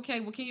be like, okay,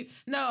 well, can you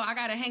no, I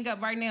gotta hang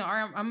up right now.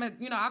 Or I'm gonna,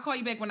 I'll call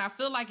you back when I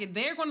feel like it.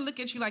 They're gonna look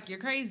at you like you're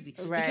crazy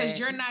because Right.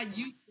 you're not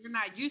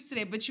used to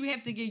that, but you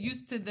have to get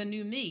used to the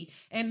new me.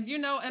 And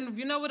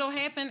what'll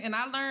happen. And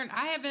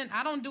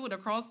I don't do it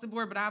across the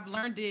board, but I've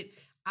learned it.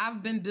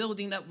 I've been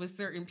building up with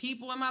certain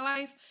people in my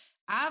life.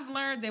 I've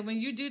learned that when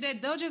you do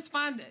that, they'll just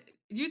find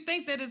you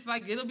think that it's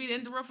like it'll be the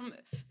end of the world from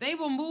they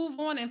will move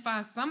on and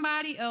find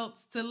somebody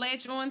else to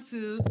latch on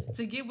to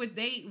get what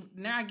they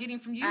not getting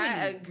from you I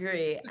anymore.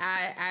 agree.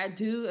 I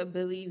do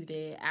believe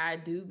that. I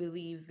do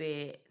believe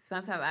that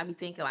sometimes I be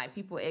thinking like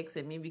people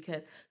asking me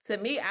because to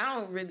me I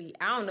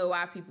don't know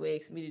why people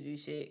ask me to do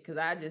shit because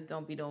I just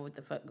don't be knowing what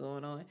the fuck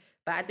going on.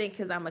 But I think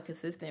because I'm a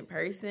consistent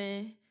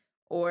person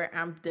or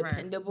I'm Right.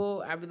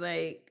 dependable, I be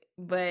like,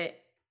 but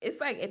it's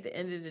like at the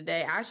end of the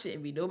day, I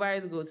shouldn't be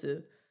nobody's go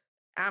to.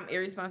 I'm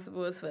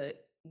irresponsible as fuck.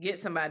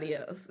 Get somebody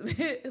else.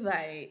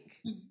 Like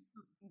You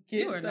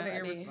get are not somebody.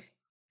 irresponsible.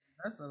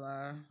 That's a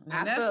lie. I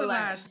And that's feel a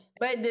lie. like,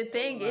 but the So a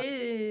thing lie.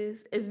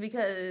 is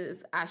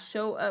because I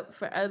show up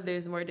for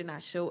others more than I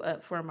show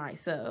up for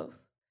myself.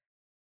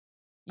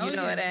 You Oh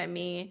know what yeah. I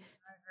mean?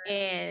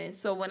 And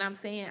so when I'm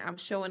saying I'm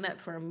showing up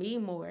for me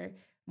more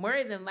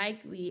than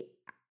likely,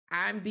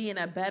 I'm being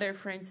a better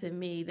friend to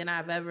me than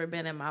I've ever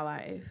been in my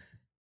life.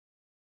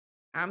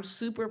 I'm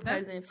super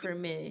That's present for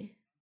me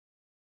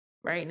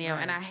right now,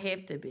 and right. I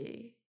have to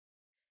be.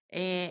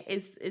 And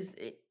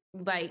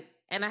like,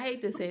 and I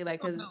hate to say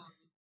like, cause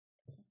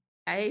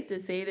I hate to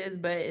say this,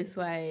 but it's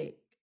like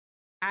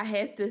I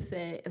have to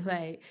say,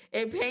 like,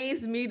 it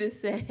pains me to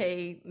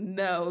say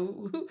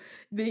no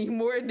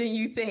more than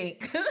you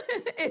think.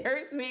 It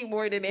hurts me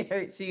more than it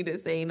hurts you to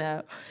say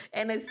no.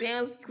 And it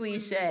sounds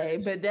cliche,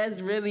 but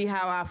that's really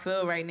how I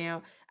feel right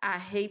now. I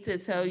hate to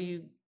tell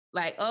you,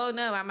 like, oh,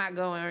 no, I'm not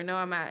going, or no,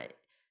 I'm not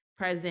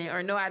present,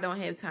 or no, I don't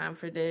have time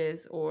for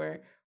this, or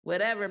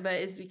whatever. But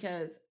it's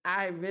because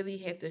I really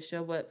have to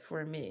show up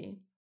for me.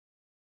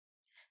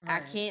 I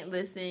Right. can't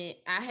listen.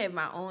 I have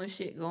my own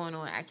shit going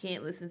on. I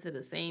can't listen to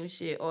the same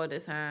shit all the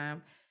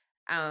time.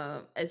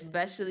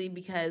 Especially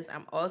because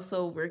I'm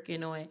also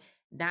working on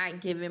not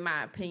giving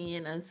my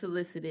opinion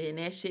unsolicited, and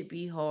that shit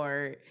be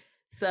hard.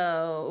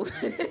 So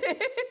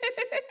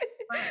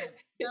Right.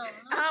 No, no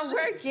I'm shit.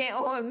 working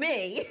on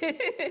me.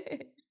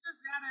 Just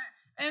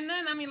gotta, and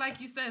then I mean, like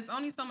you said, it's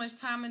only so much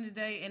time in the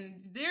day,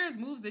 and there's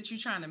moves that you're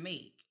trying to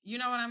make. You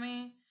know what I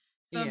mean?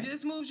 So if Yeah.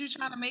 there's moves you're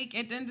trying to make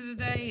at the end of the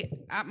day,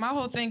 my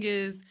whole thing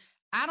is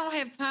I don't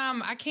have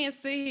time. I can't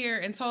sit here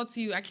and talk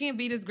to you. I can't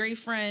be this great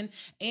friend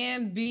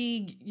and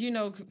be,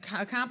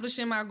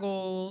 accomplishing my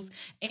goals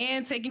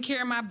and taking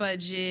care of my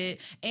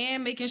budget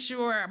and making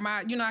sure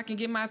I can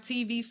get my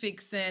TV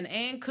fixing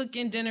and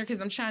cooking dinner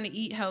because I'm trying to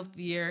eat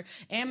healthier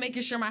and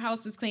making sure my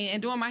house is clean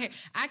and doing my hair.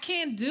 I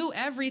can't do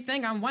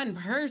everything. I'm one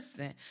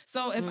person.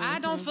 So if I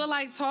don't Mm-hmm. feel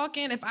like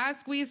talking, if I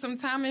squeeze some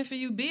time in for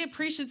you, be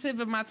appreciative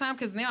of my time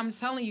because now I'm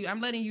telling you, I'm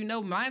letting you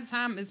know my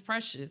time is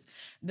precious.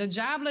 The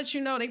job lets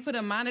you know they put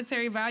a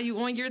monetary value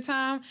on your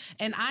time,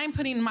 and I'm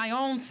putting my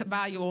own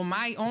value on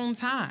my own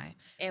time.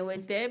 And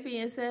with that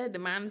being said, the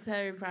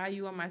monetary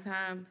value on my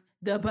time,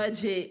 the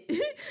budget.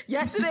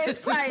 Yesterday's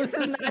price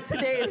is not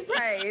today's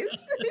price.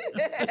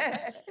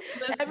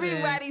 Listen,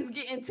 Everybody's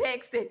getting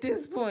taxed at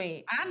this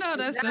point. I know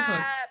The that's difficult.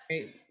 jobs,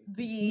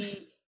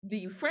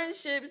 the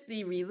friendships,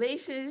 the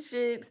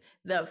relationships,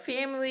 the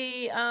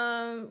family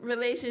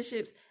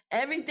relationships,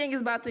 everything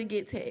is about to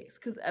get taxed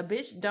because a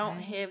bitch don't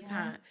have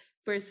time.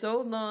 For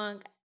so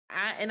long,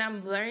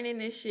 I'm learning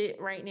this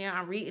shit right now.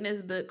 I'm reading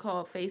this book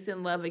called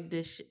Facing Love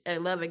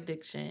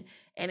Addiction,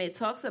 and it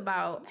talks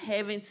about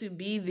having to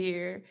be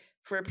there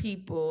for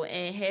people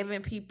and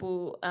having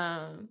people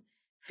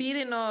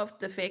feeding off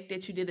the fact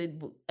that you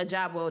did a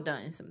job well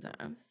done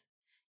sometimes,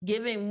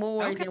 giving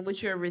more than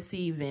what you're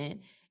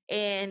receiving.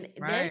 And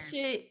that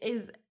shit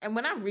is, and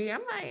when I read,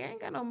 I'm like, I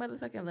ain't got no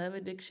motherfucking love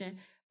addiction.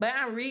 But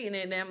I'm reading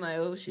it and I'm like,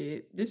 oh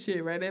shit, this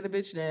shit right at a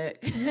bitch neck.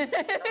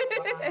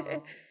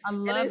 Wow. I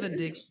love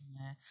addiction.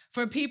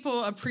 For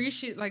people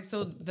appreciate, like,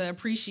 so the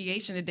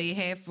appreciation that they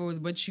have for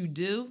what you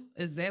do,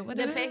 is that what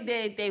the fact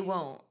that they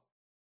won't.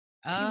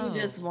 People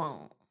just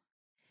won't.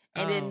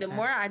 And then the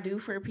more I do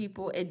for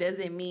people, it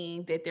doesn't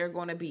mean that they're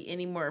going to be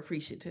any more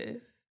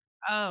appreciative.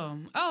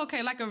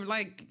 Okay.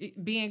 Like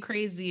being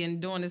crazy and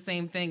doing the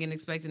same thing and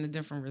expecting a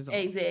different result.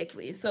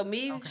 Exactly. So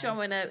me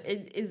showing up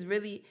is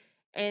really,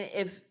 and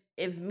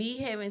if me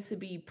having to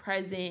be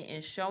present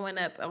and showing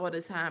up all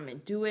the time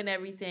and doing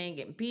everything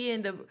and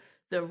being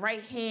the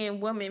right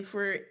hand woman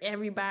for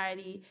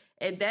everybody,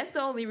 if that's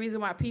the only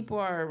reason why people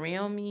are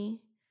around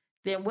me,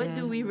 then what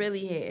do we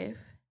really have?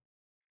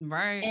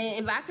 Right.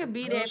 And if I could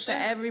be that for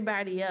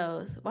everybody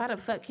else, why the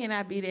fuck can't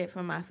I be that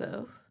for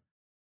myself?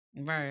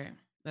 Right.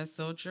 That's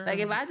so true. Like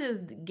if I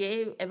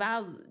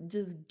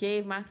just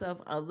gave myself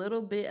a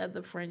little bit of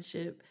the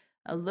friendship,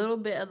 a little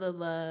bit of the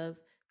love,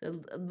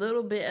 a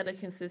little bit of the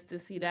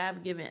consistency that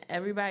I've given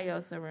everybody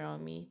else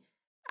around me,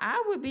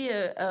 I would be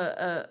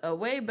a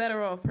way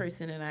better off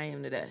person than I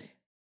am today.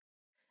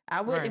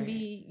 I wouldn't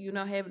be,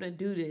 having to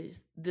do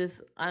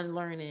this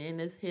unlearning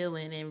and this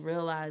healing and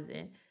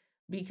realizing,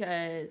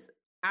 because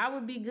I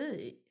would be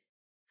good.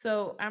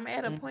 So I'm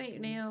at a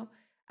point now,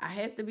 I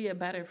have to be a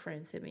better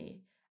friend to me.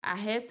 I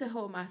have to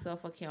hold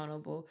myself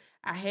accountable.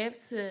 I have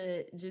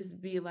to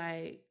just be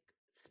like,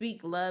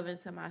 speak love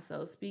into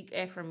myself, speak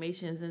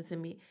affirmations into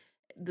me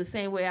the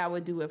same way I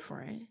would do a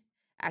friend.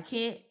 I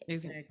can't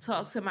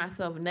talk to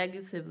myself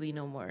negatively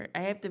no more.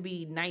 I have to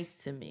be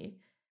nice to me.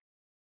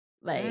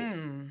 Like,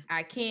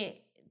 I can't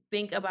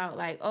think about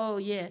like, oh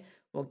yeah,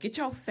 well, get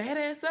your fat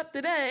ass up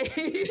today.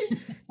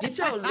 Get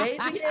your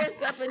lazy ass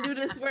up and do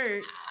this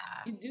work.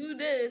 You do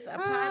this, I'm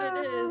proud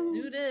of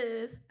this, do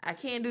this. I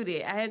can't do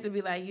that. I have to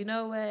be like, you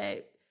know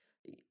what?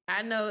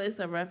 I know it's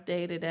a rough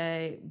day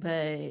today,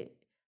 but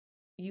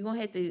you're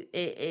gonna have to,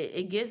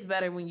 it gets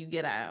better when you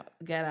get out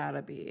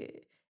of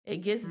bed. It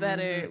gets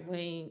better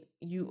when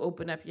you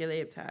open up your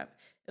laptop.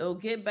 It'll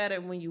get better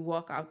when you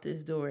walk out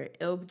this door.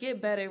 It'll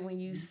get better when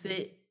you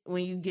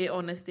when you get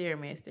on the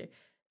Stairmaster.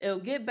 It'll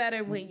get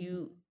better when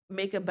you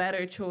make a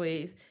better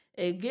choice.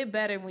 It get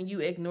better when you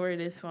ignore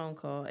this phone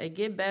call. It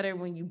get better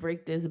when you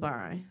break this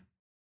bond.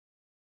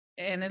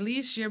 And at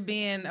least you're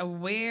being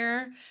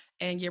aware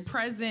and you're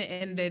present,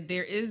 and that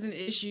there is an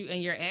issue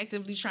and you're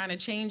actively trying to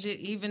change it.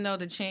 Even though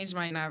the change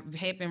might not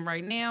happen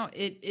right now,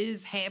 it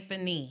is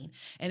happening.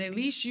 And at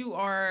least you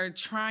are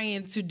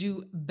trying to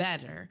do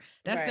better.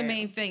 That's the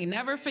main thing.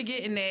 Never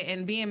forgetting that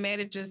and being mad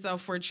at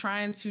yourself for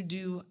trying to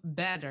do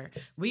better.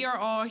 We are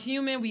all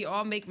human. We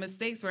all make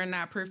mistakes. We're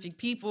not perfect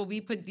people.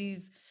 We put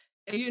these,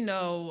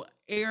 irrational,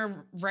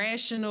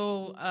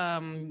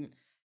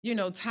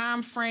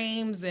 time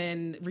frames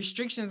and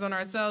restrictions on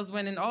ourselves,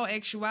 when in all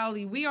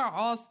actuality, we are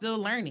all still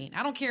learning.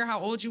 I don't care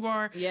how old you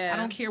are. I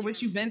don't care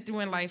what you've been through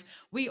in life.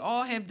 We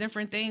all have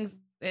different things.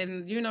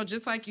 And,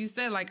 just like you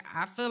said, like,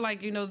 I feel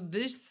like,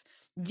 this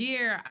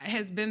year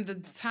has been the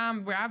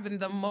time where I've been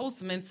the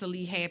most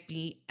mentally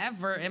happy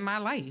ever in my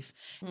life.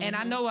 And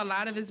I know a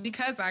lot of it's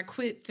because I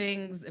quit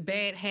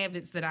bad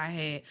habits that I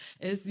had.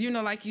 It's,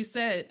 like you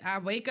said, I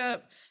wake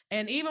up,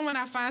 and even when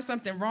I find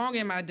something wrong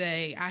in my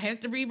day, I have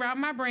to reroute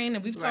my brain.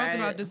 And we've talked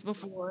about this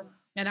before.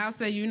 And I'll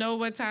say, you know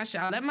what, Tasha,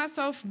 I'll let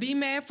myself be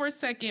mad for a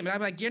second, but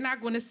I'm like, you're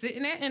not going to sit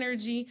in that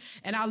energy.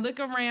 And I'll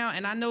look around,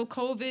 and I know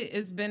COVID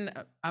has been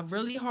a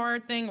really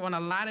hard thing on a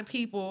lot of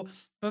people.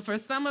 But for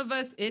some of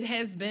us, it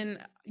has been,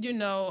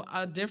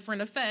 a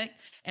different effect.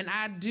 And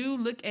I do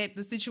look at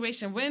the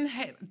situation. When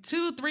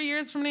 2-3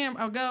 years from now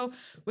ago,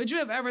 would you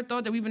have ever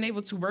thought that we've been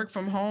able to work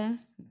from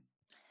home?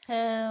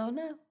 Hell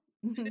no.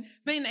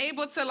 Being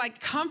able to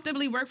like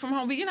comfortably work from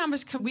home. You know how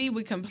much we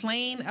would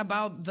complain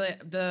about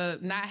the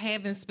not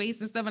having space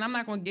and stuff. And I'm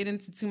not going to get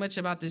into too much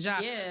about the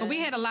job, but we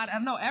had a lot. I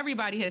know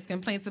everybody has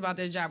complaints about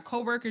their job.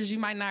 Coworkers you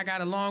might not got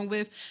along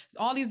with,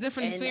 all these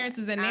different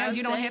experiences, and now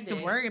you don't have to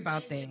worry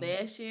about that.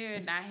 Last year,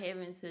 not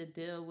having to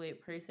deal with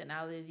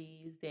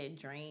personalities that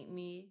drained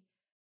me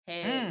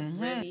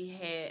had really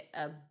had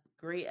a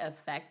great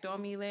effect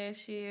on me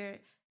last year.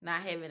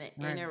 Not having to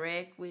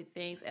interact with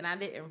things, and I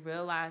didn't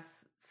realize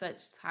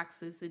such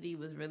toxicity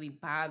was really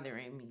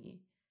bothering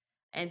me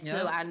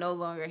until I no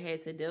longer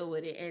had to deal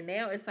with it. And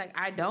now it's like,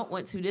 I don't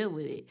want to deal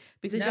with it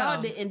because y'all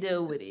didn't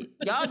deal with it.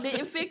 Y'all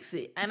didn't fix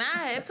it. And I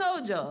have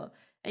told y'all,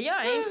 and y'all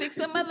ain't fixed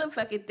a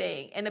motherfucking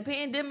thing. And the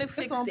pandemic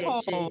fixed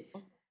that shit.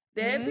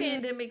 The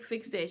pandemic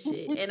fixed that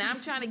shit. And I'm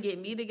trying to get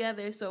me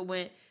together so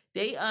when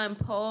they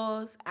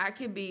unpause, I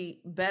can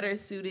be better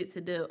suited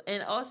to deal.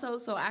 And also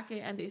so I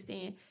can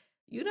understand,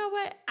 you know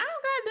what? I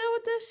don't gotta deal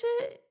with this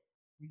shit.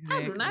 I do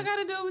not Exactly. got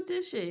to deal with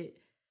this shit.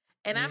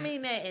 And I Yes.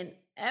 mean that in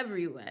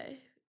every way.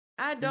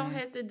 I don't Mm,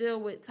 have to deal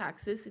with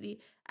toxicity.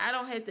 I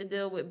don't have to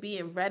deal with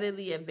being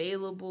readily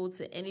available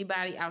to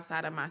anybody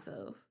outside of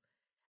myself.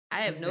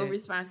 I have no exactly.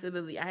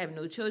 responsibility. I have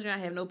no children. I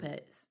have no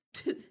pets.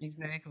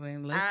 Exactly.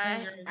 Listen,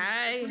 I girl, we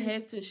I agree.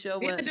 have to show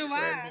Neither up do for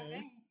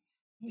me.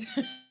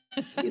 I.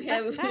 You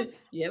have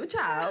you have a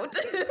child.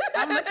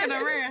 I'm looking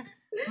around.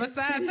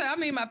 Besides her, I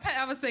mean, my pet.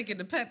 I was thinking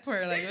the pet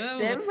part, like, oh,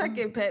 That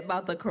fucking pet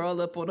about to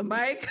crawl up on the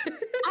mic.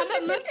 I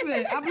don't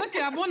listen. I'm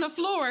looking. I'm on the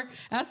floor.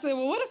 I said,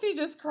 well, what if he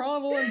just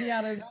crawled on me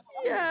out of nowhere?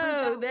 I'm gonna freak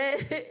Yo, out.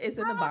 that is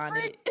in the I'm gonna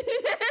freak.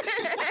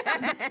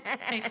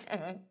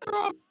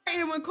 bonnet.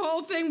 Hey, and when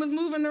Cole thing was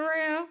moving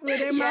around with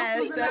their mouth Yes,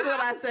 was in the that's what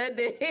house, I said.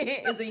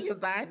 Is in your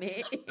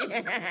bonnet. I'm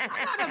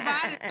not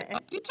about it. Oh,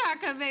 she trying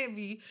to come at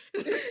me.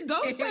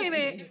 Don't say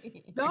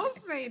that. Don't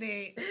say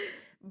that.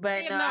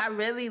 But You no, know. I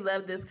really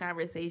love this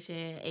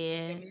conversation.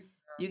 And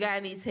you got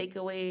any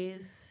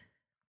takeaways?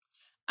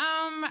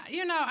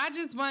 I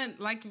just want,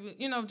 like,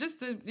 just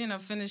to,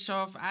 finish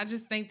off, I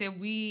just think that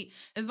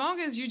as long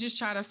as you just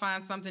try to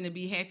find something to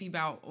be happy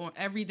about on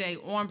every day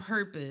on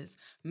purpose,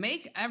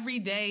 make every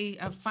day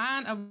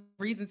find a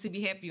reason to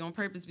be happy on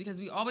purpose, because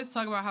we always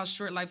talk about how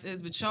short life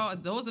is, but y'all,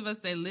 those of us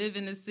that live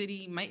in the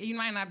city, you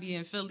might not be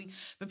in Philly,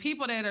 but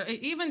people that are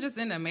even just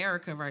in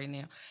America right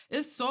now,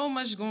 it's so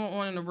much going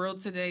on in the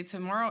world today.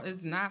 Tomorrow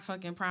is not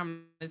fucking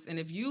promised. And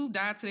if you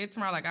die today,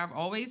 tomorrow, like I've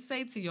always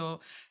say to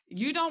y'all,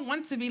 you don't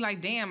want to be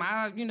like, damn,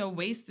 I,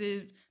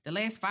 wasted the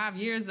last 5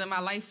 years of my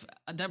life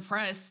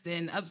depressed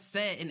and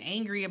upset and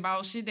angry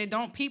about shit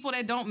people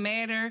that don't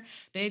matter,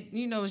 that,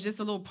 it's just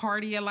a little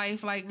party of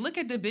life. Like, look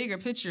at the bigger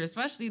picture,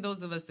 especially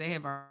those of us that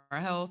have our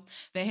health,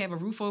 that have a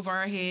roof over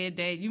our head,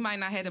 that you might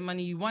not have the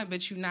money you want,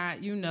 but you're not,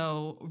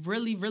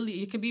 really,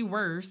 really, it could be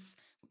worse.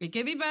 It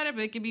could be better,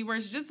 but it could be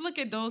worse. Just look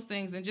at those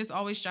things and just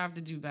always strive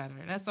to do better.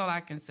 That's all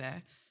I can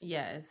say.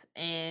 Yes.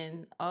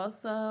 And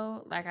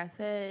also, like I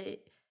said,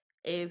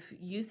 if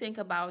you think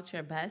about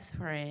your best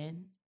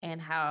friend and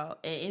how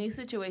in any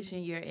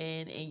situation you're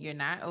in and you're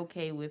not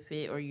okay with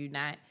it, or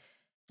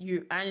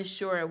you're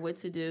unsure of what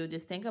to do,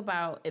 just think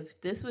about,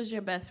 if this was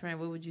your best friend,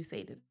 what would you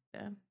say to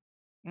them?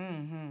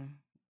 Mm-hmm. And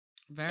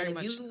Very if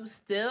much. you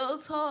still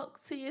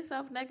talk to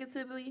yourself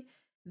negatively,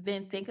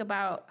 then think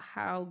about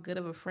how good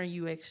of a friend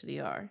you actually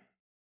are.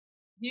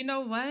 You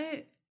know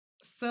what?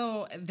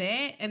 So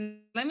that, and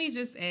let me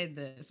just add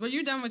this. Well,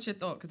 you're done with your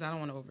thought because I don't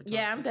want to overtalk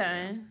Yeah, I'm you.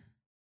 done.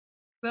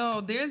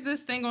 So there's this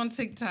thing on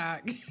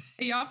TikTok.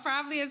 Y'all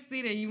probably have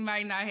seen it. You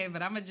might not have,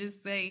 but I'm gonna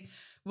just say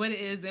what it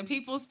is. And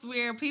people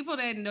swear, people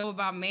that know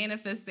about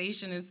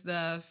manifestation and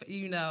stuff,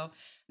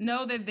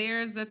 know that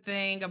there's a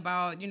thing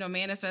about,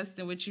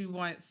 manifesting what you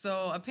want.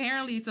 So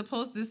apparently you're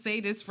supposed to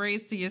say this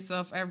phrase to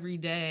yourself every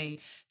day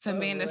to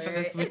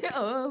manifest Lord. what.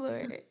 Oh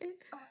Lord.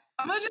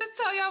 I'm gonna just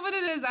tell y'all what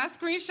it is. I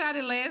screenshot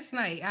it last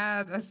night.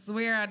 I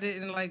swear I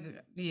didn't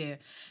yeah.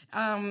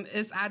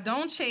 It's I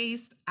don't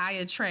chase, I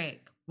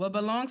attract. What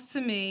belongs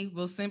to me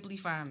will simply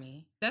find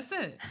me. That's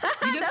it.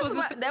 You just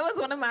That was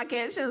one of my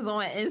captions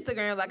on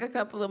Instagram like a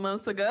couple of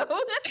months ago.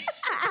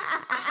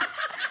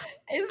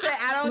 It said,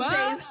 I don't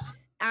chase.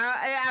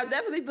 I'll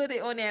definitely put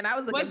it on there. And I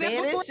was looking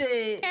mad as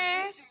shit.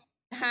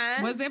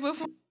 Huh? Was it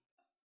before?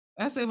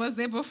 I said, was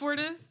it before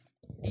this?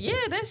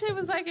 Yeah, that shit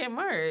was like in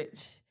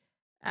March.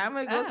 I'm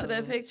gonna go to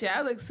the picture.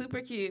 I look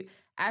super cute.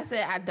 I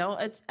said, I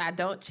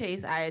don't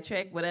chase, I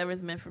attract.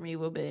 Whatever's meant for me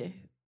will be.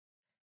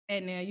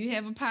 And now you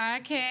have a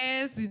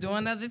podcast. You're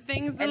doing other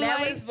things in and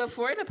that life. Was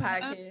before the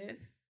podcast.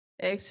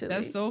 Actually,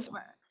 that's so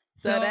fun.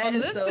 So that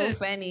is so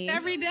funny.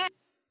 Every day,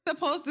 you're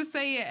supposed to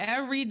say it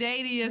every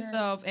day to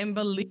yourself and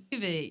believe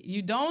it.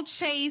 You don't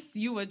chase,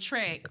 you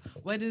attract.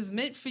 What is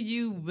meant for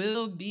you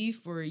will be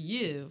for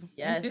you.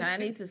 Yes, I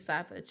need to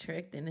stop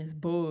attracting this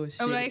bullshit.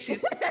 Oh,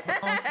 actually,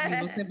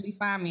 will simply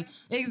find me.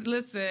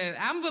 Listen,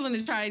 I'm willing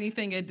to try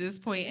anything at this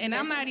point, and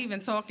I'm not even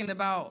talking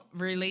about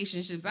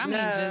relationships. I mean,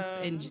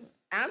 just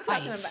I'm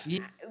talking about the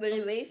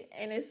relation,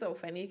 and it's so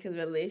funny because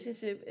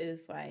relationship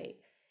is like,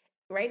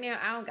 right now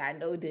I don't got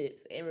no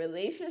dips, and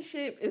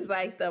relationship is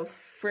like the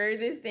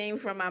furthest thing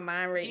from my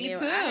mind right now.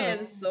 Too. I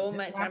have so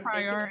much I'm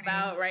thinking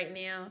about right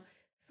now,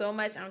 so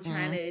much I'm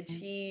trying to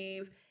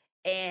achieve,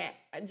 and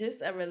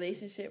just a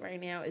relationship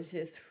right now is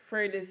just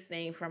furthest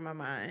thing from my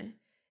mind.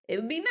 It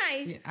would be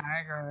nice, yeah,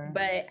 I agree,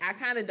 but I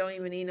kind of don't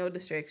even need no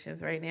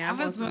distractions right now. I'm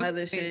on some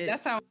other shit.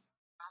 That's how.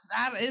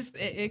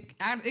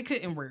 It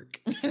couldn't work.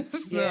 So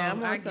yeah,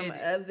 I'm on some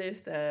other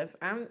stuff.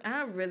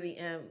 I really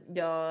am,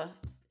 y'all.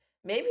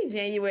 Maybe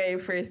January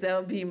 1st,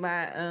 that'll be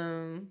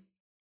my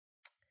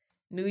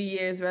New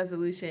Year's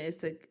resolution, is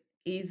to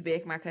ease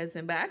back my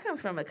cousin. But I come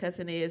from a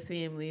cousin-ass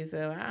family,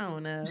 so I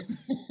don't know.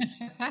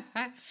 Well,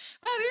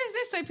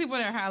 they say people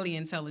that are highly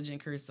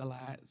intelligent curse a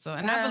lot. So,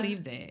 and I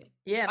believe that.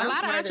 Yeah, a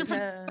lot of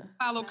entrepreneurs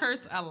follow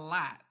curse a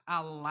lot.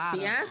 A lot.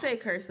 Beyonce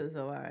curses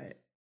a lot.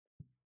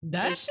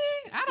 Does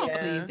she? I don't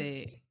believe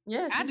that.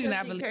 Yeah, I do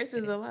not believe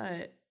curses a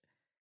lot.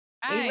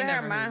 Even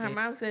her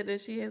mom said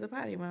that she has a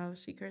potty mouth.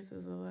 She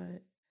curses a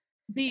lot.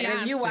 Beyonce.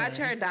 And if you watch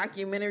her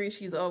documentary,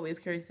 she's always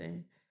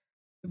cursing.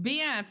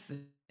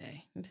 Beyonce.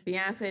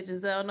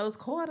 Giselle Knows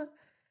Quarter.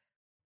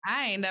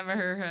 I ain't never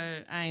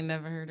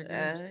heard her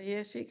curse.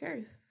 Yeah, she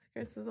curses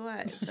a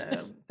lot.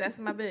 So that's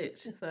my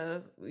bitch.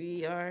 So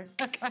we are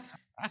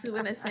two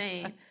in the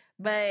same.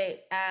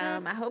 But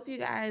I hope you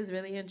guys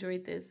really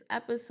enjoyed this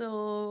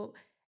episode.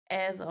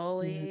 As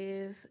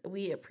always,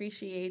 we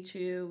appreciate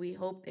you. We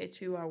hope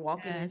that you are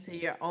walking into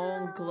your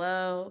own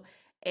glow,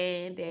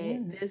 and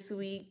that this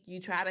week you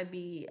try to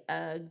be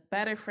a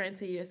better friend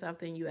to yourself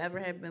than you ever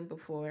have been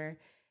before.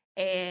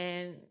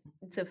 And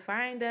to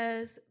find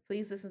us,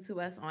 please listen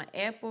to us on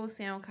Apple,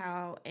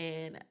 SoundCloud,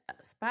 and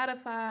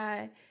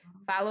Spotify.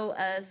 Follow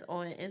us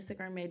on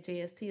Instagram at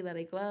JST Let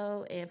It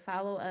Glow, and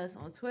follow us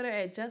on Twitter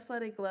at Just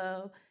Let It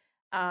Glow.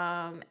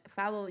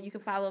 You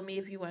can follow me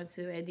if you want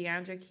to at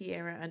Deandra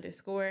Kiera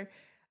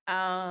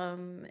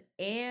 _.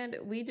 And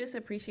we just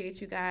appreciate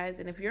you guys.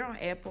 And if you're on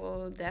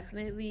Apple,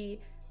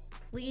 definitely,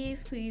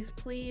 please,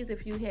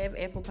 if you have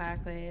Apple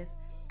Podcasts,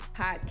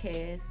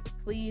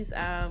 please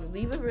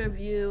leave a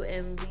review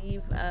and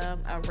leave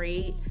a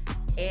rate.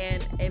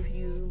 And if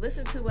you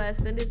listen to us,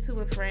 send it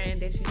to a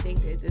friend that you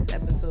think that this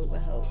episode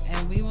will help.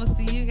 And we will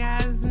see you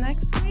guys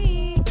next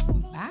week.